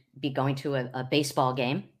would be going to a baseball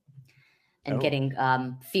game and Oh. getting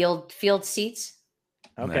field seats.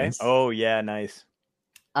 Okay. Nice. Oh yeah, nice.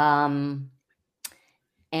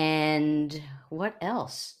 And what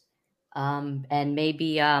else? And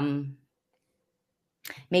maybe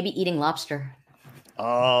eating lobster.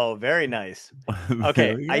 Oh, very nice. There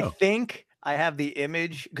Okay, we I go. think I have the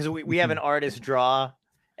image because we have an artist draw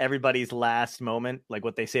everybody's last moment, like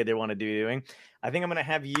what they say they want to do doing. I think I'm gonna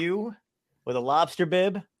have you with a lobster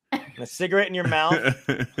bib and a cigarette in your mouth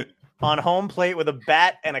on home plate with a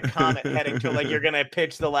bat and a comet heading to like you're gonna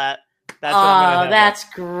pitch the lat. That's what I'm gonna have. That's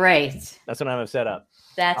great. That's what I'm gonna set up.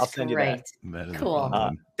 I'll That's send you that. great. That is a Cool. fun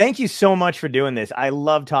one. Thank you so much for doing this. I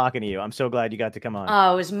love talking to you. I'm so glad you got to come on.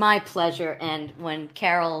 Oh, it was my pleasure. And when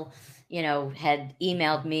Carol, had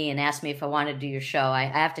emailed me and asked me if I wanted to do your show, I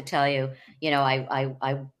have to tell you,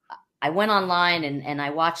 I went online and I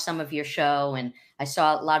watched some of your show and I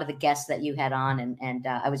saw a lot of the guests that you had on and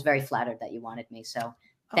I was very flattered that you wanted me. So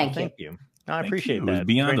thank you. No, I Thank appreciate you. that. It was It's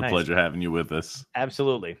beyond very a nice. pleasure having you with us.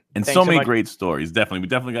 Absolutely. And Thanks so many much. great stories. Definitely. We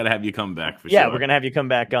definitely got to have you come back for Yeah, sure. we're gonna have you come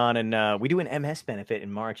back on, and we do an MS benefit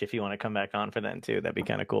in March if you want to come back on for that too. That'd be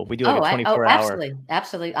kind of cool. We do like a 24 hour.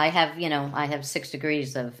 Absolutely. I have 6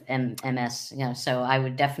 degrees of MS, so I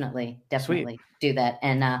would definitely do that.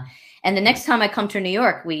 And the next time I come to New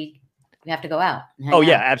York, we have to go out. and hang Oh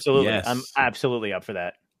yeah, out. absolutely. Yes. I'm absolutely up for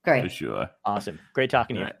that. For Great. sure. Awesome. Great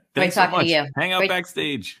talking to All you. right. Great Thanks so talking to much. you. Hang out Great-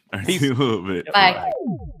 backstage. All right, Peace. see you in a little bit. Bye.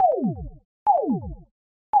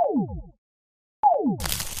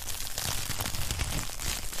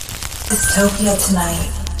 Dystopia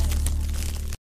tonight.